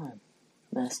to your arm,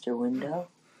 Master Windu.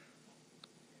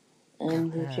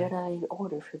 And the Jedi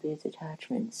Order forbids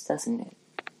attachments, doesn't it?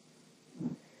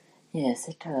 Yes,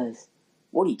 it does.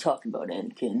 What are you talking about,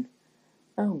 Anakin?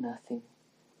 Oh, nothing.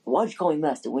 Why'd you call me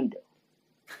Master Windu?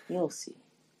 You'll see.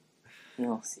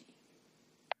 You'll see.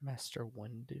 Master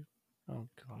Windu. Oh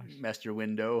gosh. Master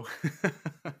Window.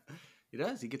 He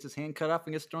does. He gets his hand cut off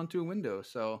and gets thrown through a window.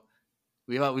 So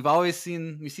we see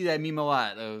that meme a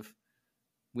lot of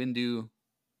Windu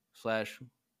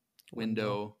 /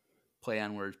 window play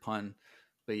on words pun.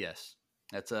 But yes,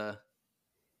 that's a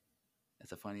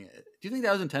funny. Do you think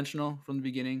that was intentional from the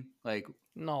beginning? Like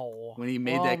No. when he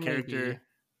made Well, that maybe. character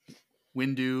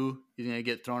Windu, he's gonna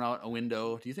get thrown out a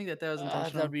window. Do you think that was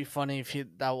intentional? That'd be funny if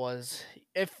that was.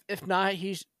 If not,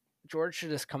 George should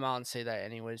just come out and say that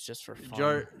anyways, just for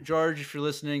fun. George, if you're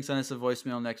listening, send us a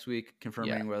voicemail next week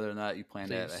confirming Yeah. whether or not you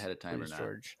planned that Please, ahead of time or not.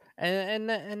 George,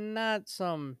 and not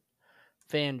some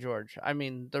fan George. I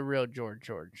mean the real George.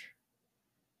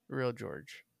 Real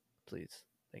George, please.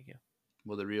 Thank you.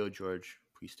 Will the real George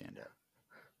please stand up?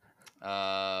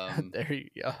 There you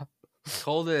go.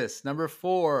 Coldest, number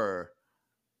 4.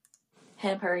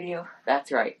 Hemp Radio,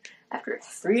 that's right. After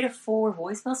 3 to 4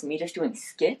 voicemails and me just doing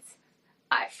skits,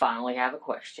 I finally have a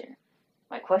question.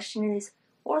 My question is,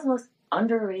 what is the most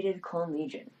underrated Clone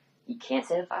Legion? You can't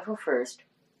say the 501st,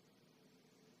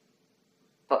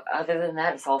 but other than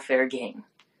that, it's all fair game.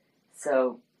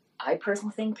 So, I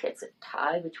personally think it's a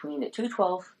tie between the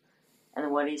 212th and the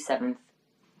 187th,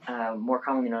 more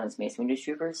commonly known as Mace Windu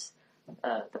Troopers,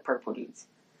 the purple dudes.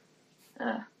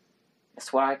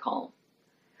 That's what I call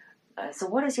them. So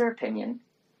what is your opinion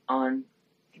on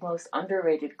the most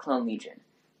underrated Clone Legion?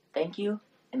 Thank you,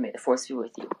 and may the Force be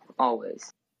with you,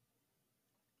 always.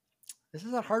 This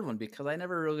is a hard one because I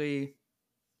never really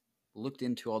looked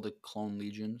into all the Clone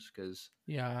Legions because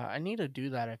Yeah, I need to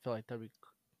do that. I feel like that'd be.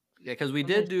 yeah, because we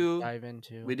something did to do dive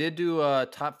into. we did do a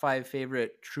top 5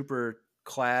 favorite trooper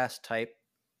class type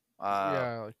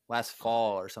Yeah, like, last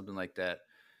fall or something like that.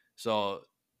 So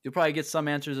you'll probably get some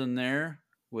answers in there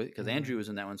because Andrew was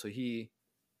in that one, so he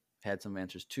had some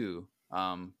answers too.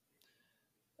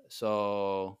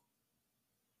 So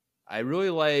I really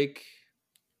like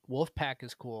Wolfpack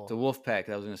is cool. the Wolfpack.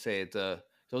 I was gonna say those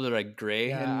are like gray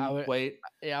Yeah, and white.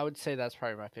 Yeah, I would say that's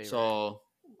probably my favorite. So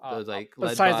those like led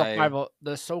besides by,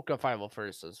 the Ahsoka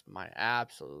 501st is my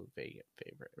absolute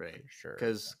favorite, right? For sure.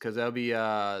 Because that'll be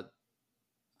Plo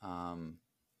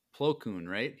Koon,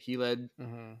 right? He led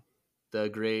the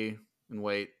gray and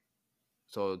white.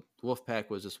 So Wolfpack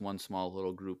was just one small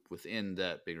little group within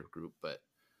that bigger group, but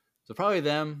so probably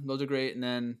them. Those are great, and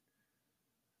then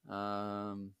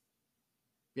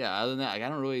yeah. Other than that, like, I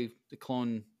don't really the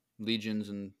Clone Legions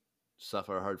and stuff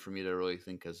are hard for me to really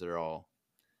think because they're all.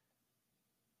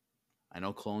 I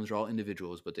know clones are all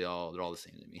individuals, but they're all the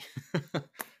same to me.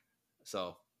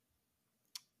 So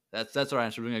that's our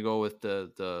answer. We're gonna go with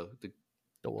the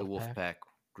Wolfpack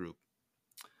group.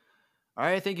 All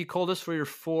right, thank you, Coldest, for your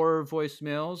 4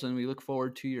 voicemails, and we look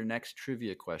forward to your next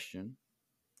trivia question.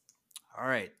 All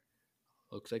right,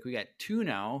 looks like we got 2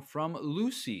 now from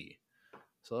Lucy.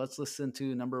 So let's listen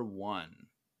to number 1.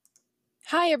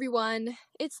 Hi everyone,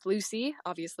 it's Lucy,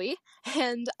 obviously,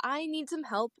 and I need some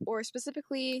help, or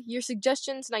specifically your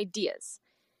suggestions and ideas.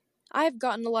 I've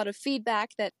gotten a lot of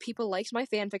feedback that people liked my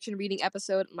fanfiction reading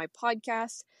episode on my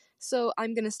podcast, so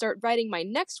I'm going to start writing my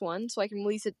next one so I can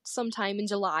release it sometime in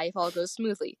July if all goes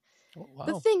smoothly. Oh, wow.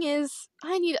 The thing is,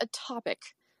 I need a topic,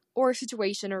 or a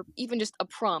situation, or even just a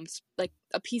prompt, like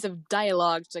a piece of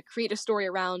dialogue to create a story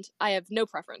around. I have no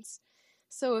preference.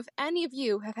 So if any of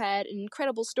you have had an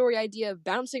incredible story idea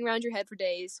bouncing around your head for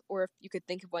days, or if you could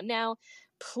think of one now,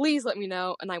 please let me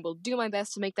know, and I will do my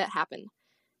best to make that happen.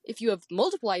 If you have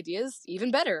multiple ideas, even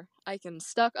better. I can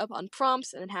stock up on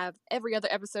prompts and have every other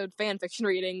episode fanfiction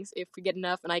readings if we get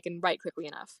enough and I can write quickly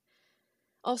enough.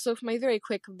 Also, for my very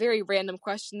quick, very random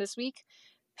question this week,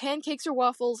 pancakes or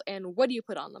waffles, and what do you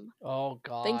put on them? Oh,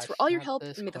 God. Thanks for all your help,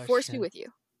 and may the Force be with you.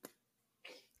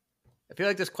 I feel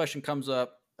like this question comes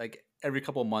up like every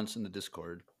couple of months in the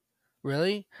Discord.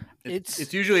 Really?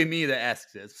 It's usually me that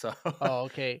asks it. So oh,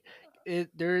 okay.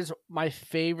 There's my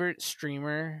favorite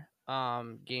streamer,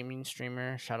 gaming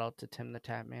streamer. Shout out to Tim the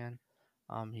Tap Man.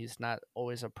 He's not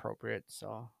always appropriate,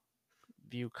 so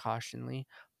view cautionly.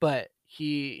 But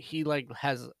he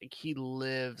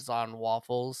lives on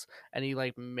waffles, and he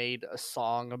like made a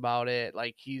song about it.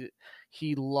 Like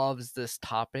he loves this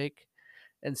topic,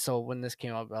 and so when this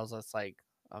came up, I was just like,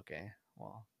 okay,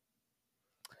 well.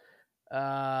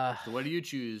 So what do you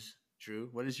choose, Drew?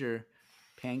 What is your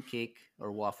pancake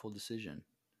or waffle decision?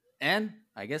 And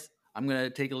I guess I'm gonna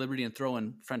take a liberty and throw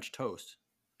in French toast.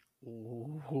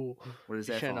 Ooh, what is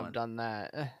that? Shouldn't have done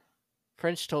that.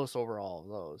 French toast over all of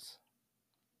those.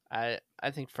 I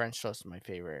think French toast is my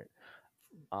favorite.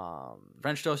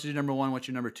 French toast is your number 1. What's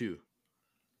your number 2?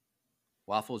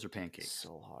 Waffles or pancakes?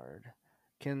 So hard.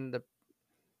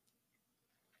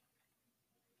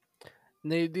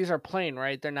 These are plain,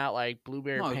 right? They're not like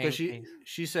blueberry pancakes.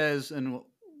 She says, and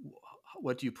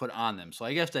what do you put on them? So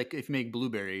I guess like if you make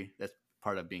blueberry, that's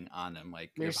part of being on them.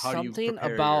 Like, There's how do you something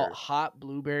prepare about your- hot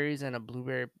blueberries and a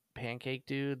blueberry pancake,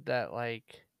 dude, that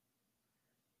like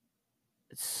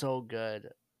it's so good.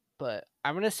 But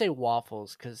I'm gonna say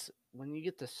waffles because when you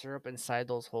get the syrup inside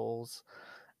those holes,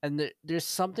 and there's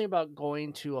something about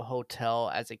going to a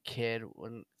hotel as a kid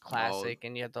when classic,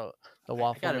 and you have the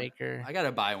waffle maker. I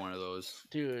gotta buy one of those.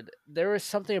 Dude, there was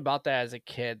something about that as a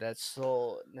kid that's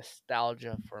so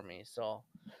nostalgia for me. So,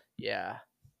 yeah,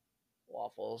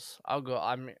 waffles. I'll go.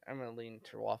 I'm gonna lean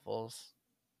to waffles.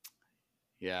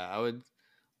 Yeah, I would.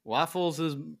 Waffles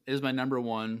is my number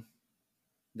one.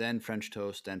 Then French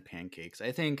toast, then pancakes.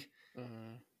 I think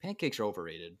pancakes are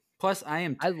overrated. Plus, I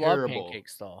am terrible. I love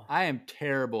pancakes though. I am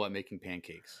terrible at making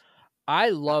pancakes. I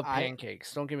love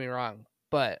pancakes. Don't get me wrong,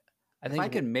 but if I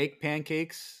could make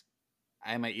pancakes,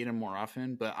 I might eat them more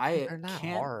often. But they're not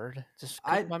hard. Just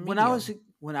when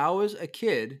I was a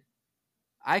kid,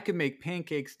 I could make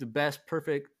pancakes the best,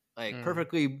 perfect, like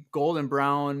perfectly golden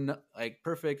brown, like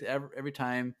perfect every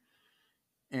time.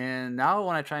 And now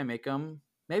when I try and make them,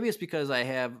 maybe it's because I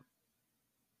have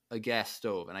a gas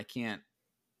stove and I can't.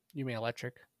 You mean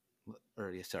electric?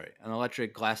 An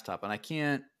electric glass top, and I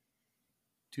can't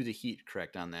do the heat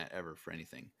correct on that ever for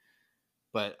anything.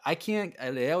 But I can't.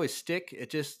 They always stick. It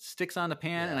just sticks on the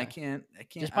pan, and I can't.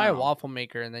 Just buy a waffle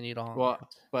maker, and then you don't. Well,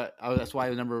 but that's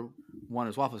why number one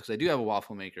is waffles, because I do have a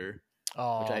waffle maker,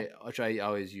 which I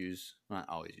always use. Not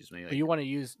always use. Maybe. But you want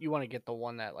to get the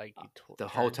one that like the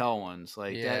hotel ones,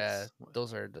 like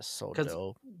those are just so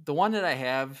dope. The one that I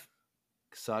have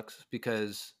sucks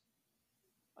because,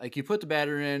 like, you put the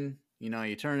batter in,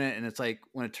 you turn it, and it's like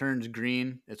when it turns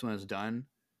green, it's when it's done.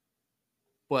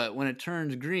 But when it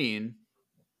turns green,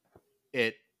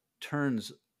 it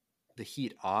turns the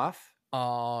heat off.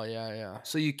 Oh, yeah.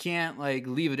 So you can't like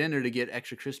leave it in there to get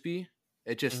extra crispy.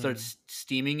 It just starts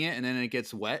steaming it, and then it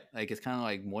gets wet. Like, it's kind of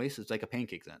like moist. It's like a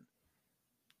pancake then.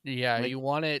 Yeah, like, you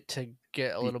want it to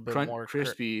get a little bit more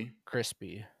crispy.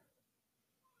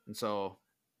 And so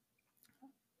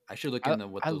I should look into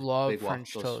what those love big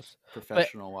French toast.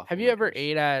 Professional waffle. Have you ever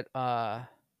ate at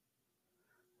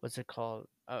what's it called?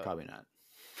 Probably not.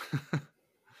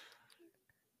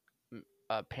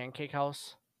 Pancake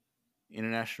House?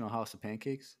 International House of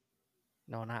Pancakes?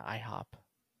 No, not IHOP.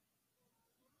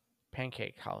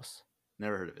 Pancake House.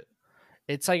 Never heard of it.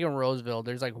 It's like in Roseville.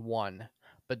 There's like one.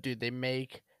 But dude, they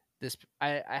make this.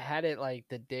 I had it like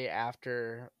the day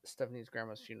after Stephanie's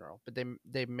grandma's funeral. But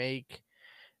they make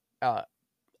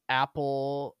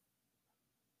apple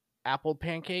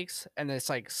pancakes, and it's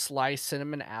like sliced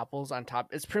cinnamon apples on top.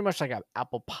 It's pretty much like an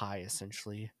apple pie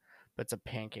essentially, but it's a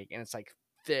pancake, and it's like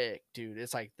thick, dude.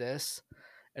 It's like this,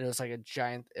 and it was like a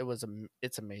giant.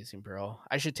 It's amazing, bro.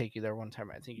 I should take you there one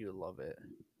time. I think you would love it.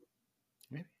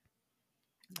 Maybe.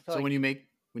 So like,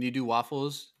 when you do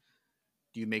waffles,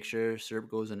 do you make sure syrup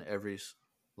goes in every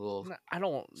little? I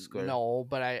don't know,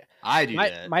 but I do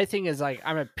that. My thing is like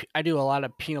I do a lot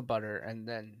of peanut butter, and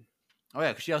then. Oh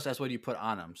yeah, because she also asks what do you put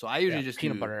on them. So I usually just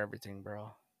peanut butter everything,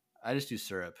 bro. I just do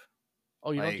syrup.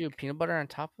 Oh, you don't do peanut butter on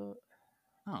top of it?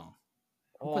 No.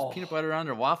 Who puts peanut butter on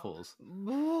their waffles?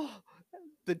 The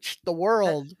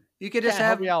world. You could just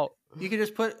help me out. You could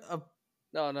just put a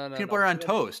peanut butter on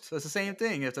toast. That's the same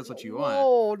thing if that's what you want.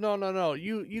 Oh no!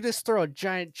 You just throw a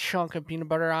giant chunk of peanut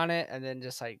butter on it, and then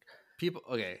just like people.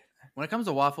 Okay, when it comes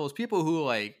to waffles, people who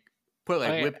like put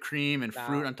like whipped cream and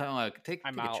fruit on top, like take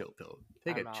a chill pill.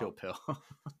 Take a chill pill.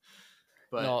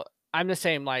 But no, I'm the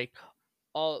same. Like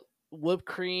all whipped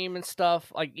cream and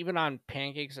stuff. Like even on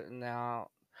pancakes now.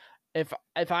 If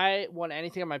I want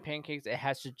anything on my pancakes, it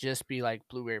has to just be like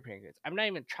blueberry pancakes. I'm not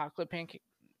even chocolate pancake.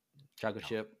 Chocolate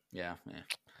chip, yeah.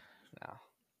 No.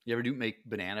 You ever make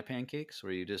banana pancakes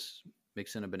where you just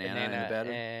mix in a banana in the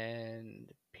batter and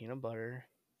peanut butter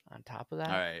on top of that?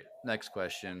 All right, next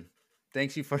question.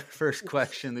 Thanks you for the first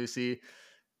question, Lucy.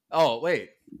 Oh wait,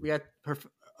 we got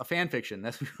a fan fiction.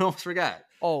 That's we almost forgot.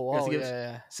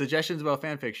 Yeah. Suggestions about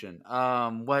fan fiction.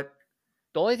 What?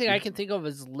 The only thing I can think of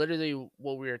is literally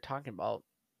what we were talking about.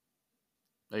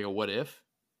 Like a what if?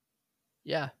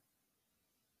 Yeah.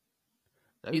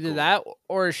 That'd be Either cool. that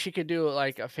or she could do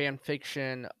like a fan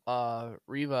fiction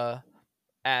Reva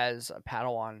as a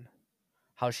Padawan,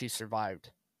 how she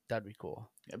survived. That'd be cool.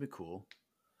 That'd be cool.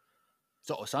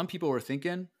 So some people were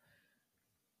thinking,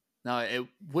 now it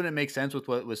wouldn't make sense with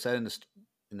what was said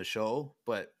in the show,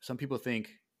 but some people think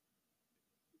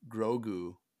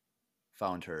Grogu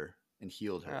found her and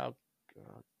healed her. Oh,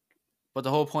 God. But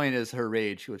the whole point is her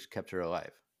rage, which kept her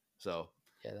alive. So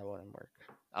yeah, that wouldn't work.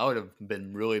 I would have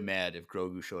been really mad if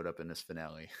Grogu showed up in this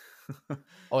finale.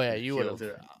 Oh yeah, you would have.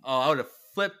 Oh, I would have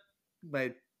flipped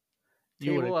my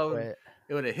table.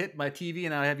 it would have hit my TV,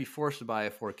 and I'd have to be forced to buy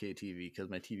a 4K TV because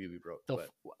my TV would be broke. The But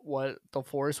what the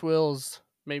Force Wheels?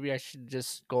 Maybe I should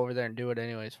just go over there and do it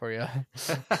anyways for you.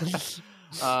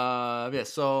 yeah,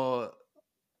 so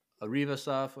a Riva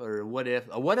stuff or what if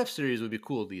a what if series would be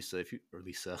cool, Lisa. If you or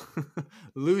Lisa,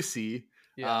 Lucy,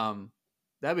 Yeah.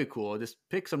 that'd be cool. Just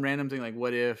pick some random thing like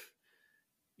what if,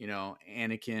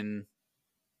 Anakin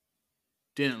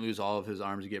didn't lose all of his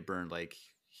arms to get burned. Like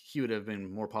he would have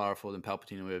been more powerful than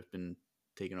Palpatine would have been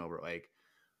taken over. Like,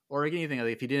 or like anything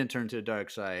like if he didn't turn to the dark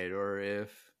side, or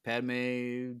if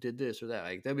Padme did this or that.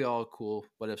 Like that'd be all cool.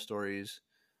 What if stories?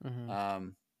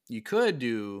 Mhm. You could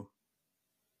do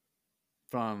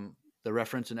from the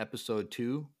reference in episode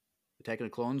 2, Attack of the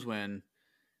Clones, when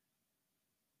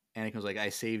Anakin was like, I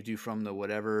saved you from the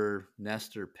whatever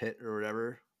nest or pit or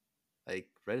whatever. Like,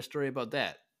 write a story about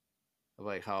that. Of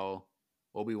like how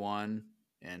Obi-Wan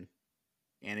and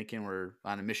Anakin were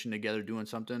on a mission together doing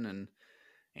something, and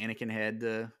Anakin had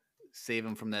to save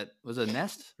him from that. Was it a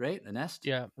nest, right? A nest?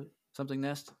 Yeah. Something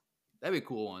nest? That'd be a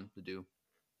cool one to do.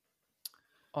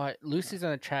 Lucy's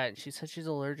in the chat. And she said she's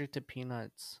allergic to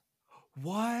peanuts.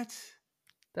 What?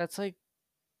 That's like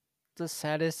the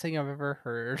saddest thing I've ever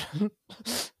heard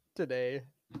today.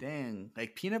 Dang.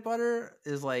 Like peanut butter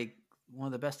is like one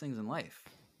of the best things in life.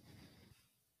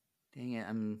 Dang it.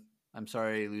 I'm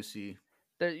sorry, Lucy.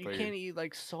 That you for your- can't eat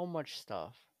like so much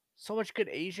stuff. So much good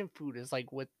Asian food is like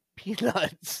with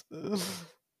peanuts.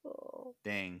 Oh.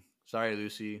 Dang. Sorry,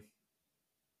 Lucy.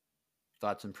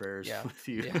 Thoughts and prayers Yeah, with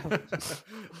you. yeah.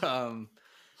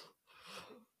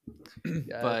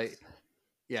 Yeah, but it's-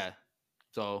 yeah.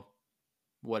 So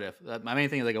what if? My main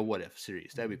thing is like a what if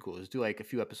series. That'd be cool. Just do like a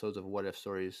few episodes of what if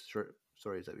stories, short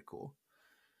stories. That'd be cool.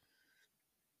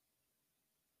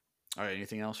 All right.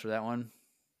 Anything else for that one?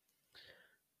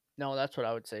 No, that's what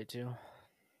I would say too.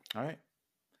 All right.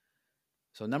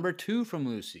 So number 2 from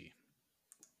Lucy.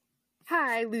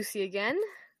 Hi, Lucy again.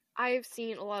 I've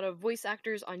seen a lot of voice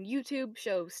actors on YouTube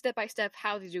show step by step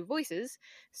how they do voices,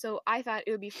 so I thought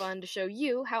it would be fun to show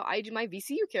you how I do my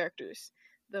VCU characters.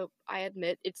 Though I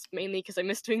admit it's mainly because I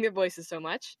miss doing their voices so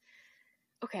much.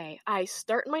 Okay, I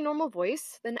start in my normal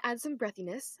voice, then add some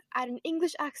breathiness, add an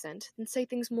English accent, then say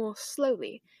things more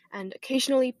slowly, and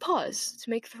occasionally pause to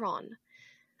make Thrawn.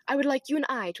 I would like you and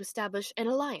I to establish an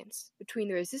alliance between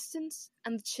the Resistance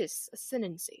and the Chiss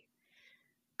Ascendancy.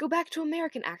 Go back to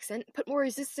American accent, put more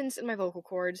resistance in my vocal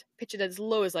cords, pitch it as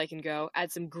low as I can go,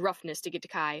 add some gruffness to get to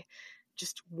Kai.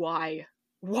 Just why?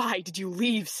 Why did you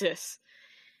leave, sis?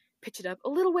 Pitch it up a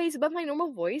little ways above my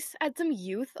normal voice, add some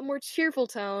youth, a more cheerful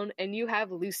tone, and you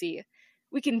have Lucy.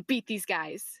 We can beat these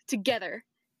guys. Together.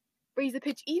 Raise the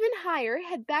pitch even higher,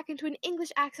 head back into an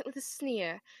English accent with a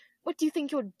sneer. What do you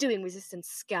think you're doing, Resistance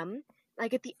scum? I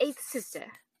get the 8th sister.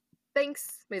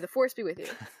 Thanks. May the Force be with you.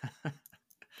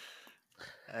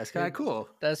 That's kind of cool.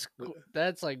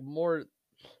 That's like more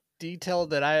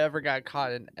detailed than I ever got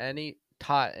taught in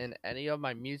any of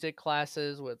my music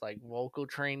classes with like vocal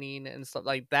training and stuff.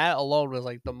 Like that alone was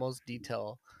like the most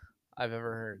detail I've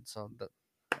ever heard. So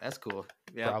That's cool.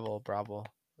 Yeah. bravo.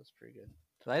 That's pretty good.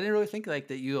 So I didn't really think like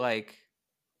that you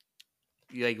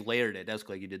layered it. That's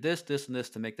like you did this, and this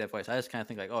to make that voice. I just kind of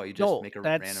think like, oh, you just No, make a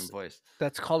that's- random voice.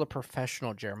 That's called a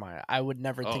professional, Jeremiah. I would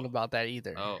never think Oh. about that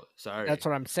either. Oh, sorry. That's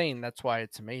what I'm saying. That's why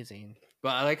it's amazing. But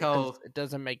I like how 'Cause it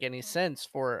doesn't make any sense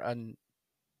for a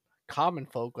common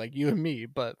folk like you and me,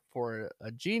 but for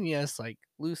a genius like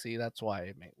Lucy, that's why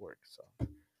it may work. So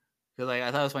because like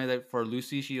I thought it was funny that for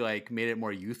Lucy she like made it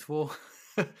more youthful.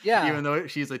 Yeah. Even though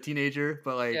she's a teenager,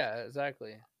 but like yeah,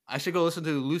 exactly. I should go listen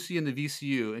to Lucy in the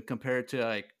VCU and compare it to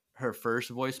like her first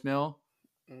voicemail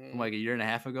from like a year and a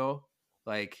half ago.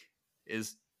 Like,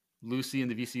 is Lucy in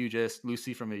the VCU just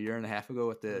Lucy from a year and a half ago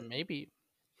with the Maybe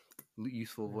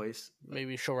youthful voice?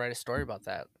 maybe she'll write a story about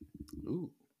that.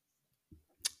 Ooh.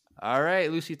 All right,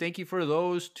 Lucy, thank you for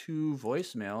those 2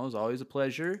 voicemails. Always a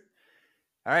pleasure.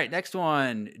 All right, next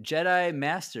one, Jedi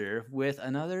Master with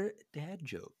another dad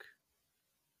joke.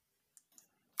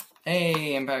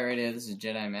 Hey, Empire Radio, this is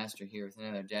Jedi Master here with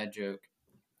another dad joke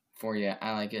for you.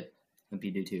 I like it. Hope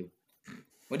you do too.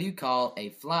 What do you call a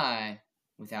fly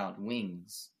without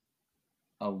wings?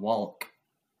 A walk.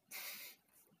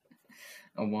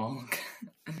 A walk.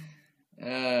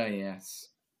 Oh, yes.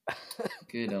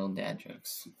 Good old dad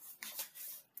jokes.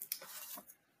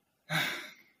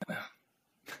 Well,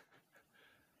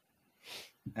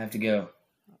 I have to go.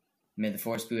 May the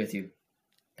Force be with you.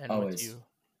 And Always. with you.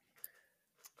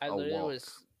 I A literally walk.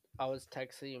 I was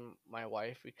texting my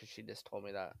wife because she just told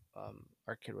me that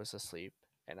our kid was asleep,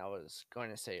 and I was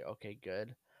going to say okay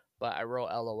good, but I wrote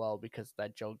LOL because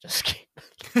that joke just came.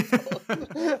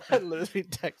 I literally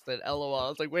texted LOL. I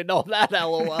was like, wait, no, not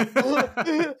LOL.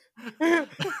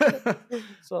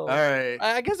 So All right.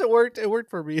 I guess it worked. It worked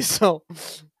for me. So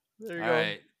there you All go.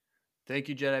 right. Thank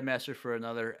you, Jedi Master, for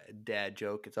another dad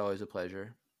joke. It's always a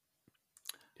pleasure.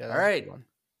 Yeah, All that was a good right. one.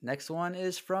 Next one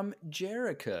is from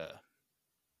Jerica.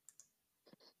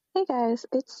 Hey guys,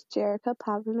 it's Jerica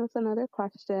popping with another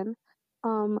question.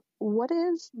 What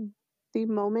is the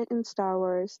moment in Star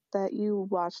Wars that you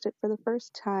watched it for the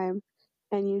first time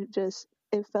and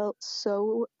it felt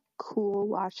so cool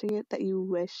watching it that you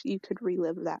wish you could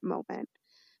relive that moment?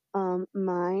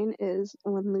 Mine is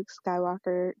when Luke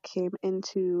Skywalker came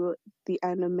into the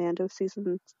end of Mando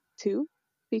season 2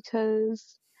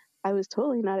 because I was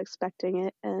totally not expecting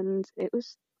it, and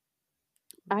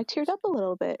I teared up a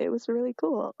little bit. It was really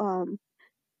cool.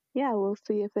 Yeah, we'll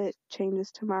see if it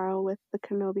changes tomorrow with the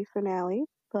Kenobi finale,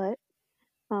 but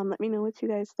let me know what you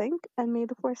guys think, and may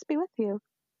the Force be with you.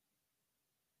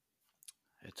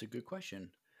 It's a good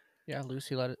question. Yeah,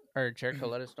 Jericho,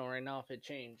 let us know right now if it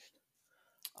changed.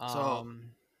 So,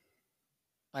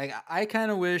 like, I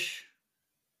kind of wish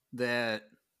that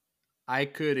I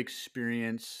could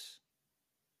experience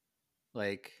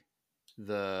like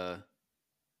the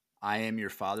I am your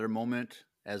father moment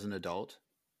as an adult.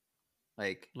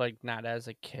 Like not as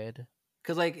a kid.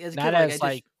 because like as a Not kid, as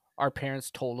like our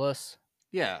parents told us.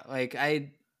 yeah, I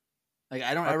don't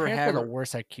Our ever parents have are the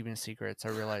worst at keeping secrets. I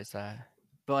realize that.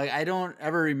 but like I don't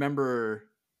ever remember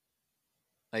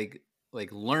like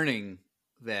learning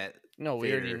that. No,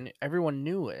 we Vader. already everyone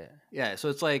knew it. Yeah, so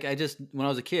it's like I just when I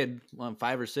was a kid, when I'm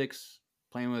 5 or 6,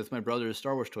 playing with my brother's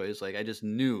Star Wars toys, like I just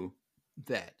knew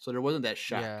that, so there wasn't that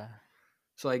shock. Yeah.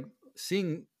 So like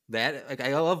seeing that, like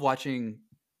I love watching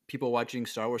people watching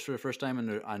Star Wars for the first time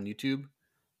on YouTube,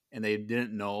 and they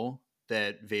didn't know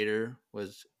that Vader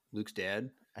was Luke's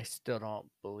dad, I still don't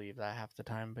believe that half the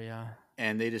time, but yeah.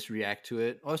 and they just react to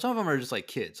it. Well, some of them are just like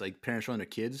kids, like parents showing their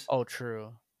kids. Oh,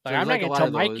 true. Like, there's, I'm like, not a gonna lot tell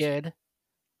of my those. kid.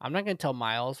 I'm not gonna tell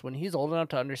Miles when he's old enough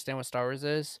to understand what Star Wars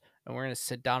is, and we're gonna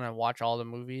sit down and watch all the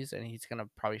movies, and he's gonna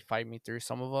probably fight me through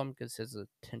some of them because his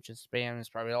attention span is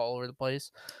probably all over the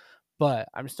place. But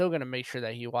I'm still gonna make sure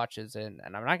that he watches it,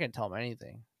 and I'm not gonna tell him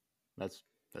anything. That's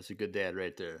a good dad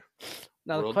right there.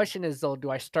 Now the question is though, do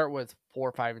I start with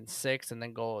 4, 5, and 6, and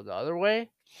then go the other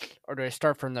way, or do I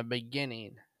start from the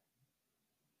beginning?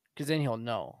 Because then he'll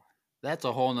know. That's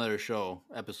a whole nother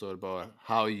episode about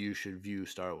how you should view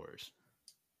Star Wars.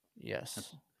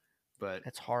 Yes, but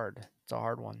it's hard. It's a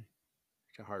hard one.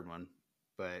 It's a hard one,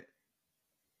 but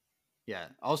yeah.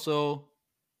 Also,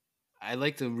 I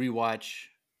like to rewatch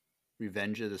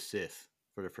Revenge of the Sith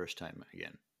for the first time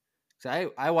again.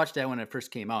 So I watched that when it first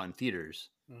came out in theaters,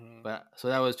 but so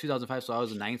that was 2005. So I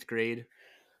was in 9th grade,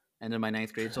 end of my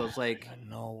 9th grade. So it's like I don't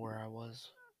know where I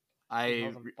was.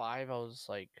 2005. 2005. I was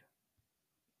like,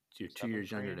 you're 2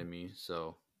 years younger than me,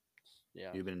 so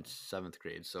yeah, you've been in 7th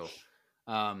grade. So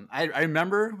I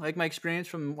remember like my experience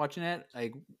from watching that.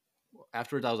 Like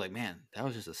afterwards, I was like, man, that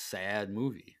was just a sad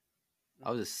movie. I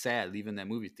was just sad leaving that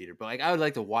movie theater. But like, I would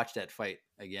like to watch that fight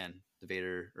again, the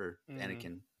Vader or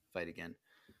Anakin fight again.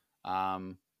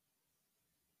 I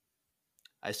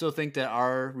still think that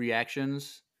our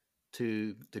reactions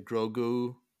to the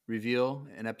Grogu reveal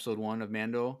in episode 1 of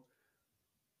Mando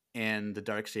and the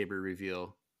Darksaber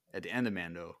reveal at the end of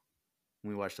Mando,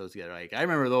 when we watched those together, like I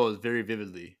remember those very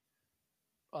vividly.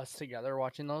 Us together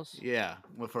watching those? Yeah.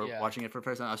 Watching it for the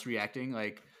first time, us reacting,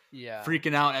 like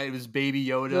freaking out. It was Baby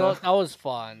Yoda. That was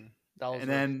fun. That was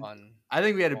really fun. I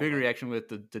think we had a bigger reaction with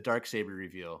the Darksaber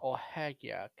reveal. Oh, heck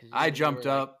yeah. I jumped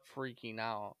up. Like, freaking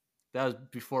out. That was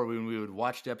before when we would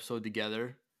watch the episode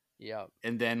together. Yeah.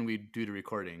 And then we'd do the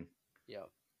recording. Yeah.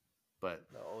 But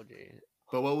the OJ.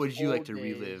 But what would you like to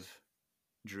relive,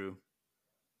 Drew?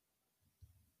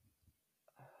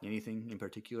 Anything in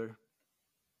particular?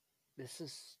 This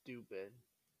is stupid.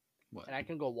 What? And I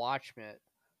can go watch it,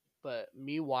 but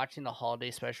me watching the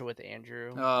holiday special with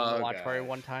Andrew watch party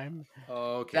one time.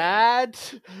 Okay.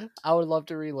 That I would love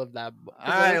to relive that. All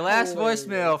right, last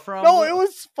voicemail from. No, it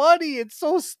was funny. It's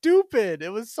so stupid. It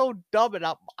was so dumb, and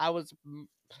I was.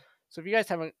 So if you guys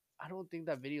haven't, I don't think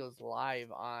that video is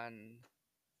live on.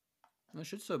 It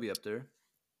should still be up there.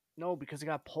 No, because it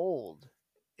got pulled.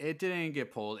 It didn't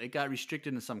get pulled. It got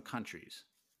restricted in some countries.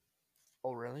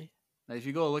 Oh, really? Now, if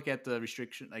you go look at the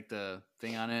restriction, like the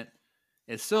thing on it,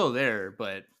 it's still there,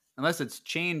 but unless it's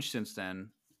changed since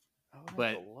then.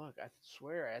 But look, I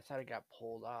swear I thought it got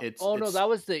pulled out. No, that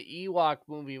was the Ewok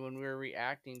movie when we were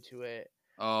reacting to it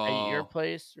at your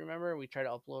place. Remember, we tried to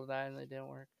upload that and it didn't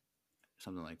work.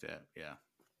 Something like that, yeah.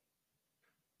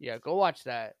 Yeah, go watch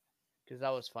that. because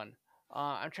that was fun.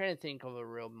 I'm trying to think of a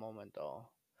real moment though.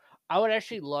 I would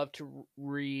actually love to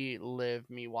relive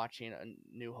me watching A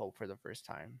New Hope for the first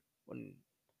time. When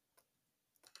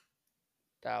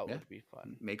that Yeah. would be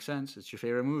fun. Makes sense. It's your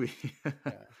favorite movie.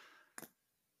 Yeah.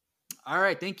 All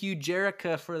right. Thank you,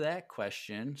 Jerica, for that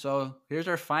question. So here's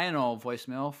our final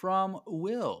voicemail from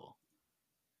Will.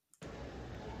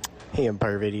 Hey,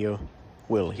 Empire Video.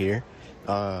 Will here.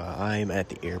 I'm at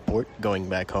the airport going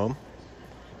back home.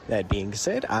 That being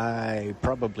said, I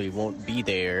probably won't be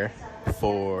there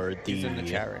for He's in the the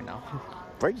chat right now.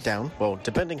 breakdown. Well,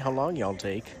 depending how long y'all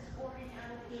take.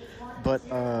 But,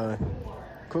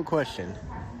 quick question.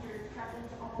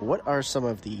 What are some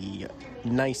of the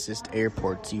nicest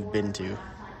airports you've been to?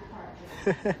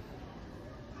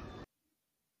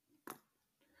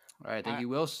 All right. Thank you,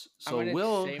 Will. I'm So gonna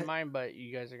Will, say mine, but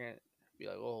you guys are gonna be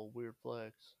like, "Oh, weird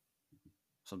flex."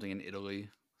 something in Italy,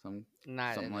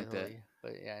 Not something in like Italy,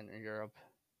 but yeah, in Europe.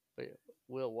 But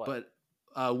Will, what? But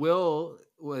Will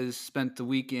spent the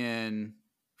week in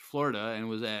Florida and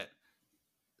was at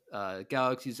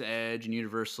Galaxy's Edge and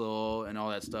Universal and all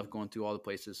that stuff, going through all the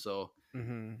places. So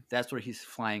that's where he's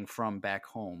flying from back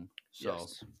home. So,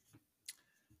 yes.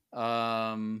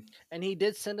 And he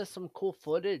did send us some cool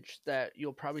footage that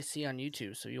you'll probably see on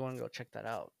YouTube. So you want to go check that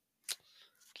out.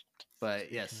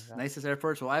 But yes, nicest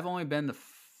airports. Well, I've only been to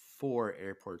 4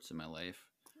 airports in my life.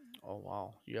 Oh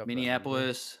wow! You have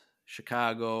Minneapolis,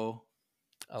 Chicago,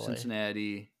 LA.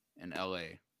 Cincinnati, and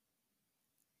LA.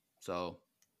 So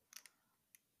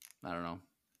I don't know.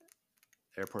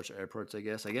 Airports are airports, I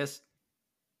guess. I guess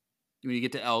when you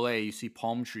get to LA, you see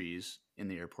palm trees in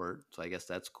the airport. So I guess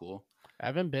that's cool. I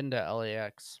haven't been to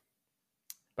LAX,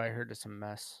 but I heard it's a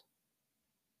mess.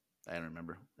 I don't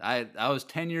remember. I was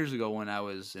 10 years ago when I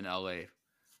was in LA.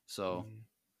 So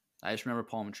I just remember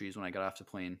palm trees when I got off the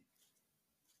plane.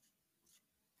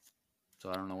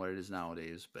 So I don't know what it is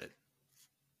nowadays, but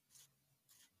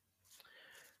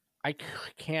I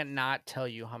can't not tell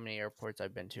you how many airports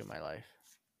I've been to in my life.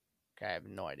 Okay, I have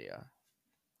no idea.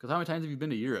 Because how many times have you been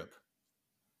to Europe?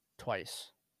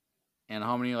 Twice. And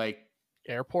how many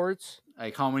airports?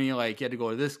 Like how many you had to go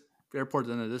to this airport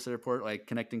and to this airport, like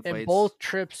connecting flights? In both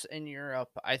trips in Europe,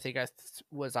 I think I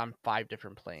was on 5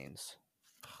 different planes.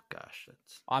 Oh gosh,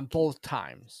 that's on both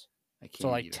times. I can't. So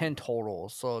like even. 10 total.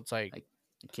 So it's like I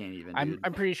can't even.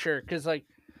 I'm pretty sure because like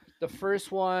the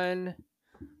first one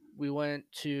we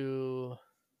flew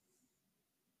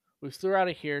out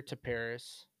of here to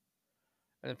Paris,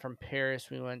 and then from Paris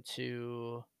we went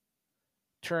to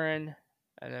Turin,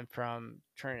 and then from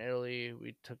Turin, Italy,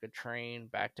 we took a train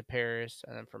back to Paris,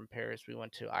 and then from Paris we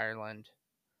went to Ireland.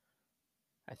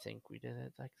 I think we did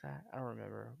it like that. I don't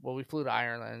remember. Well, we flew to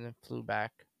Ireland and then flew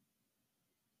back.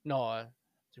 No,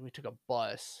 we took a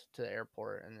bus to the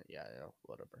airport, and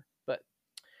whatever. But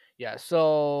yeah,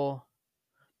 so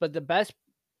but the best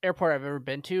airport I've ever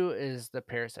been to is the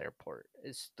Paris airport.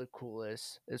 It's the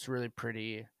coolest. It's really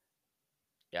pretty.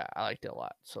 Yeah, I liked it a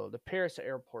lot. So the Paris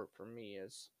airport for me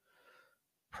is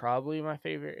probably my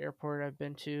favorite airport I've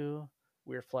been to.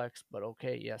 Weird flex, but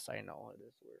okay. Yes, I know it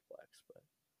is weird flex, but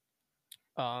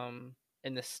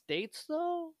in the States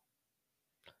though,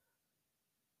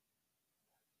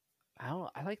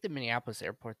 I like the Minneapolis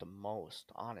airport the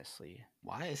most, honestly.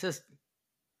 Why? It's just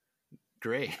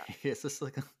great. It's just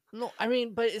like no, I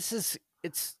mean, but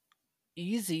it's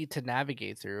easy to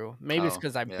navigate through. Maybe it's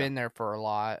because I've been there for a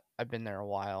lot. I've been there a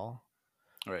while.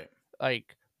 Right.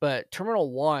 But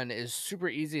Terminal 1 is super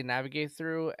easy to navigate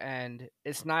through, and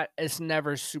it's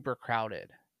never super crowded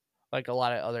like a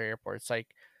lot of other airports.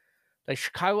 Like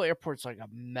Chicago airport's like a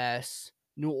mess.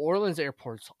 New Orleans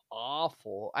airport's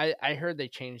awful. I heard they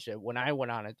changed it. When I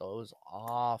went on it though, it was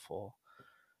awful.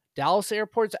 Dallas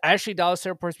airport's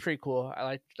pretty cool. I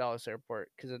like Dallas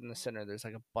airport because in the center there's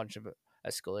like a bunch of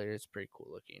escalators. It's pretty cool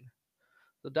looking.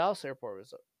 The Dallas airport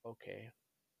was okay.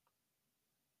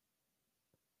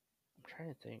 I'm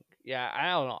trying to think. Yeah, I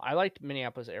don't know. I liked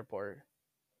Minneapolis airport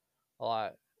a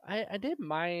lot. I did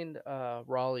mind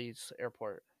Raleigh's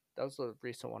airport. That was the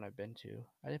recent one I've been to.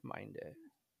 I didn't mind it.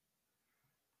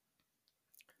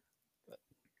 But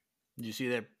did you see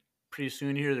that pretty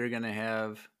soon here they're going to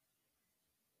have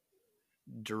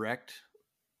direct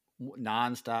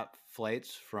non-stop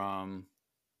flights from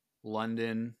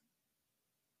London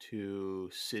to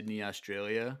Sydney,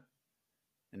 Australia,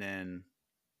 and then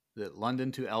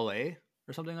London to LA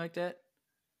or something like that?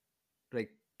 Like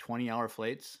 20-hour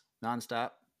flights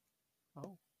non-stop.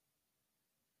 Oh.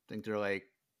 I think they're like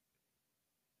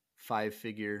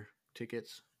 5-figure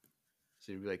tickets.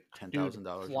 So it'd be like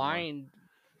 $10,000. Flying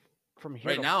from here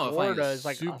right to now, Florida is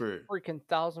like super freaking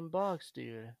 $1,000,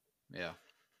 dude. Yeah.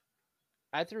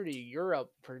 I threw to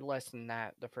Europe for less than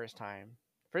that the first time.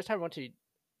 First time I went to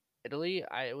Italy,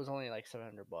 it was only like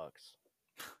 $700.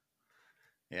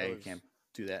 Yeah, you can't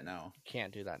do that now.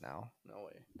 Can't do that now. No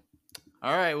way.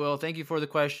 All right. Well, thank you for the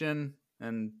question.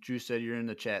 And Drew said you're in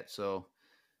the chat, so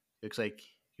looks like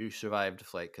you survived the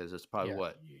flight because it's probably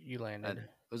what you landed.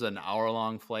 It was an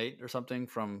hour-long flight or something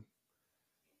from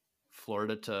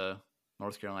Florida to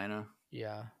North Carolina.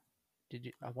 Yeah. Did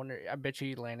you? I wonder. I bet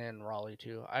you landed in Raleigh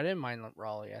too. I didn't mind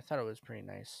Raleigh. I thought it was pretty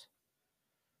nice.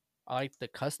 I like the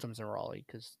customs in Raleigh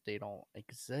because they don't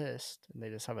exist and they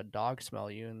just have a dog smell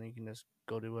you and you can just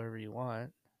go do whatever you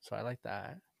want. So I like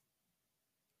that.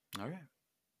 All right.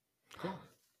 Cool.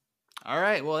 All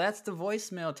right. Well, that's the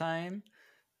voicemail time.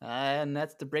 And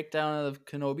that's the breakdown of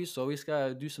Kenobi. So we just got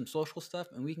to do some social stuff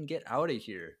and we can get out of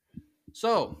here.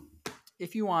 So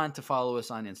if you want to follow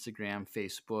us on Instagram,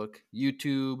 Facebook,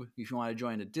 YouTube, if you want to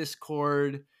join the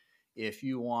Discord, if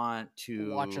you want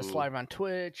to watch us live on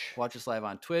Twitch,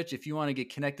 if you want to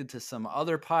get connected to some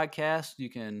other podcasts, you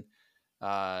can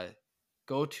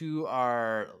go to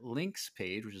our links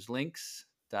page, which is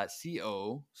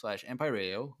links.co/Empire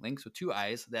Radio, links with 2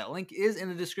 I's. That link is in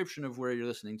the description of where you're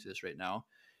listening to this right now.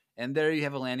 And there you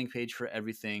have a landing page for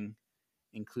everything,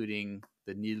 including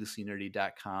the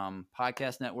needlesslynerdy.com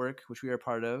podcast network, which we are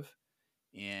part of.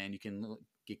 And you can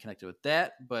get connected with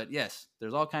that. But yes,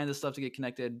 there's all kinds of stuff to get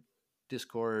connected.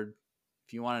 Discord.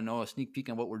 If you want to know a sneak peek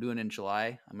on what we're doing in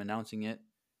July, I'm announcing it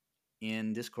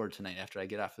in Discord tonight after I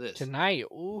get off of this. Tonight.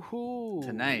 Ooh.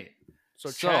 Tonight.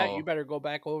 So chat, you better go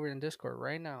back over in Discord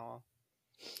right now.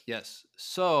 Yes.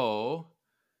 So,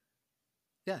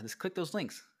 yeah, just click those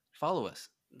links. Follow us.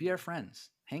 Be our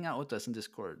friends. Hang out with us in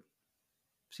Discord.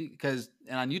 See, and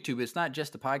on YouTube, it's not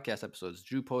just the podcast episodes.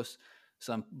 Drew posts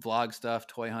some vlog stuff,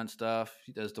 toy hunt stuff.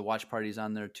 He does the watch parties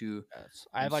on there too. Yes.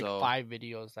 I have like 5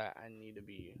 videos that I need to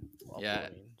be uploading. Yeah,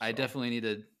 so. I definitely need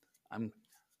to. I'm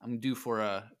due for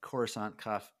a Coruscant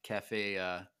cafe.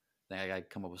 I gotta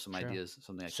come up with some ideas,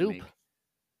 something I can make.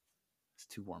 It's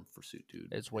too warm for soup, dude.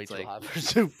 It's way too hot for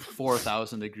soup.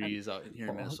 4,000 degrees out here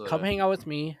in Minnesota. Come hang out with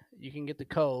me. You can get the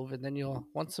Cove, and then you'll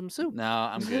want some soup. No,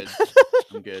 I'm good.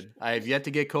 I'm good. I have yet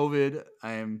to get COVID.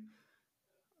 I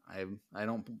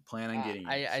don't plan on getting it.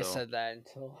 I said that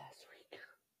until last week.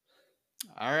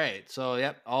 All right. So,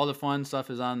 yep, all the fun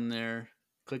stuff is on there.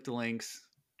 Click the links.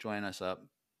 Join us up.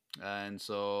 And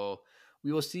so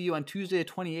we will see you on Tuesday the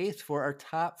 28th for our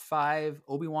top 5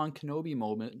 Obi-Wan Kenobi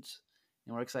moments.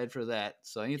 And we're excited for that.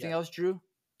 So anything else, Drew?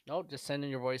 Nope. Just send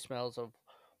in your voicemails of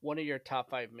one of your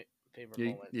top 5 favorite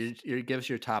moments. You give us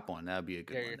your top one. That would be a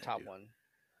good one. Yeah, your top one.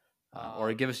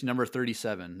 Or give us number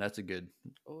 37. That's a good,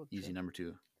 easy number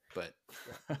 2. But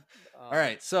all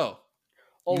right, so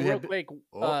real quick,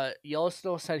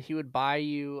 Yellowstone said he would buy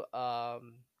you what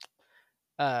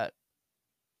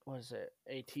is it?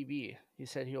 A TV. He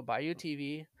said he'll buy you a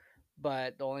TV,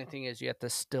 but the only thing is you have to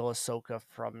steal Ahsoka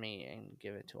from me and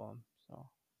give it to him. So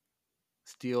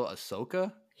steal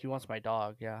Ahsoka? He wants my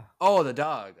dog. Yeah. Oh, the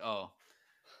dog. Oh.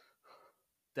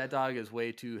 That dog is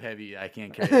way too heavy. I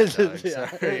can't carry that dog.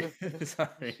 Sorry.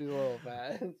 Sorry. She's a little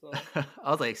bad. So.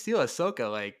 I was like, steal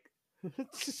Ahsoka, like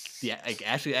like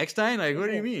Ashley Eckstein? Like, what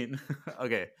do you mean?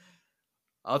 Okay.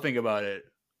 I'll think about it.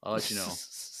 I'll let you know.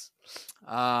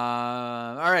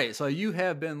 All right. So you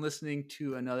have been listening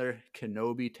to another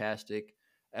Kenobi-tastic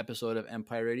episode of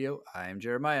Empire Radio. I'm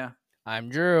Jeremiah. I'm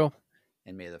Drew.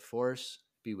 And may the Force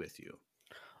be with you.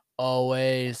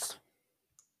 Always.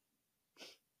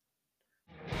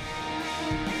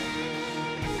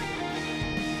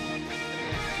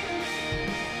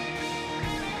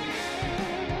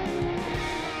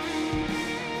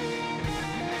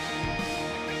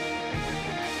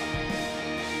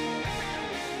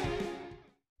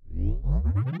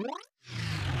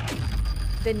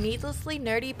 The Needlessly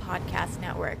Nerdy Podcast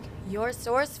Network, your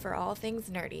source for all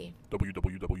things nerdy.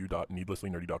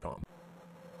 www.needlesslynerdy.com.